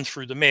a gun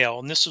through the mail.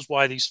 And this is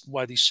why these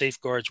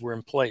safeguards were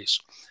in place.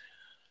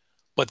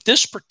 But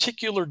this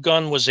particular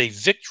gun was a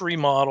Victory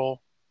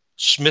model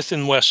Smith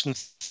 & Wesson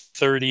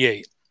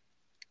 38.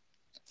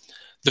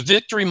 The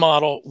Victory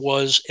model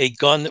was a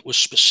gun that was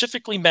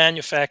specifically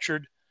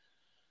manufactured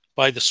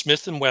by the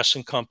Smith &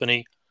 Wesson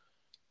Company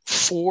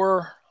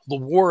for the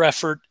war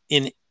effort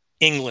in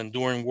England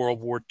during World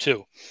War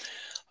II.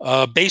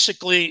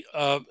 Basically,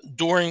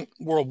 during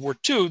World War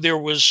II, there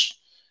was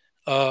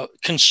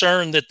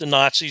concern that the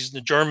Nazis and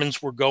the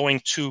Germans were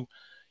going to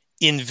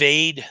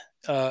invade,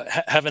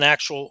 have an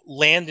actual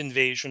land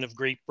invasion of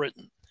Great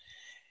Britain.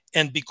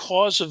 And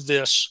because of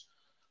this,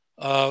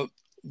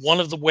 one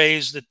of the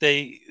ways that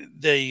they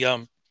they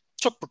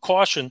took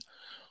precaution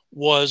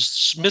was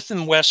Smith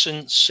 &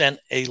 Wesson sent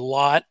a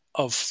lot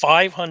of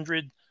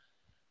 500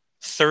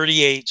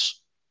 38s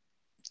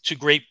to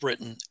Great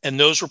Britain, and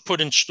those were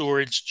put in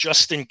storage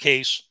just in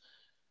case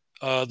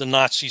the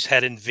Nazis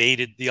had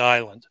invaded the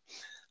island.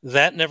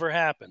 That never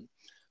happened.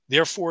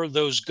 Therefore,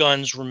 those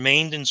guns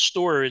remained in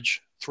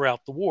storage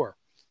throughout the war.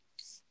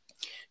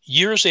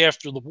 Years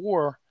after the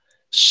war,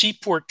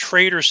 seaport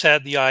traders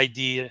had the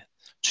idea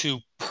to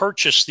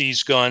purchase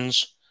these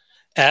guns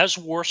as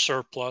war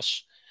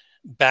surplus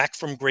back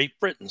from Great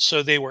Britain.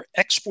 So they were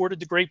exported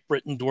to Great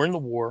Britain during the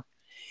war,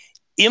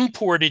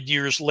 imported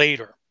years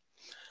later.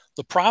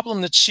 The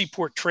problem that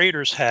seaport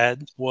traders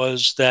had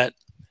was that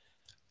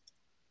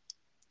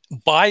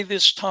by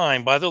this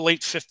time, by the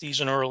late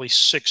 50s and early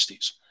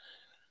 60s,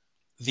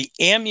 the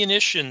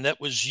ammunition that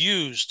was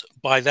used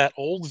by that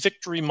old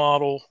Victory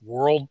model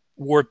World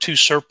War II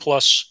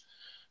surplus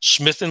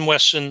Smith &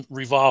 Wesson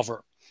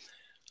revolver,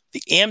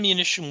 the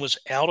ammunition was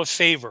out of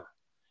favor.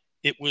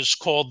 It was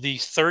called the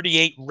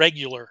 38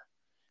 regular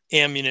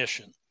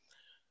ammunition.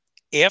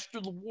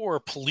 After the war,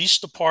 police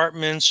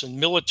departments and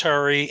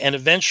military, and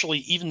eventually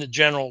even the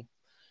general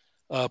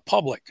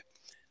public,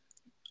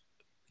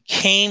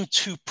 came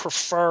to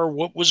prefer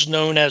what was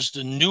known as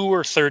the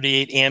newer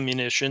 38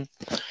 ammunition,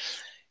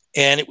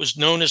 and it was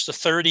known as the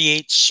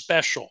 38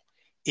 Special.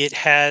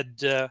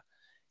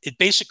 It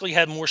basically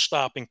had more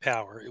stopping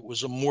power. It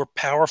was a more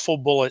powerful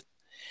bullet,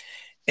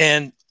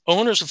 and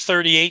owners of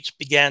 38s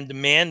began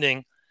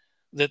demanding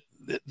that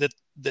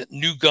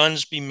new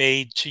guns be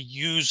made to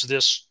use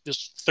this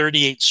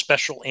 38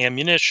 Special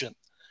ammunition.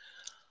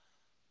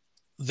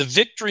 The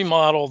Victory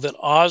model that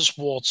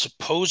Oswald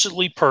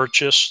supposedly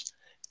purchased,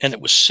 and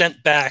it was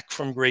sent back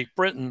from Great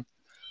Britain,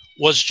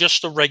 was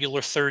just a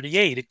regular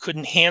 38. It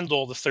couldn't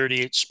handle the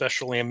 38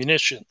 Special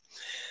ammunition.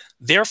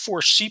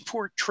 Therefore,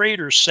 seaport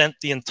traders sent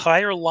the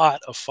entire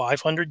lot of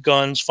 500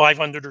 guns,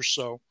 500 or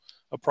so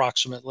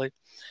approximately.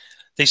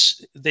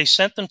 They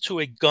sent them to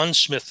a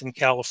gunsmith in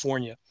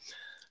California.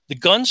 The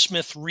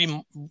gunsmith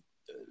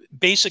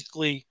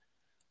basically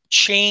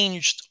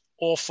changed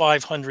all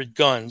 500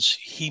 guns.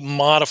 He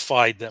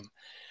modified them.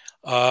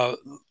 The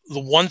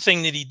one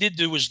thing that he did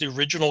do was the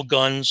original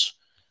guns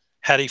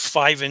had a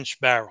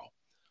 5-inch barrel.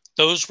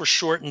 Those were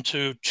shortened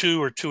to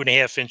 2 or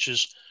 2.5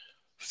 inches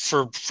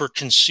for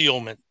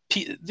concealment.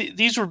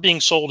 These were being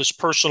sold as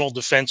personal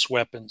defense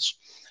weapons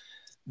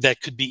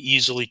that could be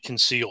easily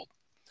concealed.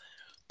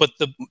 But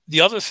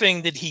the other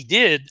thing that he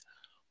did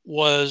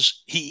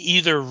was he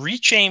either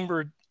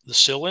rechambered the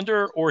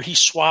cylinder or he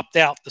swapped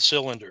out the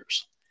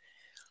cylinders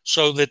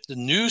so that the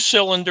new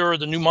cylinder or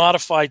the new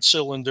modified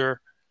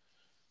cylinder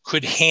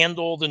could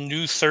handle the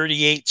new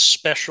 38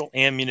 Special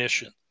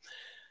ammunition.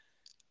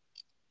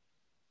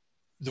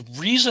 The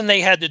reason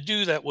they had to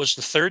do that was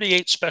the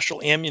 38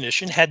 Special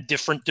ammunition had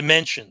different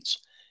dimensions.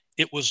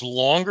 It was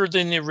longer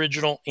than the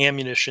original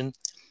ammunition,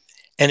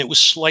 and it was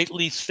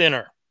slightly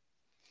thinner.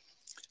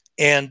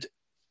 And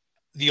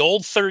the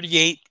old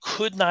 38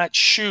 could not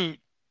shoot.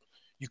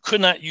 You could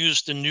not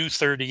use the new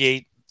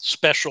 38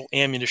 Special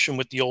ammunition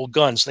with the old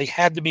guns. They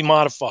had to be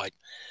modified.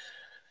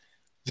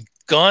 The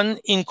gun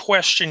in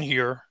question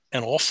here,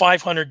 and all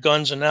 500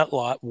 guns in that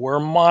lot,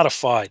 were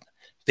modified.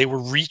 They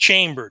were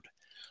rechambered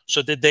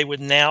so that they would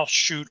now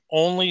shoot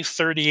only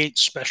 38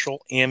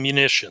 Special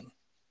ammunition.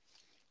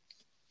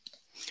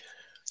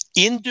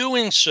 In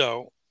doing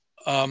so,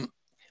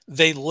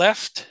 they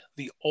left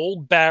the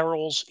old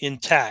barrels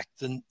intact.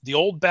 The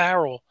old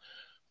barrel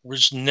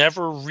was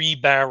never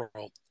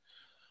rebarreled.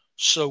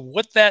 So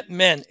what that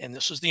meant, and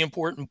this is the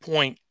important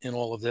point in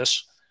all of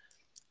this,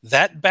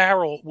 that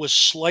barrel was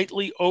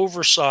slightly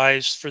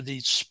oversized for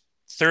the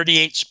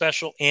 38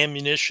 Special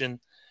ammunition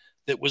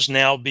that was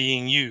now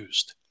being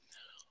used.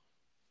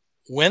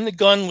 When the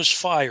gun was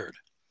fired,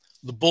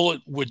 the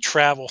bullet would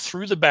travel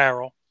through the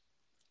barrel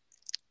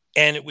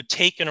and it would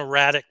take an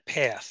erratic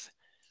path.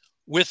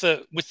 With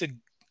the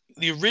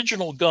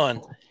original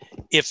gun,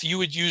 if you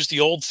would use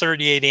the old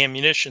 38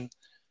 ammunition,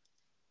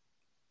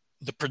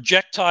 the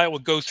projectile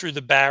would go through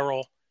the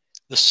barrel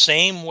the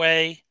same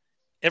way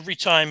every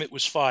time it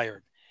was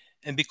fired.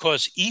 And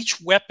because each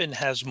weapon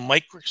has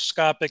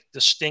microscopic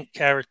distinct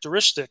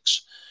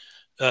characteristics,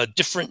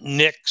 different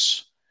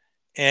nicks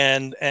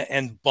and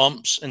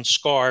bumps and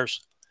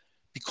scars,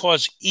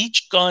 because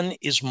each gun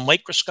is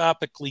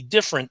microscopically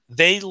different,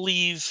 they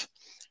leave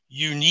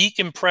unique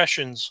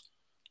impressions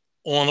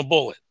on a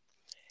bullet.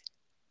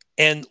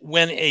 And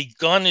when a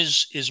gun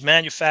is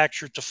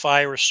manufactured to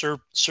fire a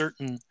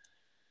certain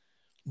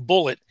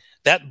bullet,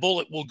 that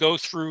bullet will go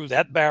through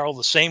that barrel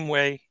the same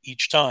way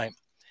each time.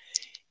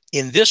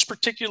 In this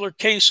particular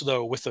case,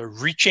 though, with a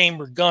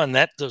rechambered gun,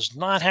 that does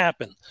not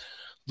happen.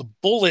 The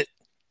bullet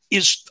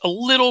is a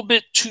little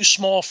bit too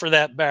small for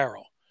that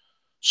barrel.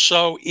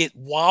 So it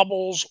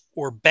wobbles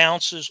or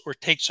bounces or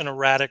takes an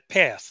erratic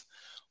path.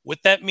 What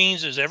that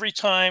means is every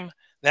time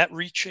that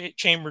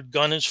rechambered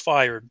gun is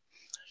fired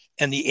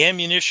and the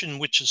ammunition,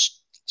 which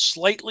is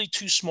slightly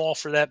too small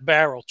for that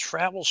barrel,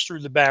 travels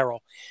through the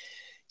barrel,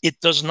 it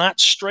does not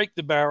strike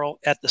the barrel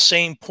at the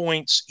same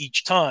points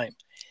each time.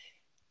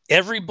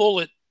 Every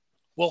bullet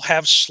will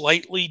have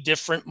slightly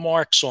different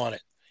marks on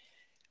it.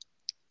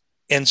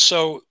 And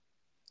so,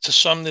 to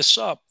sum this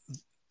up,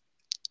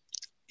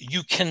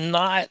 you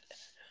cannot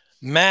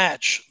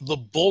match the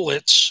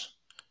bullets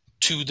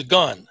to the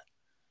gun.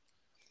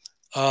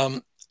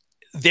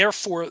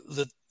 Therefore,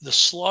 the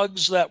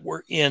slugs that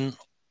were in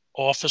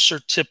Officer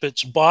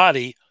Tippett's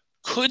body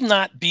could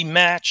not be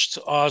matched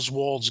to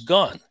Oswald's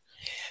gun.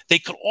 They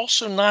could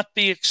also not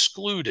be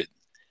excluded.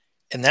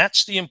 And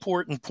that's the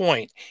important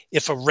point.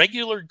 If a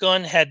regular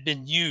gun had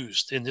been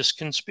used in this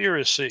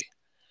conspiracy,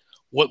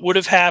 what would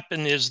have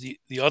happened is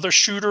the other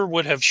shooter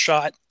would have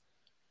shot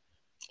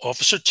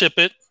Officer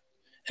Tippett,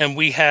 and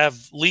we have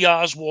Lee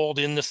Oswald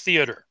in the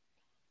theater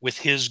with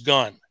his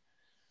gun.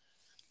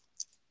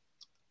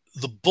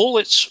 The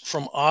bullets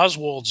from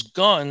Oswald's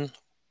gun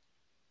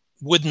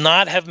would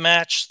not have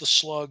matched the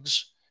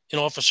slugs in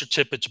Officer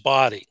Tippett's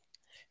body.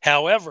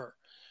 However,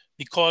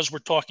 because we're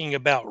talking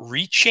about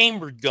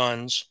rechambered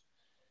guns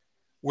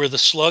where the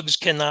slugs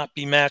cannot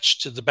be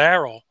matched to the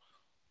barrel,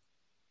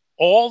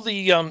 all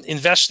the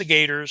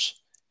investigators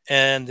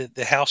and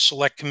the House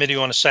Select Committee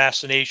on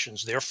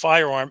Assassinations, they're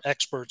firearm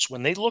experts,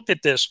 when they look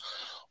at this,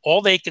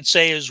 all they could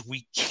say is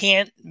we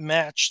can't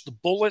match the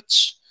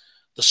bullets,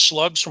 the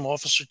slugs from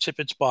Officer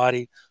Tippett's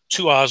body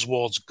to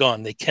Oswald's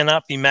gun. They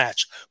cannot be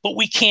matched, but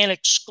we can't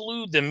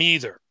exclude them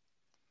either.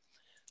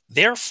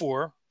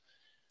 Therefore,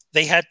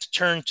 they had to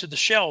turn to the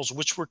shells,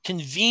 which were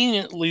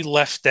conveniently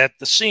left at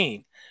the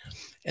scene.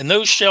 And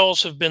those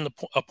shells have been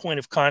a point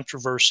of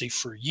controversy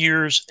for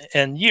years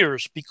and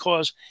years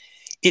because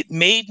it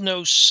made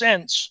no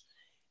sense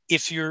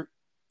if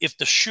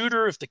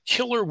the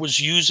killer was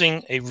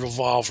using a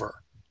revolver.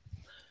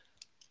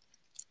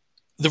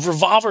 The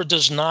revolver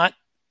does not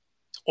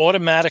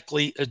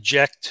automatically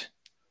eject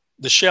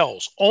the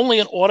shells. Only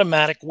an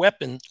automatic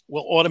weapon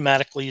will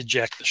automatically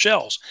eject the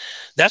shells.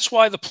 That's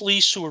why the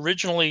police who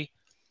originally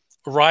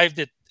arrived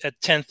at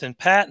 10th and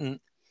Patton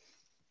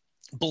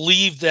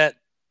believed that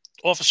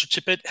Officer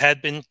Tippett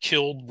had been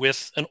killed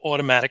with an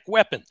automatic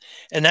weapon.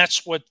 And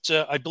that's what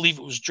I believe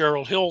it was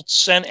Gerald Hill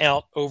sent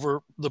out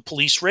over the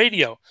police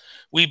radio.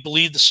 We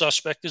believe the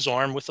suspect is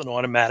armed with an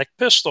automatic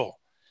pistol.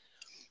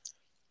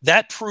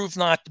 That proved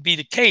not to be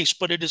the case,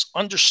 but it is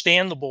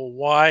understandable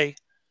why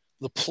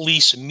the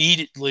police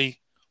immediately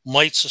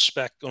might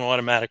suspect an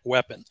automatic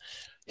weapon.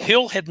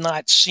 Hill had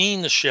not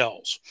seen the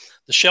shells.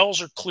 The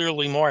shells are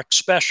clearly marked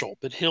special,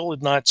 but Hill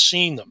had not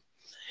seen them.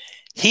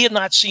 He had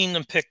not seen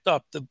them picked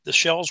up. The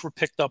shells were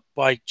picked up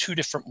by two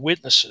different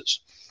witnesses.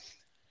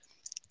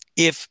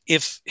 If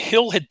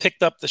Hill had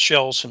picked up the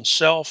shells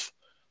himself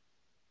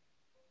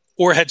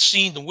or had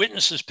seen the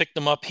witnesses pick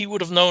them up, he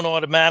would have known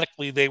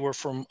automatically they were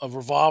from a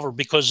revolver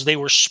because they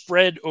were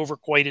spread over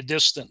quite a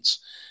distance.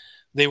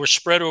 They were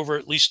spread over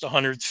at least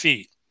 100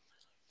 feet.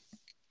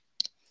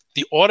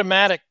 The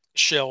automatic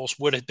shells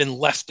would have been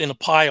left in a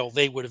pile.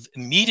 They would have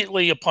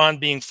immediately upon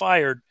being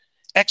fired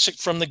exit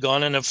from the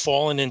gun and have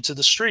fallen into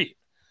the street.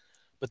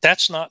 But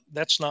that's not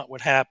what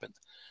happened.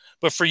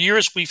 But for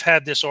years, we've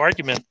had this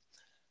argument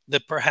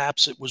that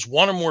perhaps it was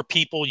one or more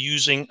people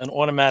using an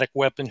automatic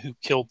weapon who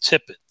killed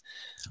Tippett.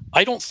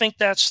 I don't think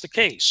that's the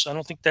case. I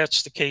don't think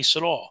that's the case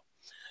at all.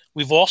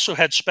 We've also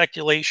had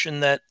speculation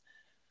that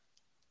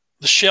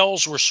the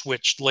shells were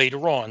switched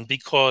later on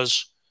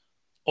because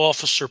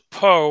Officer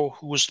Poe,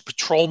 who was the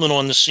patrolman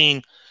on the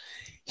scene,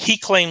 he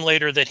claimed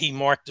later that he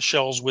marked the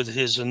shells with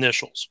his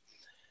initials.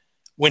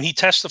 When he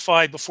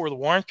testified before the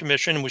Warren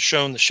Commission and was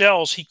shown the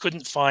shells, he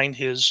couldn't find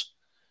his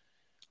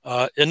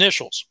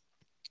initials.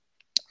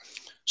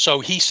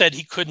 So he said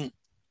he couldn't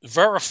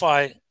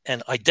verify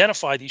and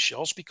identify these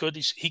shells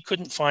because he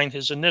couldn't find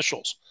his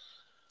initials.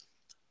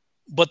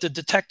 But the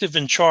detective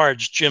in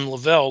charge, Jim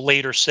Lavelle,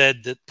 later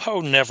said that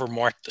Poe never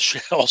marked the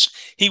shells.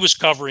 He was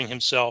covering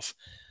himself,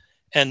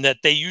 and that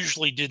they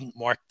usually didn't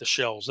mark the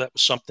shells. That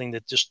was something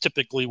that just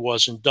typically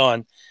wasn't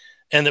done,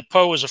 and that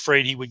Poe was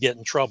afraid he would get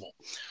in trouble.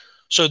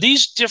 So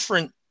these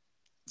different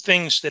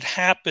things that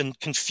happened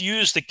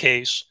confused the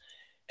case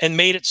and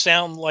made it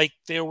sound like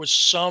there was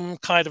some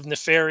kind of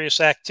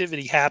nefarious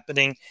activity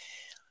happening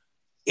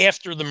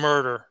after the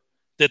murder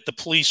that the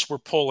police were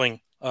pulling.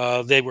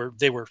 They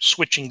were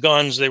switching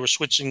guns, they were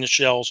switching the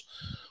shells,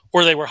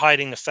 or they were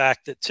hiding the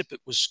fact that Tippett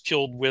was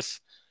killed with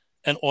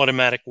an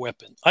automatic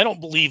weapon. I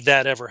don't believe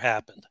that ever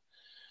happened.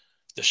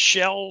 The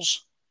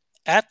shells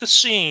at the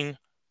scene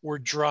were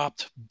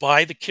dropped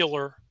by the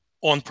killer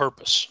on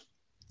purpose.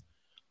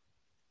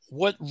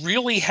 What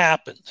really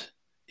happened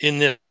in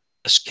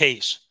this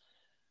case,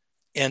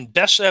 and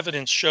best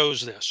evidence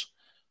shows this,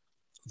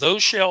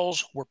 those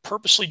shells were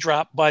purposely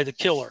dropped by the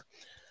killer.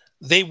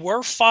 They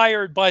were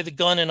fired by the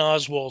gun in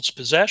Oswald's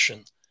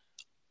possession,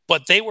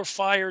 but they were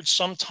fired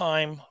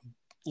sometime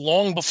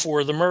long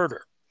before the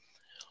murder.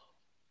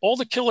 All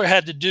the killer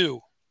had to do,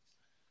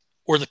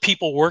 or the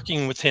people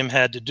working with him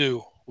had to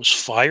do, was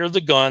fire the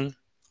gun,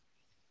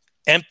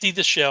 empty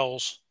the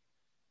shells,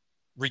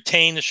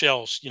 retain the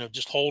shells,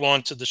 just hold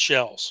on to the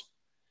shells.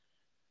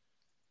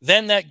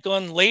 Then that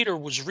gun later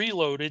was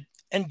reloaded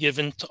and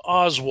given to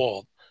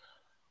Oswald.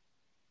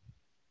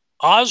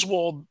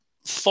 Oswald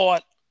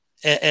thought,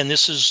 and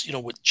this is,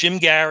 what Jim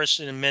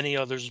Garrison and many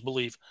others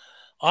believe,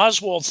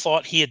 Oswald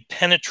thought he had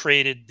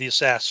penetrated the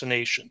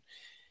assassination.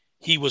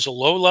 He was a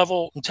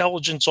low-level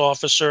intelligence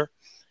officer.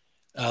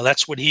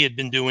 That's what he had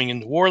been doing in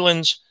New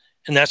Orleans,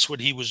 and that's what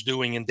he was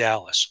doing in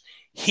Dallas.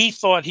 He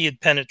thought he had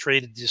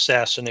penetrated the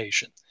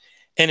assassination.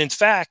 And in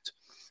fact,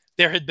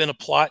 there had been a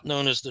plot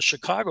known as the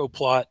Chicago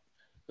plot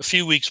a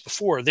few weeks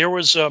before. There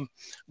was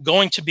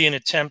going to be an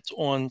attempt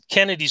on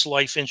Kennedy's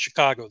life in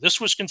Chicago.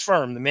 This was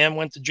confirmed. The man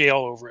went to jail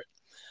over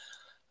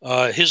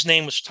it. His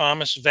name was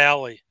Thomas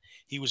Valley.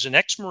 He was an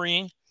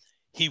ex-Marine.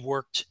 He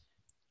worked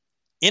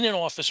in an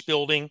office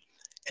building,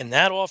 and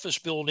that office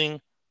building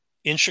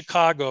in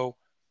Chicago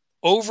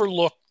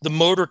overlooked the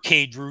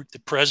motorcade route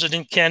that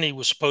President Kennedy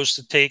was supposed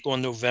to take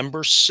on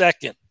November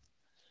 2nd.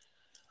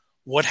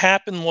 What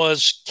happened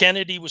was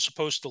Kennedy was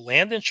supposed to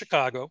land in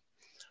Chicago,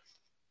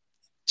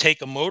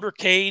 take a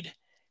motorcade,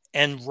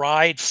 and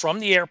ride from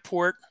the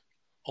airport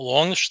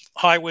along the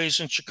highways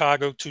in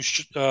Chicago to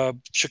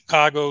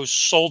Chicago's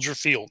Soldier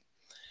Field.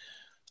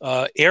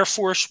 Air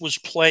Force was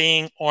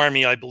playing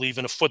Army, I believe,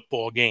 in a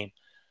football game.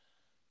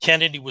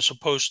 Kennedy was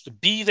supposed to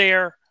be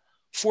there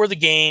for the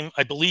game,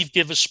 I believe,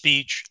 give a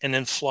speech, and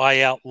then fly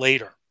out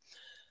later.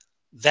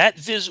 That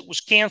visit was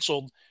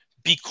canceled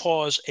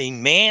because a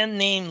man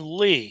named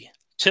Lee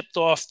tipped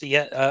off the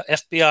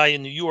FBI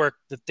in New York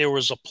that there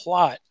was a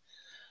plot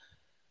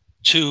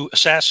to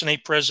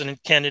assassinate President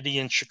Kennedy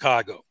in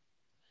Chicago.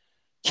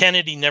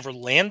 Kennedy never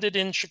landed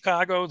in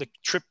Chicago. The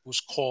trip was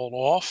called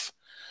off.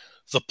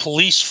 The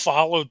police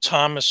followed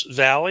Thomas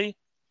Valley,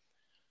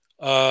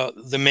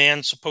 the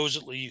man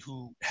supposedly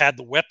who had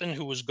the weapon,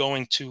 who was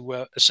going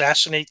to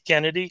assassinate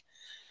Kennedy,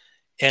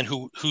 and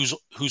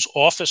whose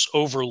office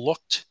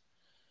overlooked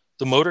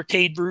the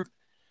motorcade route.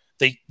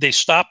 They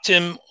stopped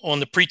him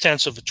on the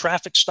pretense of a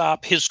traffic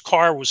stop. His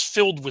car was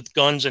filled with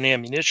guns and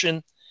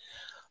ammunition.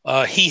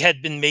 He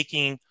had been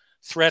making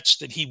threats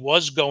that he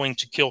was going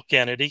to kill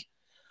Kennedy.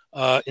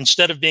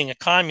 Instead of being a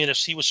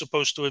communist, he was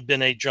supposed to have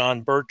been a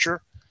John Bircher.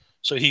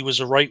 So he was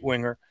a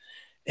right-winger.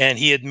 And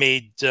he had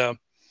made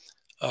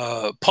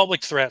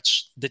public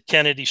threats that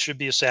Kennedy should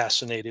be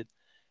assassinated,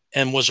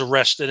 and was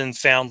arrested and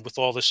found with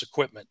all this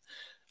equipment.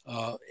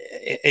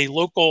 A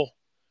local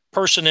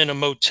person in a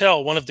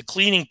motel, one of the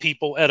cleaning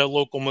people at a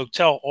local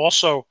motel,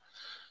 also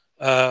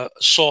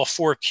saw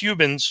 4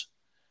 Cubans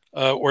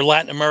or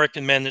Latin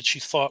American men that she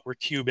thought were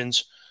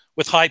Cubans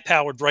with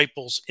high-powered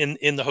rifles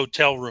in the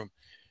hotel room.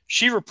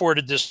 She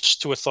reported this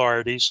to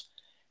authorities,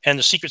 and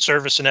the Secret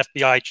Service and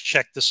FBI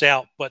checked this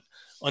out. But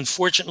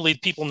unfortunately,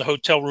 people in the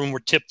hotel room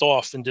were tipped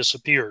off and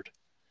disappeared.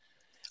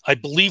 I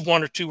believe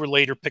 1 or 2 were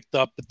later picked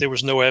up, but there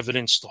was no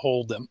evidence to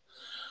hold them.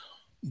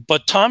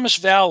 But Thomas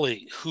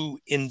Valley, who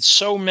in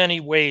so many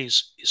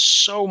ways is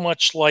so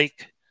much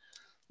like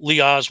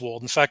Lee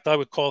Oswald. In fact, I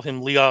would call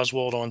him Lee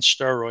Oswald on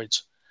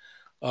steroids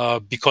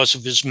because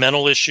of his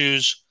mental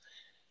issues,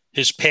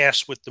 his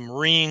past with the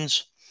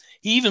Marines.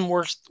 He even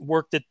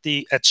worked at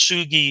the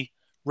Atsugi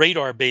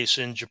radar base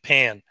in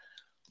Japan,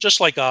 just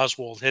like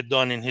Oswald had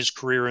done in his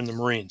career in the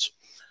Marines.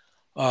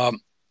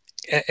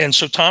 And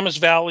so Thomas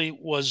Valley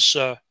was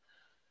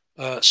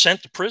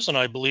sent to prison,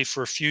 I believe,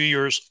 for a few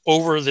years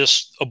over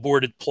this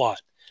aborted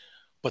plot.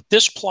 But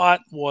this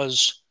plot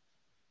was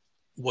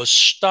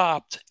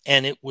stopped,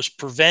 and it was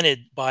prevented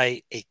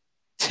by a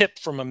tip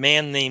from a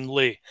man named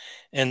Lee.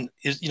 And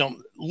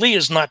Lee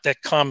is not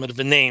that common of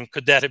a name.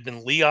 Could that have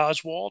been Lee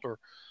Oswald or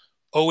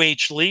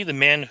O.H. Lee, the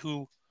man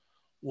who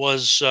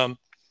was a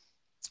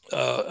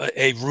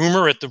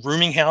roomer at the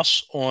rooming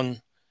house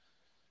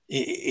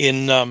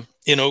in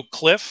Oak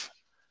Cliff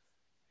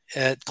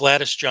at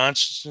Gladys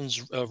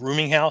Johnson's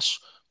rooming house?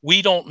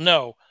 We don't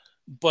know,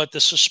 but the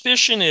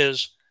suspicion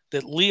is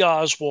that Lee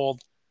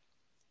Oswald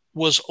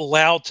was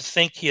allowed to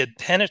think he had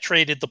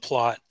penetrated the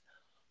plot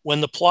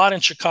when the plot in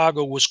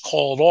Chicago was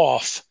called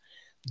off,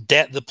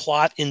 that the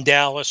plot in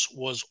Dallas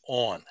was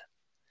on.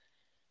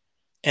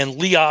 And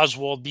Lee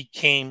Oswald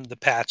became the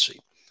patsy.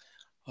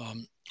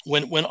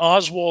 When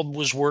Oswald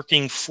was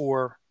working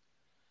for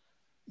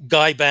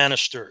Guy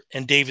Bannister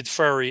and David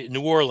Ferry in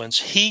New Orleans,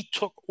 he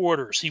took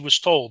orders. He was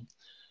told,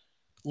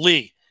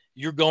 Lee,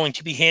 you're going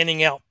to be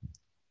handing out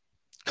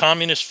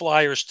communist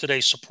flyers today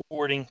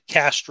supporting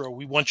Castro.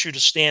 We want you to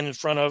stand in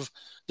front of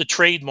the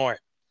Trade Mart.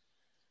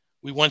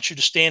 We want you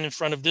to stand in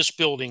front of this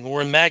building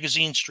or in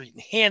Magazine Street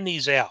and hand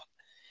these out.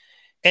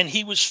 And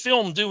he was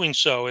filmed doing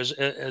so, as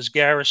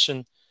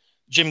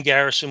Jim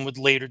Garrison would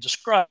later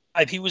describe.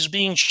 He was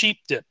being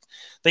sheep-dipped.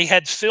 They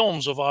had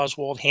films of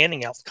Oswald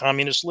handing out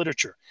communist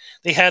literature.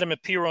 They had him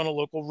appear on a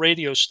local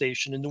radio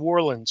station in New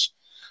Orleans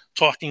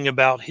talking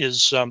about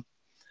his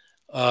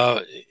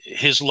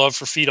love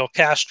for Fidel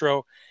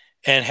Castro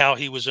and how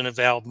he was an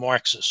avowed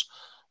Marxist.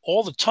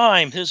 All the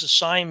time, his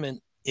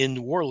assignment in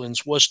New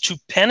Orleans was to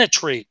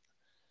penetrate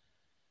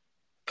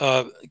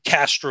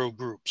Castro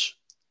groups.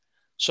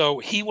 So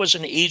he was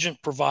an agent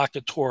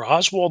provocateur.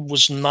 Oswald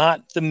was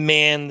not the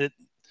man that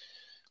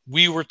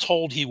we were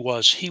told he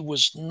was. He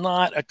was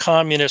not a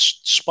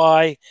communist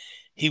spy.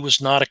 He was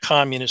not a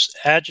communist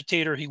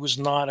agitator. He was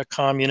not a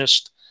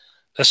communist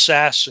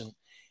assassin.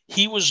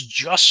 He was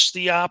just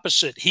the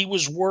opposite. He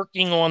was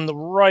working on the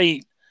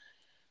right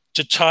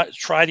to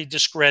try to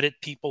discredit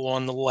people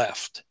on the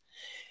left.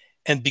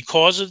 And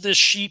because of this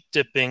sheep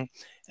dipping,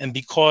 and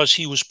because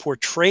he was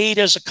portrayed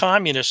as a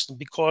communist, and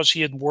because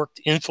he had worked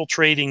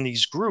infiltrating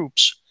these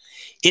groups,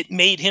 it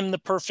made him the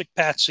perfect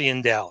patsy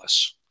in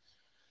Dallas.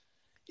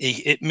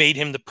 It made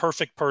him the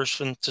perfect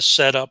person to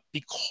set up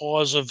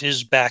because of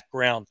his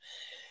background,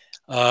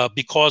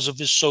 because of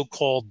his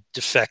so-called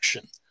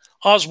defection.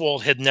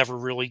 Oswald had never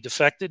really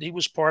defected. He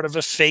was part of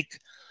a fake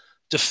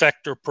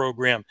defector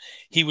program.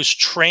 He was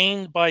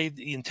trained by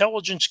the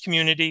intelligence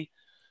community.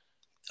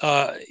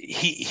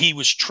 He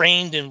was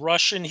trained in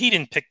Russian. He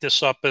didn't pick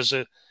this up as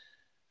a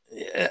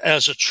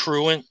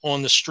truant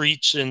on the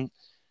streets in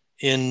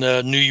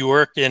New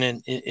York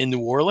and in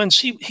New Orleans.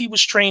 He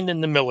was trained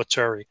in the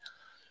military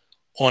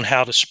on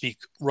how to speak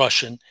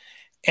Russian,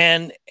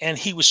 and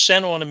he was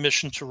sent on a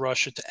mission to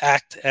Russia to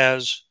act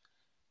as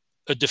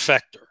a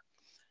defector.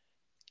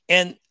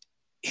 And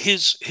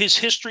his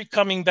history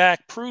coming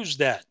back proves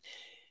that.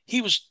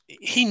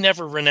 He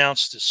never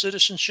renounced his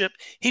citizenship.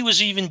 He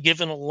was even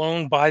given a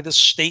loan by the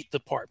State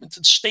Department.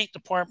 The State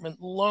Department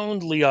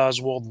loaned Lee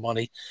Oswald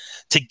money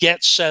to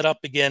get set up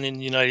again in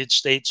the United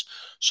States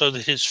so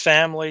that his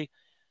family,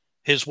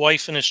 his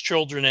wife and his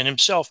children and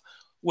himself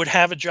would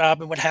have a job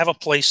and would have a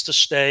place to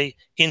stay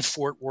in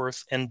Fort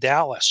Worth and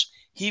Dallas.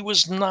 He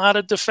was not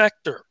a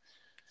defector.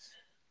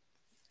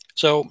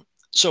 So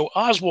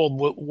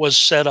Oswald was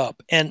set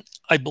up. And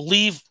I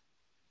believe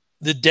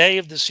the day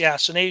of the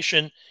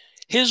assassination,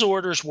 his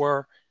orders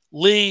were,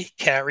 Lee,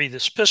 carry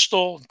this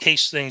pistol in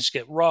case things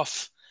get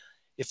rough.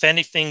 If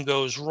anything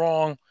goes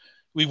wrong,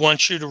 we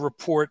want you to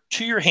report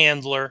to your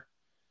handler,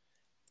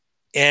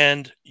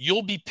 and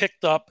you'll be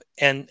picked up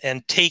and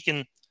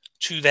taken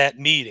to that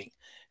meeting.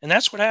 And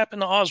that's what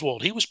happened to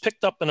Oswald. He was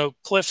picked up in Oak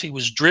Cliff. He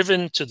was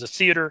driven to the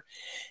theater,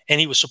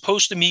 and he was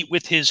supposed to meet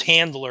with his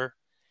handler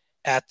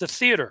at the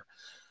theater.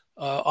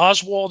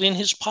 Oswald, in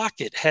his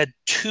pocket, had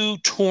 2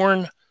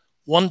 torn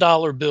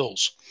 $1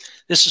 bills.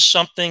 This is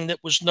something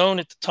that was known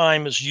at the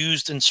time as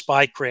used in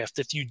spycraft.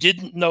 If you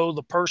didn't know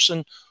the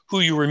person who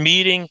you were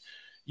meeting,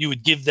 you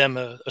would give them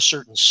a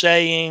certain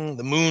saying,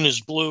 the moon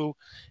is blue,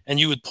 and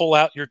you would pull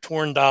out your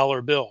torn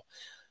 $1 bill.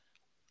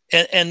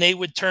 And they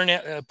would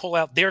pull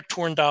out their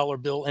torn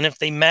 $1 bill, and if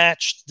they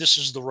matched, this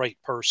is the right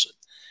person.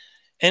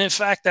 And in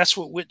fact, that's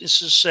what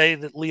witnesses say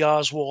that Lee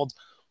Oswald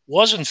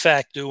was in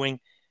fact doing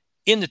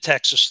in the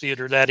Texas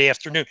Theater that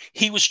afternoon.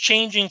 He was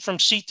changing from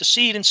seat to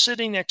seat and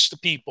sitting next to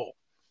people.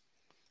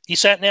 He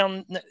sat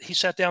down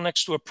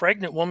next to a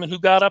pregnant woman who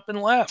got up and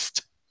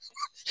left.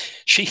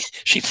 She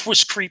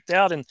was creeped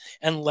out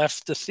and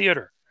left the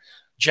theater.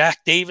 Jack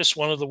Davis,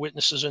 one of the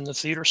witnesses in the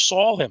theater,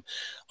 saw him.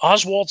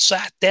 Oswald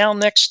sat down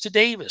next to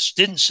Davis,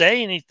 didn't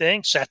say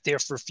anything, sat there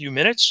for a few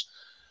minutes.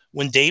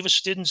 When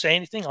Davis didn't say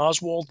anything,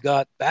 Oswald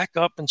got back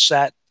up and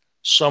sat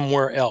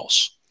somewhere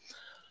else.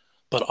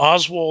 But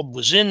Oswald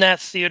was in that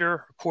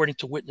theater, according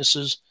to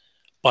witnesses,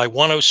 by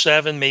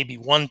 1:07, maybe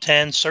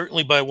 1:10,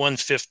 certainly by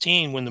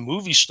 1:15 when the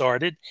movie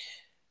started,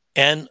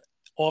 and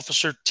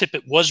Officer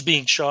Tippit was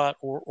being shot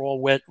or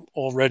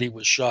already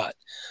was shot.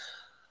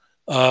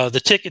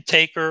 The ticket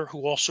taker,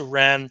 who also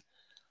ran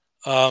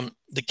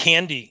the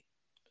candy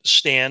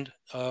stand,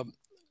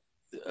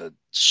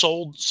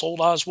 sold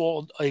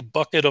Oswald a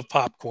bucket of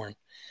popcorn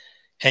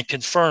and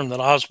confirmed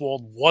that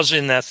Oswald was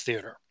in that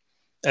theater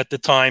at the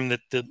time that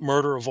the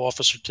murder of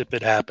Officer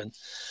Tippit happened.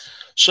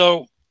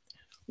 So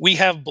we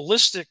have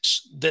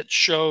ballistics that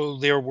show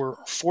there were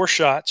 4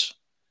 shots.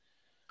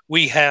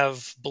 We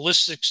have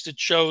ballistics that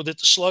show that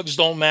the slugs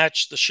don't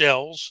match the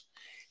shells.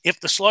 If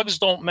the slugs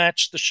don't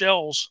match the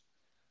shells,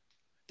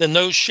 then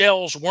those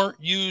shells weren't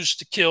used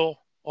to kill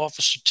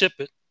Officer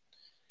Tippit.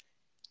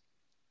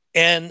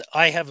 And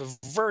I have a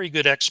very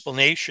good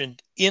explanation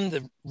in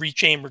the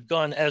rechambered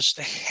gun as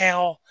to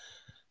how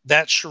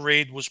that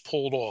charade was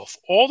pulled off.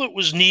 All that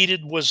was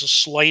needed was a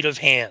sleight of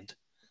hand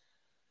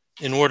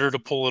in order to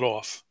pull it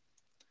off.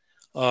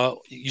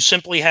 You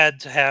simply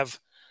had to have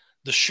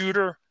the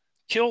shooter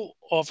kill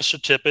Officer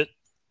Tippit.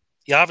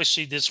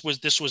 Obviously, this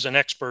was an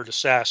expert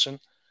assassin.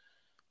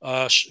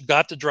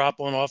 Got the drop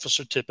on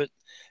Officer Tippit,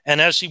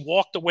 and as he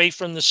walked away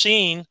from the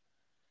scene,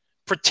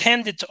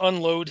 pretended to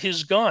unload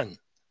his gun.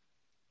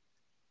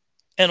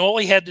 And all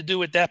he had to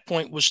do at that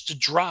point was to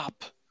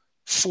drop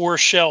 4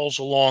 shells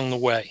along the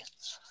way.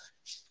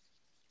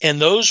 And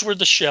those were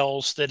the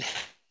shells that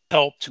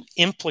helped to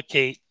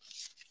implicate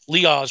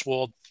Lee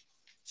Oswald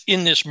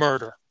in this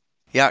murder.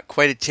 Yeah,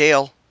 quite a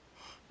tale.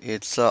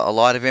 It's a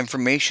lot of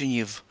information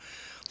you've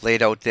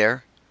laid out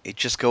there. It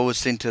just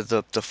goes into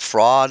the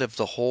fraud of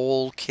the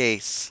whole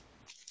case.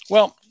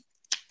 Well,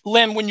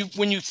 Len, when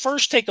you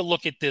first take a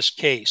look at this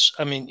case,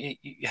 I mean,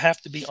 you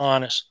have to be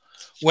honest.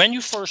 When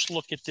you first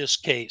look at this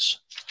case,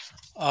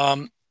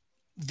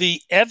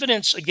 the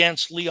evidence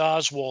against Lee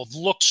Oswald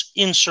looks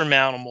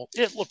insurmountable.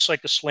 It looks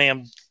like a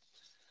slam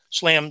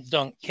slam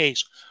dunk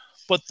case.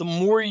 But the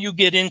more you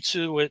get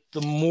into it,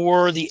 the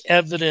more the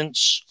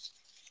evidence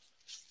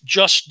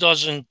just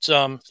doesn't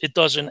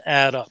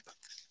add up.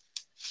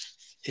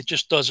 It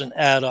just doesn't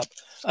add up.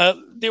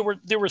 There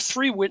were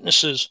three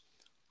witnesses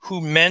who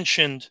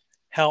mentioned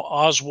how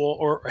Oswald,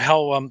 or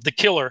how the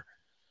killer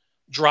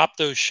dropped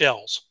those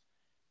shells.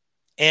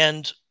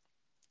 And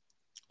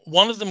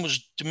one of them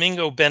was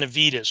Domingo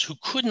Benavides, who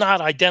could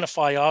not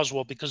identify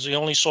Oswald because he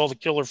only saw the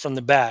killer from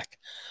the back.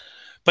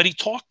 But he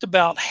talked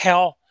about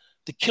how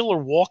the killer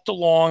walked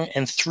along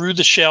and threw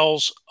the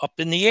shells up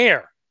in the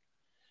air.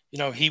 You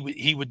know, he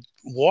would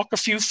walk a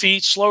few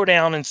feet, slow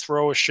down, and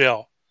throw a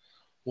shell.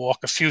 Walk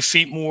a few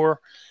feet more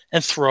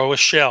and throw a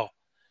shell.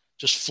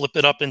 Just flip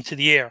it up into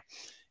the air.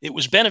 It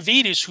was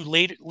Benavides who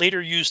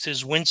later used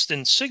his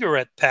Winston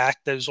cigarette pack,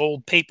 those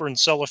old paper and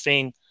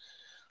cellophane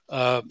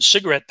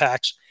cigarette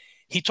packs.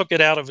 He took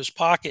it out of his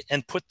pocket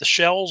and put the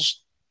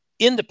shells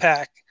in the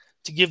pack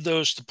to give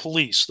those to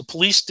police. The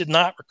police did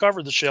not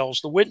recover the shells.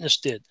 The witness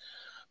did.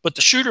 But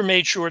the shooter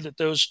made sure that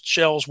those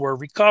shells were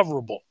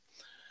recoverable.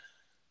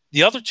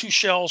 The other two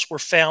shells were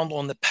found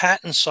on the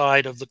Patton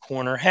side of the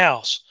corner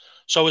house.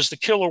 So as the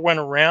killer went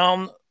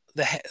around,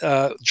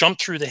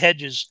 jumped through the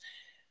hedges,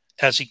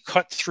 as he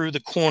cut through the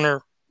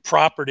corner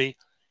property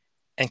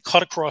and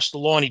cut across the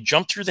lawn, he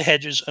jumped through the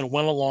hedges and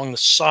went along the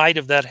side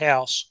of that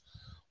house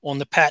on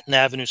the Patton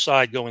Avenue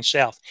side going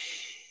south.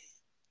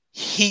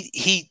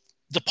 He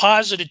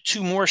deposited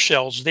two more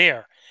shells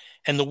there.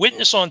 And the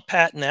witness on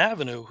Patton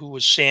Avenue, who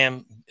was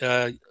Sam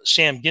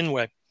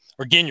Ginyard,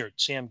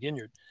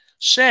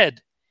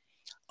 said,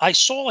 I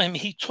saw him.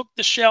 He took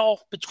the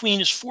shell between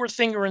his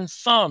forefinger and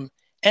thumb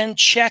and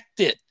checked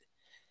it.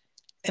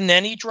 And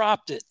then he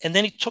dropped it. And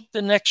then he took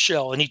the next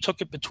shell and he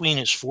took it between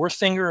his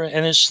forefinger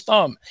and his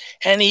thumb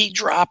and he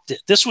dropped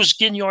it. This was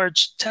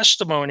Ginyard's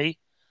testimony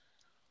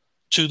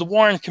to the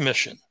Warren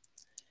Commission.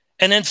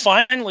 And then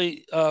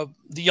finally, the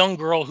young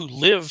girl who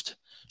lived,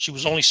 she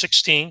was only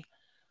 16.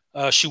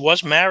 She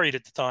was married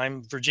at the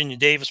time, Virginia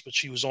Davis, but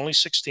she was only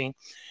 16.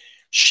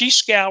 She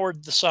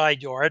scoured the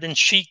side yard and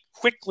she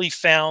quickly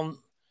found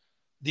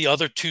the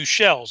other two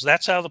shells.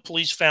 That's how the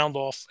police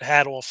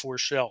had all four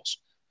shells.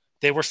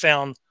 They were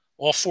found,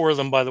 all four of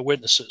them, by the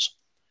witnesses.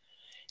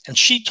 And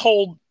she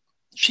told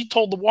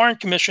the Warren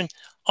Commission,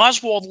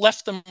 Oswald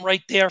left them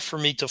right there for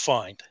me to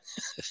find.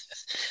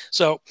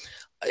 So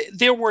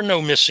there were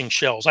no missing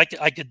shells. I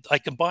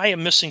could buy a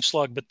missing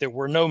slug, but there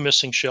were no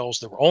missing shells.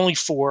 There were only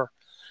four.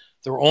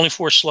 There were only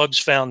four slugs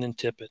found in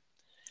Tippit.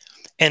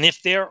 And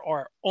if there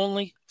are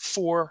only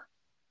four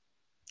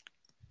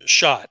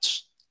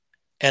shots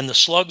and the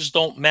slugs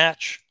don't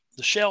match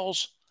the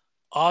shells,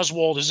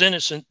 Oswald is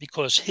innocent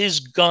because his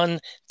gun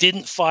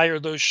didn't fire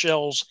those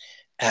shells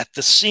at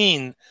the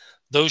scene.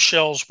 Those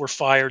shells were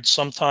fired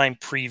sometime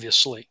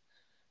previously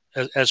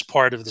as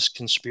part of this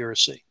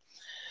conspiracy.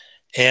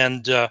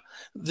 And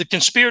the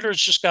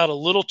conspirators just got a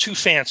little too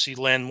fancy,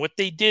 Len. What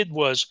they did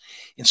was,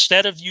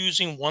 instead of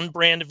using one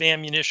brand of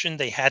ammunition,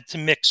 they had to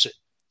mix it,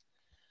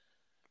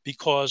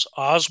 because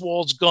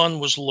Oswald's gun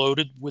was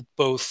loaded with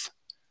both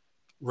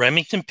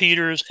Remington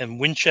Peters and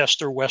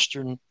Winchester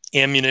Western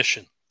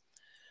ammunition.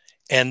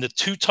 And the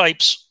two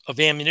types of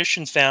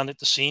ammunition found at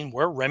the scene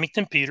were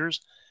Remington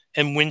Peters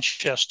and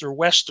Winchester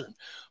Western,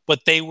 but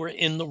they were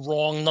in the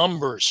wrong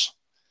numbers.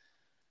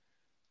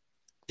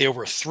 There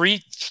were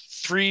three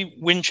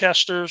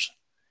Winchesters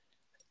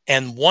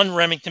and one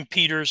Remington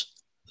Peters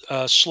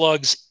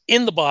slugs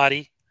in the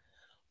body,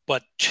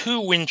 but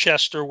two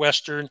Winchester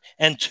Western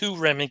and two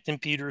Remington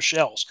Peters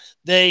shells.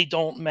 They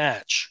don't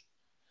match.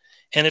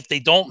 And if they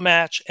don't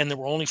match and there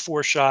were only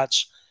four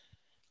shots,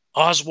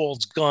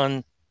 Oswald's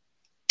gun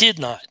did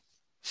not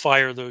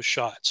fire those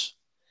shots.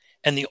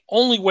 And the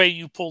only way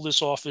you pull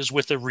this off is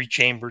with a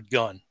rechambered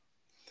gun,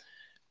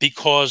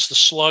 because the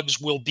slugs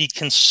will be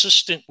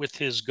consistent with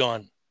his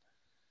gun.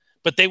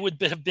 But they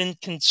would have been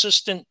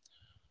consistent,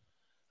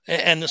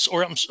 and the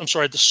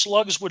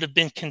slugs would have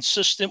been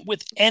consistent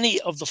with any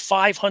of the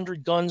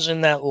 500 guns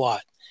in that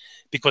lot,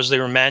 because they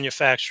were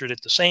manufactured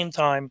at the same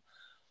time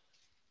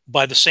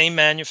by the same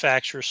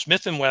manufacturer,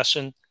 Smith &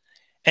 Wesson,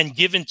 and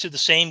given to the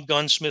same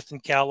gunsmith in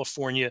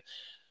California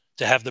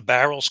to have the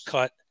barrels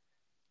cut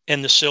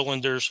and the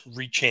cylinders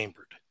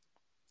rechambered.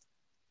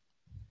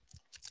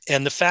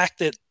 And the fact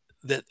that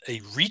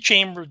a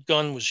rechambered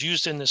gun was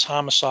used in this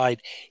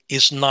homicide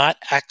is not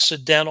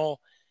accidental.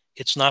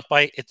 It's not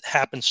by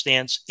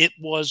happenstance. It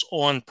was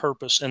on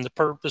purpose, and the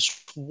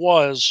purpose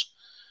was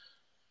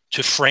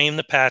to frame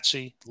the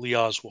patsy, Lee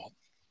Oswald.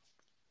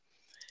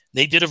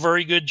 They did a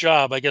very good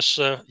job. I guess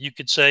you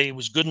could say it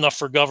was good enough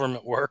for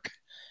government work.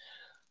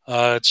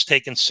 It's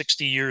taken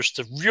 60 years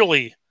to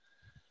really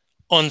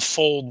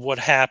unfold what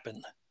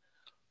happened.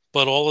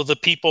 But all of the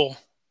people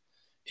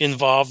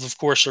involved, of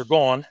course, are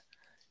gone.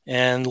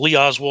 And Lee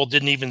Oswald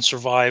didn't even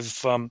survive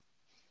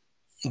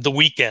the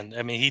weekend.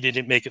 I mean, he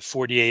didn't make it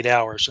 48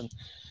 hours. And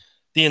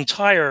the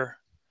entire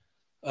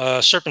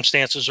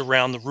circumstances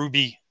around the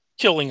Ruby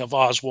killing of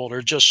Oswald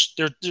are just,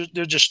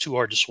 they're just too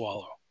hard to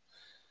swallow.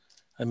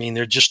 I mean,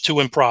 they're just too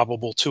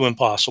improbable, too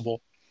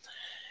impossible.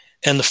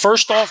 And the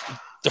first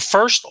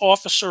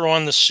officer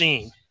on the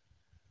scene,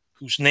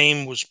 whose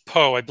name was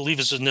Poe, I believe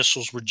his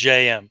initials were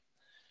JM.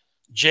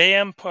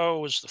 JM Poe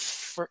was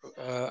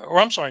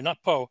not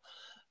Poe.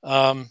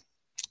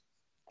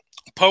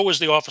 Poe was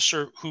the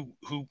officer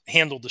who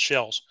handled the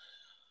shells.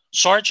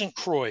 Sergeant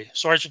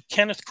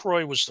Kenneth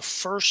Croy was the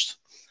first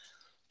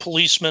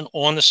policeman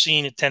on the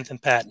scene at 10th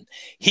and Patton.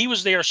 He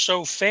was there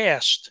so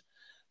fast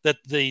that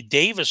the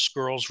Davis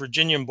girls,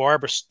 Virginia and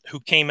Barbara,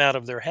 who came out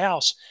of their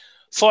house,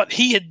 thought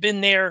he had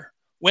been there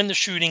when the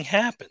shooting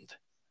happened.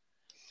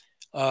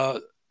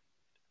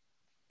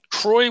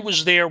 Croy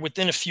was there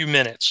within a few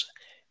minutes,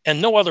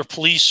 and no other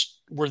police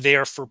were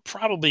there for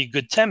probably a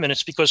good 10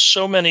 minutes because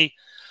so many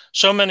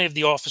of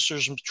the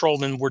officers and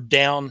patrolmen were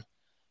down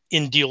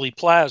in Dealey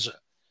Plaza.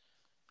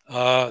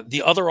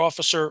 The other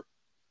officer,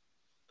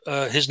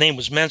 his name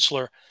was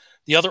Mensler,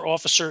 the other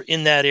officer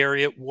in that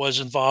area was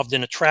involved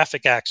in a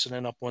traffic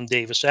accident up on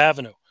Davis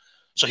Avenue.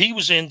 So he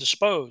was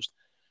indisposed.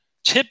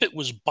 Tippit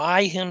was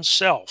by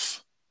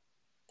himself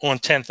on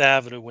 10th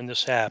Avenue when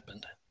this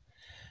happened.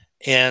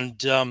 And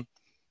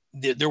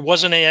there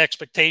wasn't any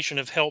expectation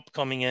of help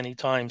coming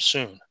anytime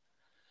soon.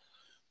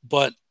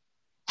 But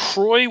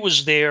Croy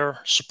was there,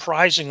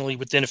 surprisingly,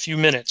 within a few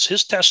minutes.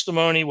 His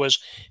testimony was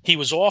he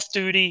was off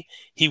duty.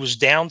 He was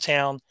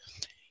downtown.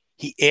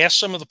 He asked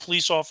some of the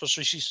police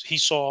officers he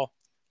saw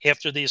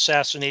after the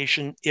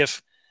assassination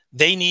if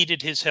they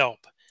needed his help.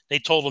 They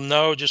told him,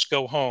 no, just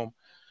go home.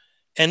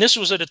 And this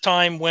was at a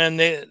time when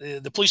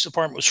the police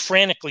department was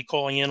frantically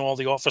calling in all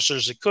the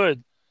officers it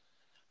could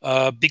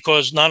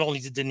because not only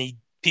did they need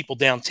people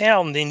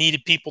downtown, they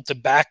needed people to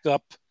back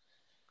up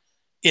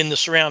in the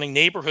surrounding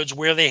neighborhoods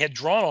where they had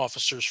drawn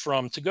officers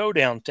from to go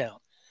downtown.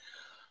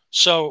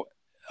 So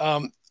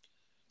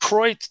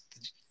Croy's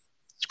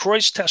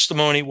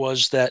testimony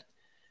was that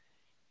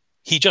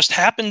he just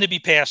happened to be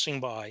passing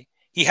by.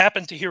 He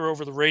happened to hear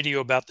over the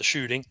radio about the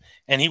shooting,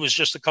 and he was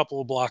just a couple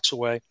of blocks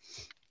away,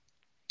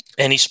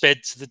 and he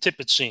sped to the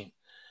Tippit scene.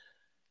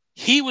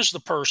 He was the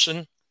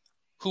person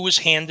who was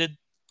handed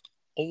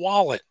a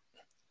wallet.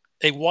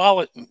 A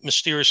wallet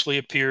mysteriously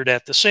appeared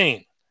at the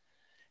scene,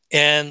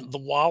 and the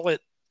wallet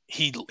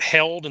he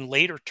held and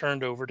later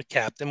turned over to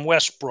Captain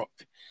Westbrook.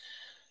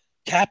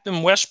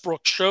 Captain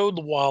Westbrook showed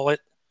the wallet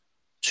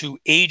to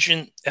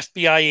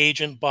FBI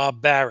agent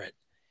Bob Barrett.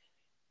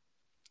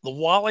 The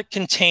wallet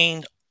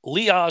contained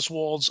Lee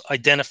Oswald's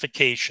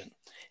identification,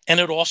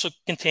 and it also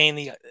contained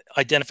the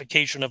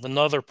identification of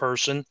another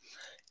person,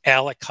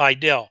 Alec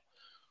Heidel,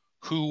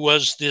 who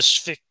was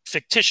this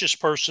fictitious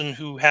person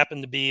who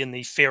happened to be in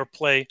the Fair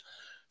Play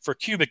for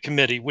Cuba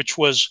Committee, which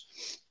was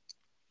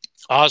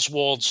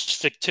Oswald's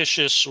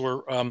fictitious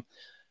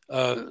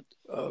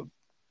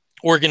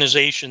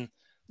organization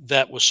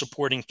that was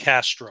supporting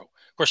Castro.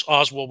 Of course,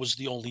 Oswald was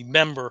the only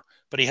member,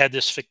 but he had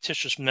this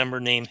fictitious member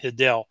named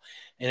Hidel,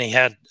 and he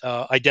had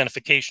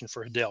identification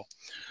for Hidel.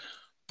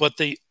 But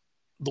the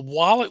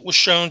wallet was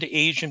shown to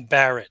Agent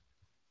Barrett,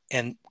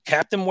 and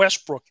Captain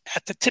Westbrook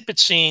at the Tippit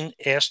scene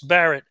asked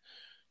Barrett,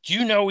 do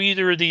you know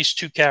either of these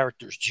two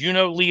characters? Do you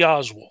know Lee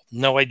Oswald?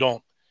 No, I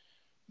don't.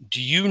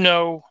 Do you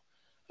know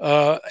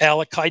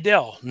Alec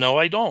Heidel? No,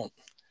 I don't.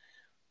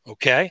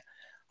 Okay.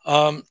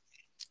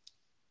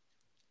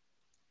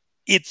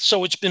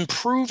 It's been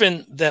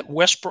proven that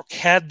Westbrook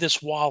had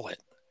this wallet.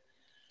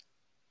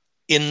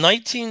 In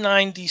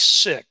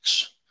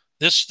 1996,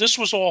 this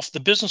was off. The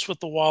business with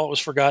the wallet was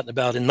forgotten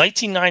about. In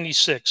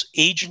 1996,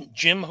 Agent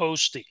Jim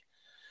Hosty,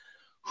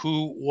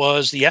 who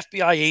was the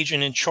FBI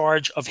agent in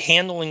charge of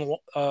handling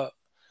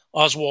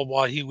Oswald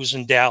while he was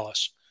in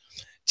Dallas,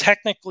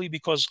 technically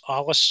because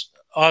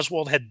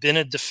Oswald had been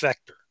a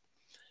defector,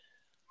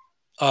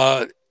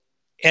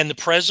 and the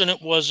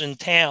president was in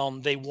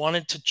town, they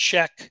wanted to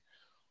check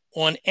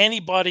on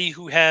anybody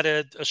who had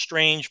a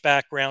strange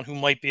background who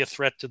might be a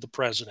threat to the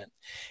president.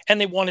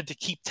 And they wanted to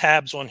keep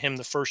tabs on him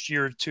the first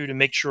year or two to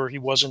make sure he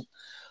wasn't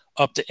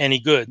up to any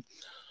good.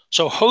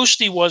 So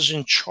Hosty was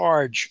in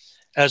charge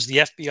as the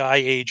FBI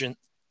agent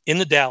in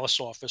the Dallas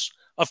office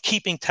of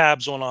keeping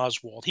tabs on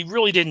Oswald. He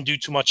really didn't do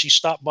too much. He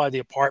stopped by the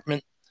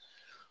apartment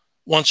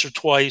once or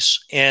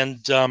twice, and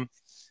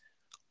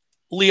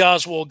Lee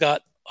Oswald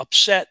got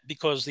upset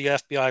because the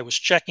FBI was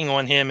checking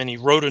on him, and he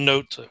wrote a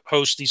note to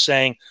Hosty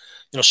saying,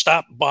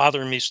 stop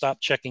bothering me, stop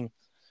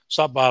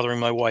bothering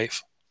my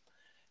wife.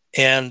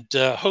 And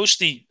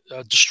Hosty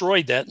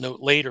destroyed that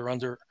note later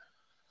under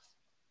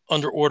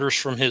orders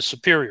from his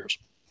superiors.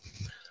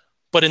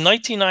 But in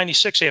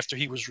 1996, after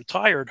he was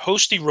retired,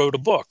 Hosty wrote a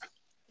book.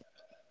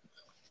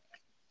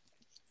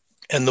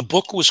 And the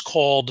book was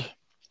the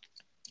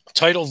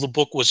title of the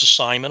book was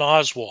Assignment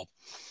Oswald.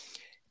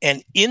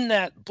 And in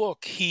that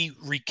book, he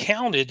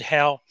recounted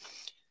how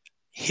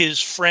his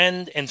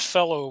friend and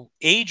fellow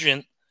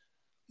agent,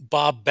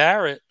 Bob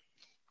Barrett,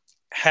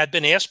 had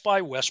been asked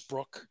by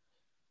Westbrook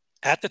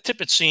at the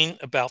Tippit scene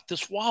about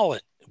this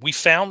wallet. We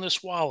found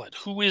this wallet.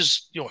 Who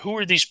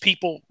are these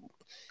people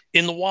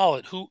in the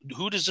wallet?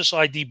 Who does this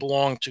ID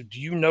belong to? Do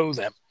you know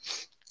them?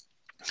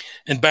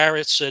 And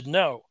Barrett said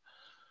no.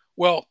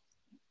 Well,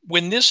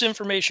 when this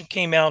information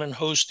came out in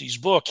Hostey's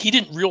book, he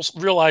didn't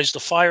realize the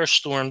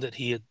firestorm that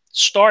he had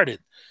started,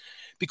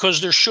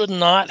 because there should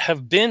not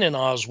have been an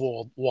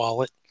Oswald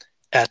wallet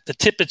at the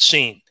Tippit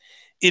scene.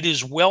 It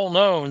is well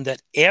known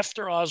that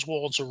after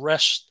Oswald's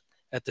arrest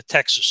at the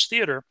Texas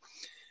Theater,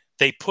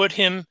 they put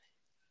him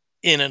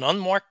in an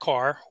unmarked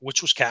car,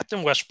 which was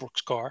Captain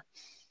Westbrook's car,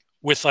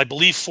 with, I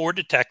believe, 4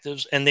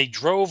 detectives, and they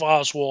drove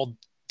Oswald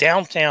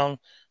downtown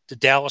to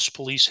Dallas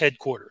Police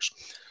Headquarters.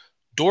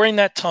 During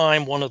that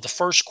time, one of the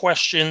first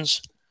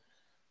questions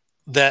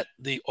that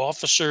the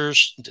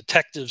officers,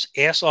 detectives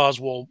asked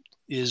Oswald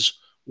is,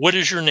 "What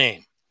is your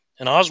name?"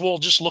 And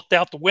Oswald just looked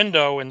out the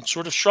window and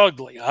sort of shrugged,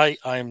 like,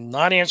 I'm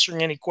not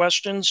answering any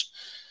questions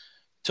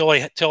till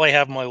I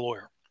have my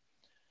lawyer.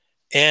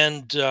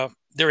 And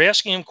they're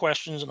asking him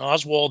questions, and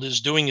Oswald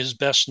is doing his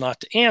best not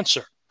to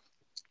answer.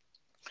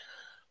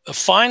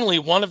 Finally,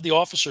 one of the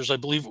officers, I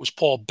believe it was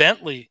Paul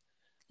Bentley,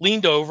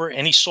 leaned over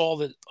and he saw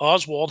that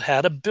Oswald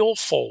had a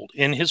billfold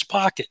in his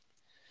pocket.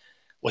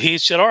 Well, he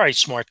said, "All right,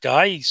 smart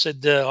guy." He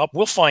said,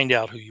 "We'll find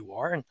out who you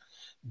are." And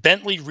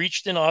Bentley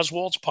reached in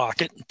Oswald's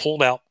pocket and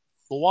pulled out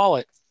the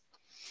wallet.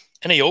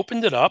 And he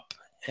opened it up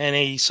and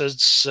he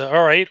says,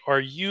 "All right, are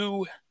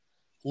you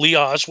Lee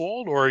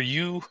Oswald, or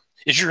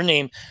is your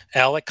name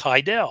Alec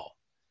Heidel?"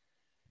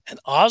 And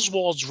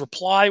Oswald's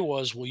reply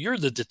was, "Well, you're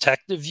the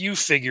detective. You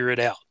figure it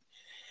out."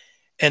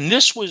 And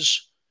this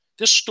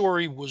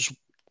story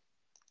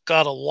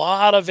got a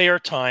lot of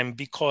airtime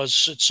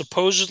because it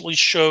supposedly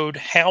showed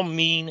how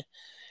mean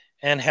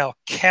and how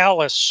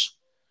callous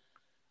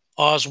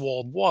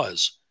Oswald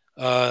was,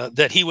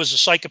 that he was a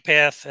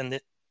psychopath, and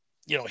that,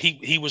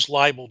 he was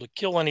liable to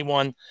kill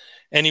anyone,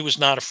 and he was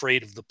not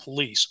afraid of the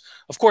police.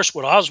 Of course,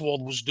 what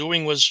Oswald was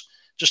doing was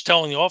just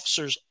telling the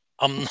officers,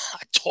 "I'm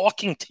not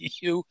talking to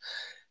you.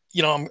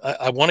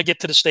 I want to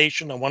get to the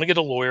station. I want to get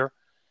a lawyer,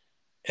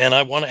 and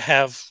I want to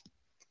have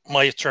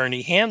my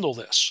attorney handle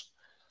this."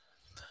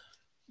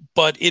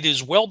 But it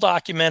is well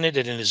documented,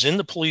 and it is in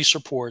the police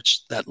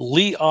reports, that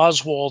Lee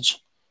Oswald's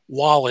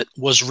wallet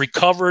was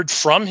recovered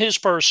from his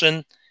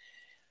person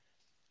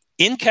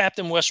in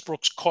Captain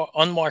Westbrook's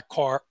unmarked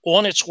car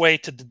on its way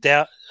to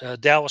the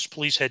Dallas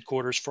Police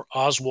Headquarters for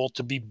Oswald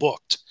to be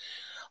booked.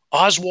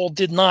 Oswald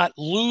did not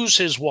lose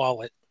his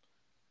wallet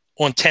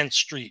on 10th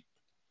Street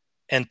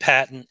and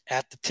Patton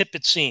at the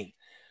Tippit scene.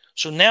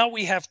 So now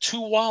we have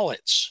 2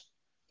 wallets.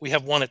 We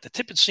have one at the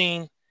Tippit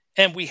scene,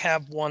 and we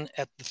have one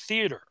at the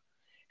theater.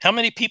 How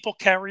many people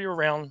carry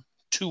around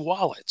 2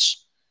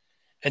 wallets?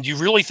 And do you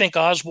really think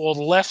Oswald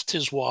left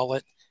his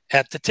wallet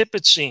at the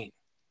Tippit scene?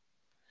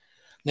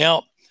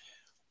 Now,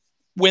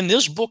 when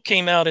this book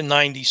came out in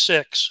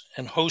 96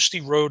 and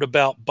Hostey wrote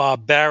about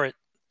Bob Barrett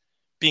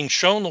being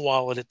shown the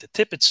wallet at the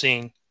Tippit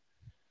scene,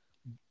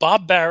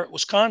 Bob Barrett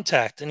was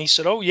contacted, and he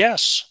said, "Oh,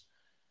 yes,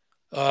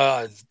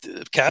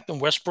 Captain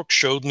Westbrook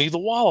showed me the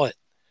wallet,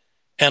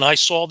 and I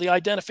saw the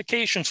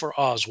identification for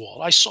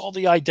Oswald. I saw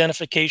the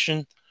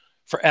identification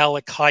for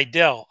Alec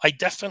Heidel. I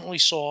definitely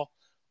saw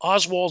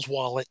Oswald's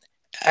wallet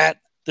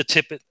at the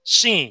Tippit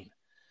scene."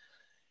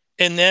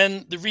 And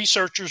then the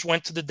researchers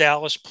went to the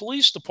Dallas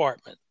Police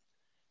Department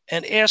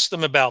and asked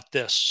them about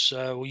this.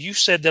 You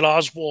said that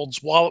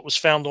Oswald's wallet was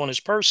found on his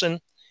person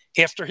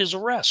after his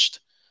arrest.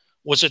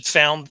 Was it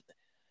found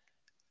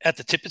at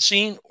the Tippit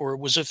scene, or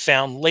was it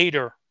found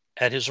later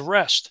at his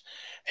arrest?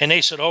 And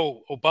they said,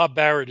 oh, Bob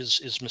Barrett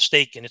is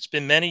mistaken. It's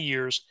been many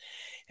years,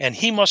 and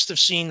he must have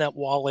seen that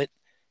wallet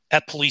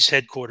at police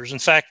headquarters. In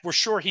fact, we're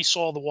sure he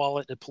saw the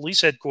wallet at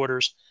police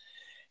headquarters,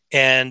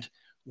 and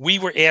we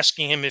were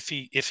asking him if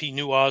he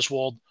knew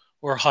Oswald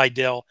or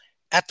Heidel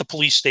at the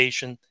police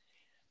station.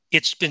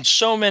 It's been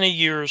so many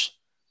years.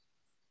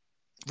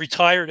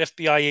 Retired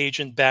FBI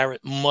agent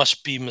Barrett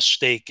must be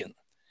mistaken.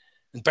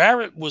 And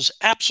Barrett was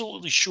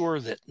absolutely sure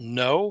that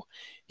no,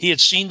 he had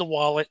seen the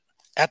wallet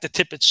at the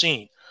Tippit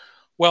scene.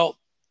 Well,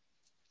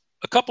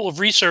 a couple of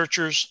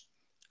researchers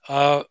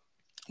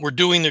were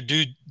doing their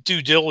due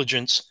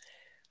diligence.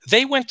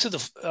 They went to the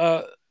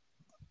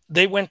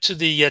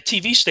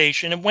TV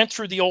station and went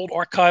through the old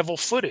archival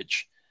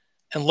footage,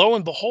 and lo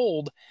and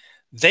behold,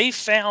 they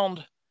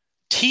found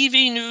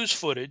TV news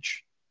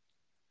footage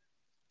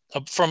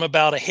from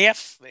about a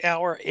half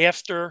hour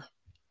after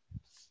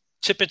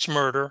Tippit's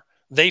murder.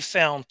 They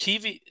found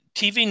TV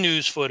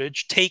news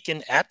footage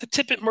taken at the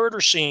Tippit murder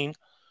scene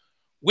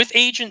with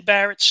Agent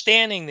Barrett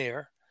standing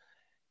there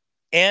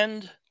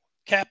and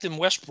Captain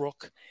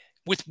Westbrook,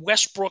 with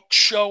Westbrook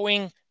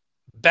showing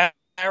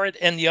Barrett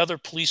and the other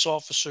police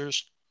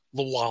officers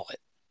the wallet.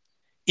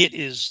 It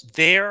is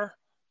there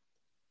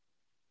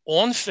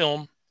on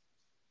film.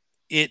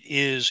 It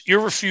is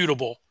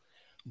irrefutable.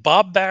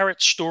 Bob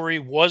Barrett's story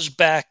was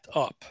backed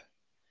up.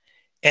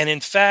 And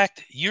in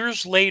fact,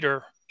 years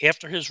later,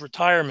 after his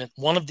retirement,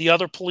 one of the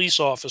other police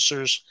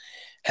officers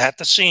at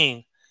the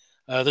scene,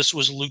 this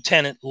was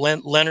Lieutenant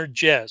Leonard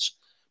Jez.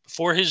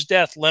 Before his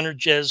death, Leonard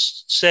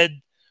Jez said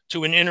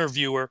to an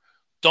interviewer,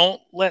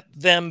 "Don't let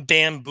them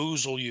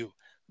bamboozle you."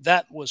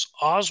 That was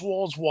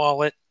Oswald's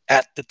wallet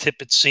at the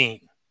Tippit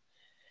scene.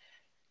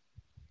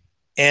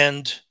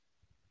 And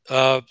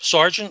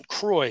Sergeant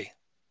Croy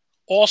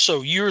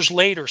also years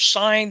later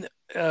signed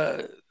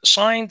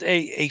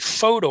a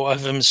photo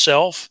of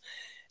himself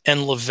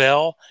and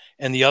Lavelle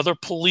and the other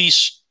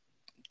police,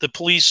 the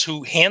police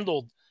who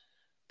handled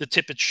the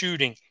Tippit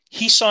shooting.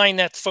 He signed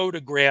that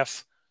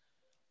photograph.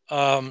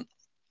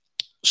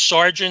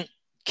 Sergeant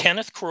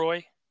Kenneth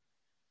Croy,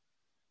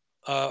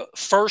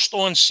 first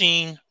on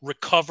scene,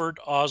 recovered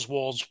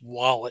Oswald's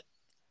wallet.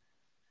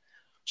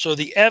 So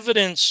the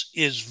evidence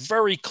is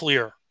very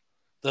clear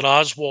that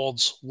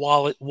Oswald's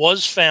wallet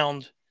was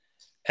found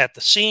at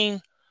the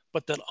scene,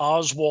 but that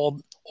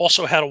Oswald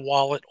also had a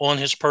wallet on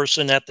his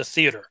person at the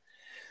theater.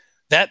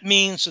 That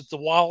means that the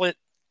wallet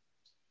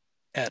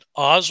at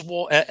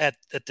Oswald at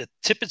the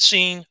Tippit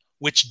scene,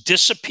 which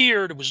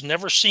disappeared, was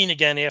never seen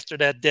again after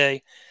that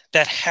day,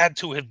 that had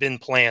to have been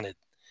planted.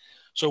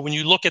 So when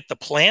you look at the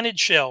planted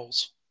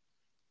shells,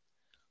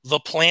 the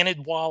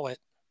planted wallet,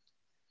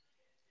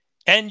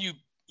 and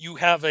you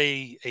have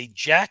a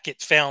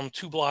jacket found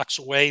 2 blocks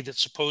away that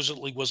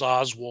supposedly was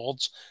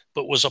Oswald's,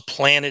 but was a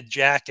planted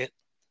jacket,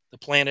 the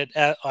planted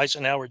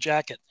Eisenhower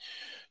jacket.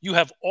 You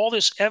have all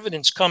this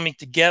evidence coming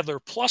together,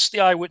 plus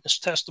the eyewitness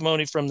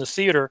testimony from the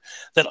theater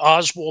that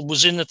Oswald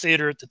was in the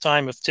theater at the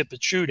time of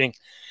Tippit's shooting.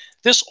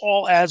 This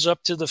all adds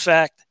up to the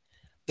fact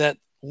that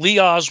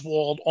Lee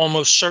Oswald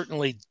almost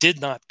certainly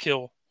did not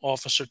kill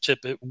Officer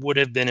Tippit. Would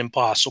have been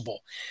impossible.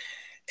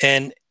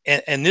 And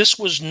this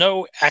was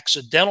no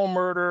accidental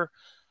murder.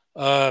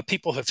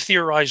 People have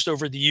theorized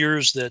over the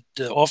years that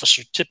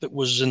Officer Tippit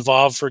was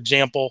involved, for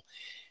example,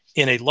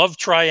 in a love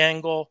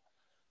triangle.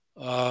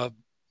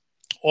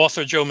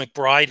 Author Joe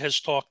McBride has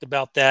talked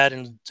about that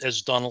and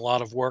has done a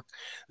lot of work.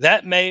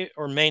 That may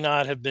or may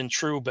not have been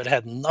true, but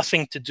had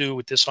nothing to do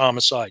with this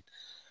homicide.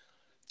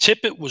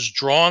 Tippit was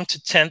drawn to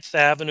 10th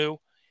Avenue.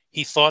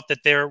 He thought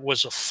that there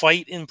was a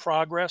fight in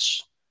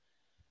progress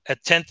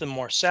at 10th and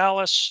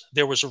Marsalis.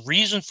 There was a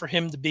reason for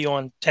him to be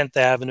on 10th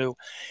Avenue.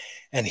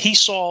 And he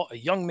saw a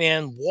young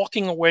man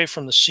walking away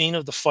from the scene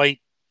of the fight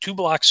 2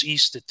 blocks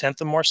east at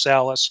 10th and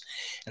Marsalis,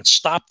 and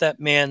stopped that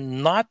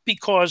man, not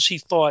because he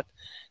thought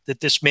that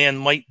this man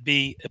might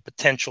be a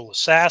potential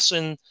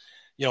assassin,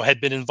 had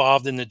been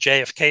involved in the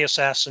JFK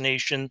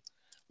assassination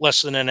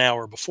less than an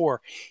hour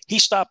before. He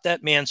stopped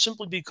that man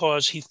simply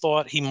because he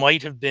thought he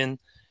might have been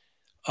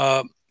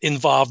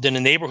involved in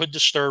a neighborhood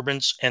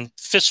disturbance and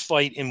fist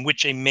fight in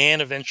which a man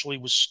eventually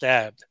was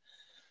stabbed.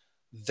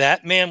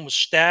 That man was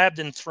stabbed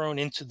and thrown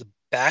into the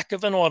back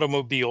of an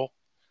automobile,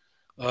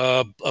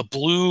 a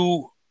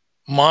blue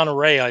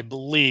Monterey, I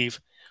believe,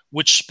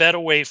 which sped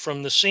away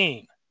from the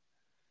scene.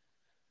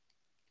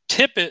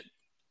 Tippit,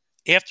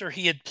 after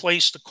he had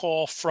placed a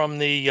call from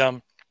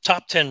the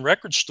Top 10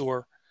 record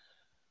store,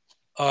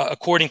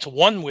 according to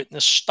one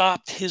witness,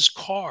 stopped his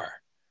car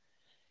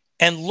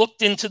and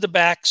looked into the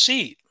back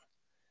seat.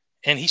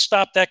 And he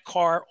stopped that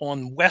car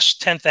on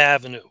West 10th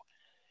Avenue.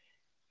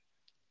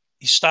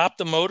 He stopped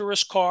the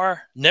motorist's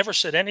car, never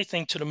said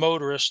anything to the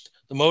motorist.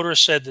 The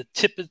motorist said that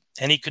Tippit,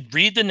 and he could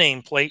read the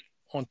nameplate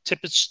on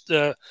Tippit's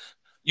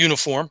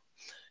uniform.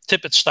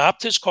 Tippit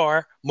stopped his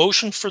car,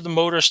 motioned for the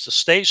motorist to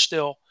stay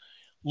still,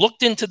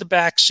 looked into the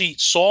back seat,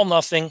 saw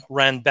nothing,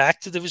 ran back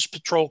to his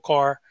patrol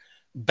car,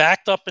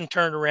 backed up and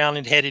turned around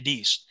and headed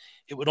east.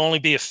 It would only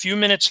be a few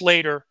minutes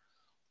later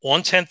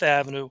on 10th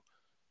Avenue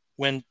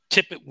when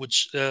Tippit would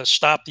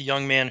stop the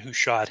young man who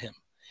shot him.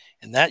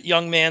 And that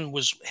young man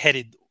was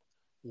headed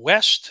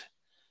west.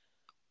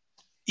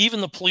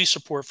 Even the police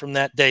report from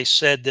that day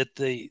said that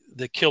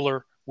the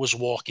killer was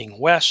walking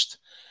west.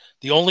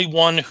 The only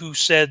one who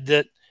said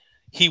that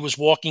he was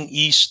walking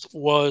east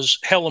was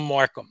Helen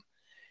Markham.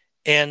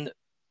 And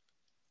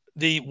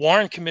the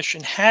Warren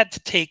Commission had to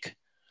take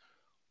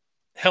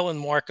Helen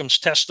Markham's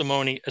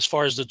testimony as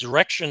far as the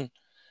direction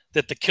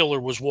that the killer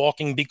was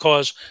walking,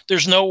 because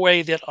there's no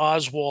way that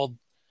Oswald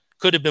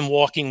could have been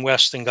walking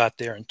west and got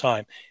there in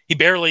time. He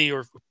barely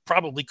or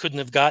probably couldn't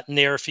have gotten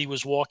there if he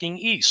was walking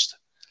east.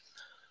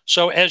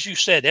 So as you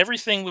said,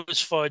 everything was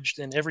fudged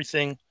and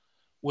everything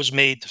was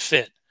made to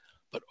fit.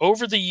 But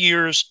over the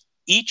years,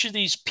 each of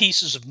these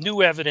pieces of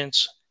new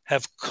evidence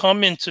have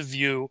come into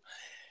view.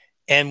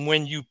 And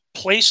when you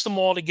place them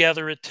all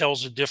together, it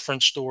tells a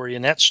different story.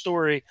 And that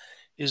story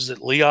is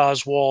that Lee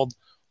Oswald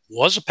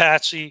was a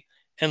patsy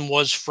and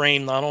was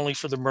framed not only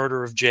for the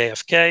murder of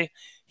JFK,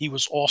 he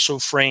was also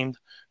framed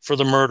for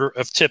the murder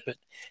of Tippit.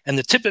 And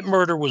the Tippit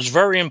murder was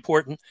very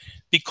important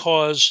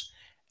because,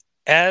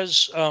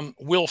 as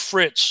Will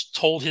Fritz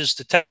told his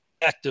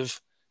detective,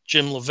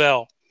 Jim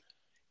Lavelle,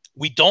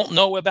 we don't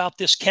know about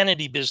this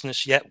Kennedy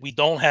business yet. We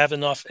don't have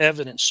enough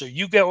evidence. So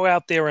you go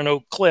out there in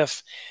Oak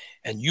Cliff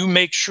and you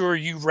make sure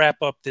you wrap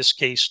up this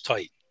case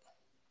tight.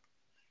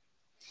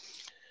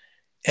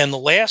 And the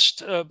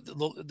last,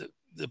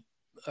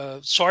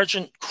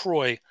 Sergeant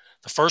Croy,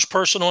 the first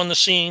person on the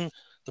scene,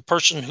 the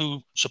person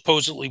who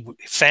supposedly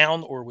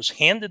found or was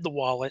handed the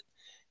wallet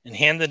and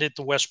handed it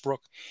to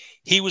Westbrook,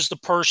 he was the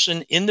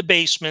person in the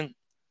basement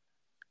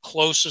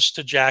closest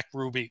to Jack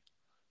Ruby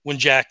when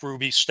Jack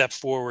Ruby stepped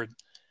forward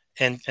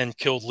and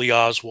killed Lee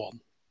Oswald.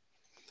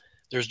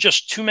 There's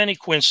just too many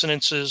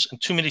coincidences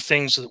and too many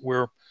things that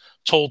we're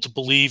told to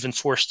believe and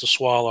forced to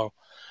swallow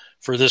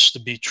for this to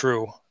be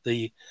true.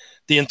 The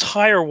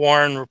entire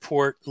Warren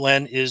report,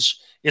 Len,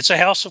 it's a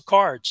house of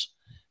cards,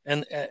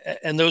 and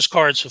those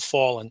cards have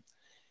fallen.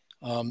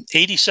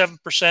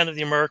 87% of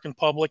the American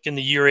public in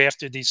the year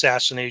after the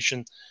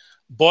assassination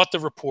bought the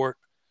report,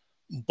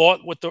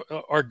 bought what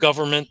our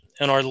government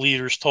and our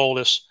leaders told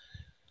us.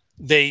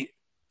 87%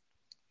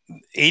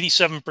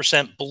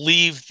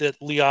 believed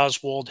that Lee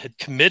Oswald had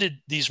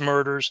committed these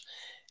murders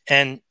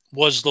and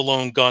was the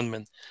lone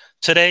gunman.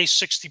 Today,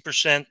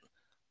 60%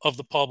 of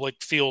the public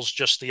feels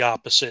just the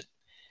opposite.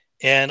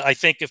 And I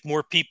think if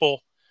more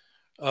people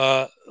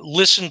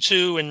listened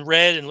to and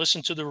read and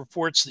listened to the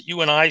reports that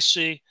you and I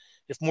see,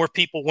 if more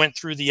people went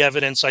through the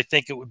evidence, I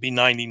think it would be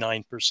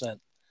 99%.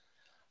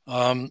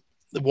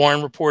 The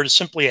Warren report is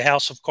simply a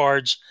house of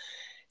cards,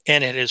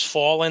 and it has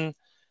fallen.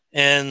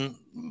 And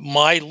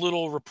my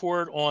little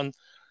report on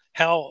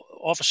how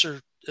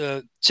Officer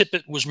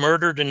Tippit was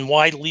murdered and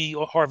why Lee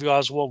Harvey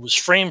Oswald was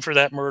framed for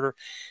that murder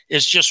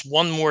is just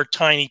one more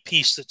tiny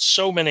piece that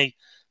so many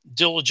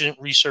diligent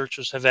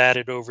researchers have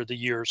added over the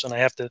years, and I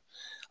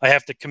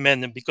have to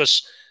commend them,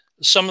 because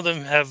some of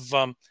them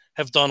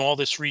have done all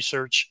this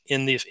research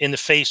in the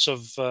face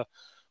of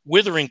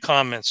withering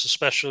comments,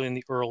 especially in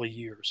the early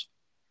years.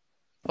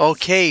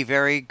 Okay,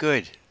 very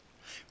good.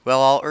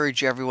 Well, I'll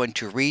urge everyone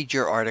to read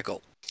your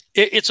article.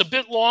 It's a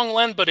bit long,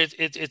 Len, but it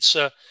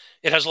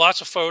has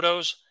lots of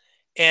photos,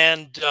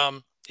 and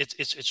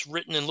it's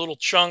written in little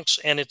chunks,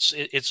 and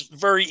it's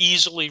very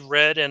easily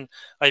read. And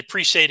I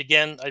appreciate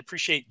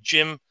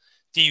Jim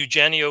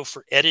DiEugenio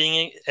for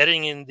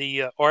editing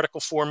the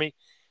article for me.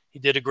 He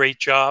did a great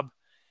job,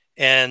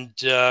 and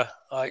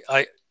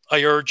I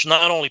urge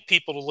not only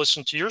people to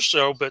listen to your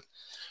show, but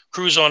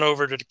cruise on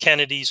over to the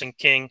Kennedys and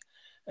King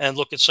and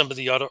look at some of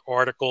the other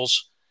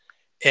articles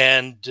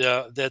and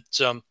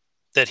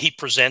that he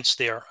presents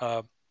there.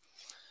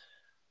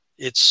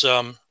 It's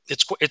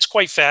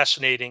quite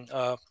fascinating.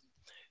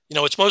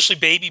 It's mostly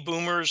baby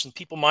boomers and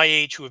people my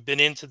age who have been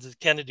into the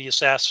Kennedy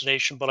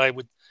assassination, but I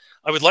would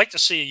like to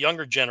see a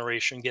younger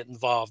generation get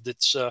involved.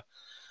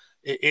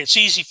 It's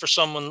easy for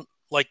someone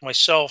like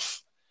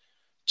myself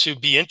to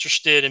be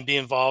interested and be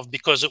involved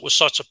because it was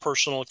such a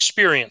personal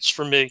experience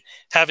for me,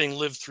 having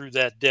lived through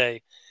that day,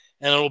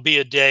 and it'll be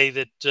a day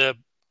that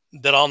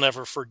I'll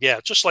never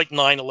forget. Just like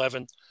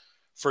 9/11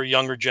 for a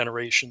younger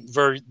generation,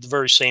 the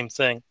very same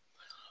thing.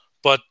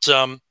 But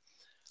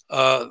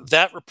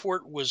that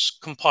report was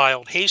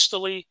compiled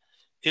hastily.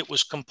 It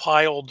was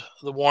compiled,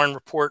 the Warren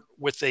report,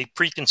 with a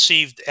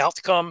preconceived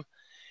outcome,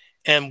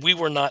 and we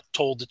were not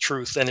told the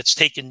truth. And it's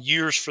taken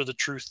years for the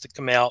truth to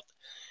come out.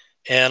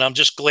 And I'm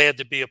just glad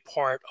to be a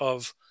part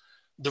of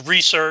the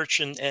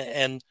research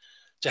and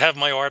to have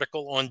my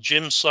article on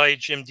Jim's site,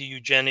 Jim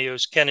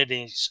DiEugenio's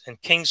Kennedy's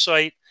and King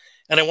site.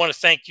 And I want to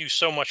thank you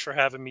so much for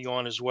having me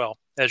on as well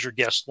as your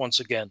guest once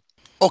again.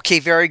 Okay,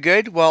 very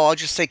good. Well, I'll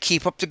just say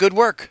keep up the good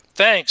work.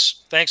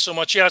 Thanks so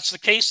much. Yeah, it's the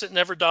case that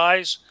never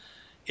dies.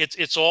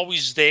 It's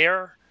always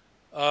there.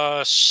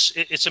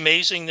 It's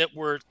amazing that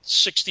we're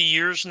 60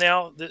 years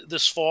now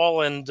this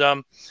fall, and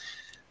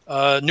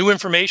new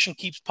information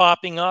keeps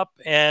popping up,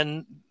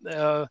 and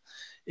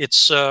it's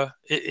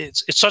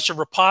such a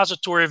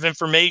repository of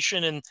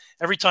information. And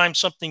every time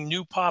something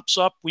new pops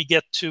up, we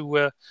get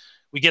to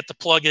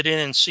plug it in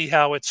and see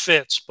how it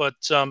fits. But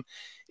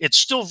it's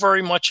still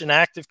very much an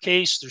active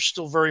case. There's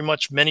still very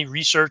much many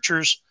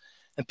researchers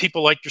and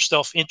people like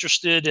yourself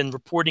interested in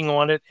reporting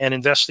on it and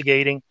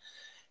investigating.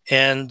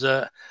 And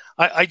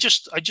I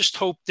just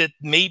hope that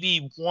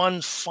maybe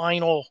one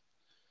final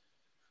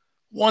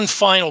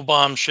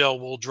bombshell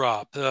will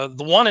drop. The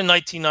one in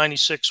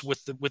 1996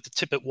 with the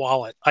Tippit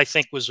wallet, I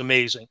think, was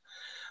amazing.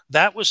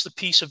 That was the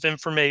piece of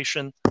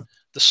information,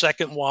 the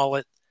second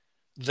wallet,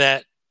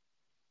 that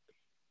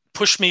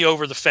pushed me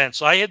over the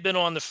fence. I had been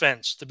on the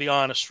fence, to be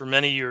honest, for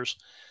many years.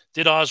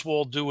 Did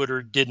Oswald do it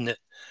or didn't it?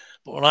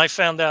 But when I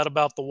found out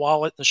about the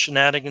wallet, the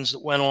shenanigans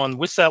that went on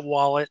with that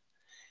wallet,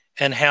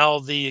 and how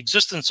the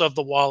existence of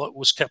the wallet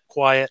was kept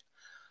quiet,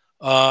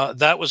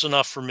 that was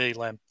enough for me,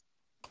 Len.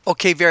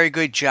 Okay, very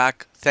good,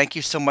 Jack. Thank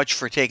you so much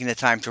for taking the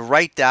time to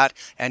write that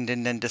and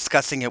then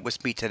discussing it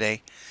with me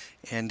today.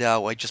 And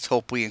I just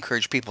hope we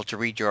encourage people to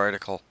read your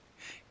article.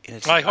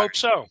 I hope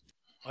so.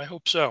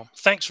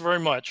 Thanks very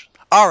much.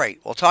 All right.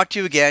 We'll talk to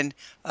you again.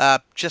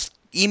 Just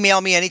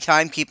email me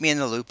anytime. Keep me in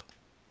the loop.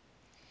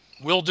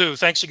 Will do.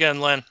 Thanks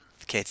again, Len.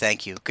 Okay,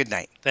 thank you. Good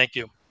night. Thank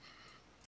you.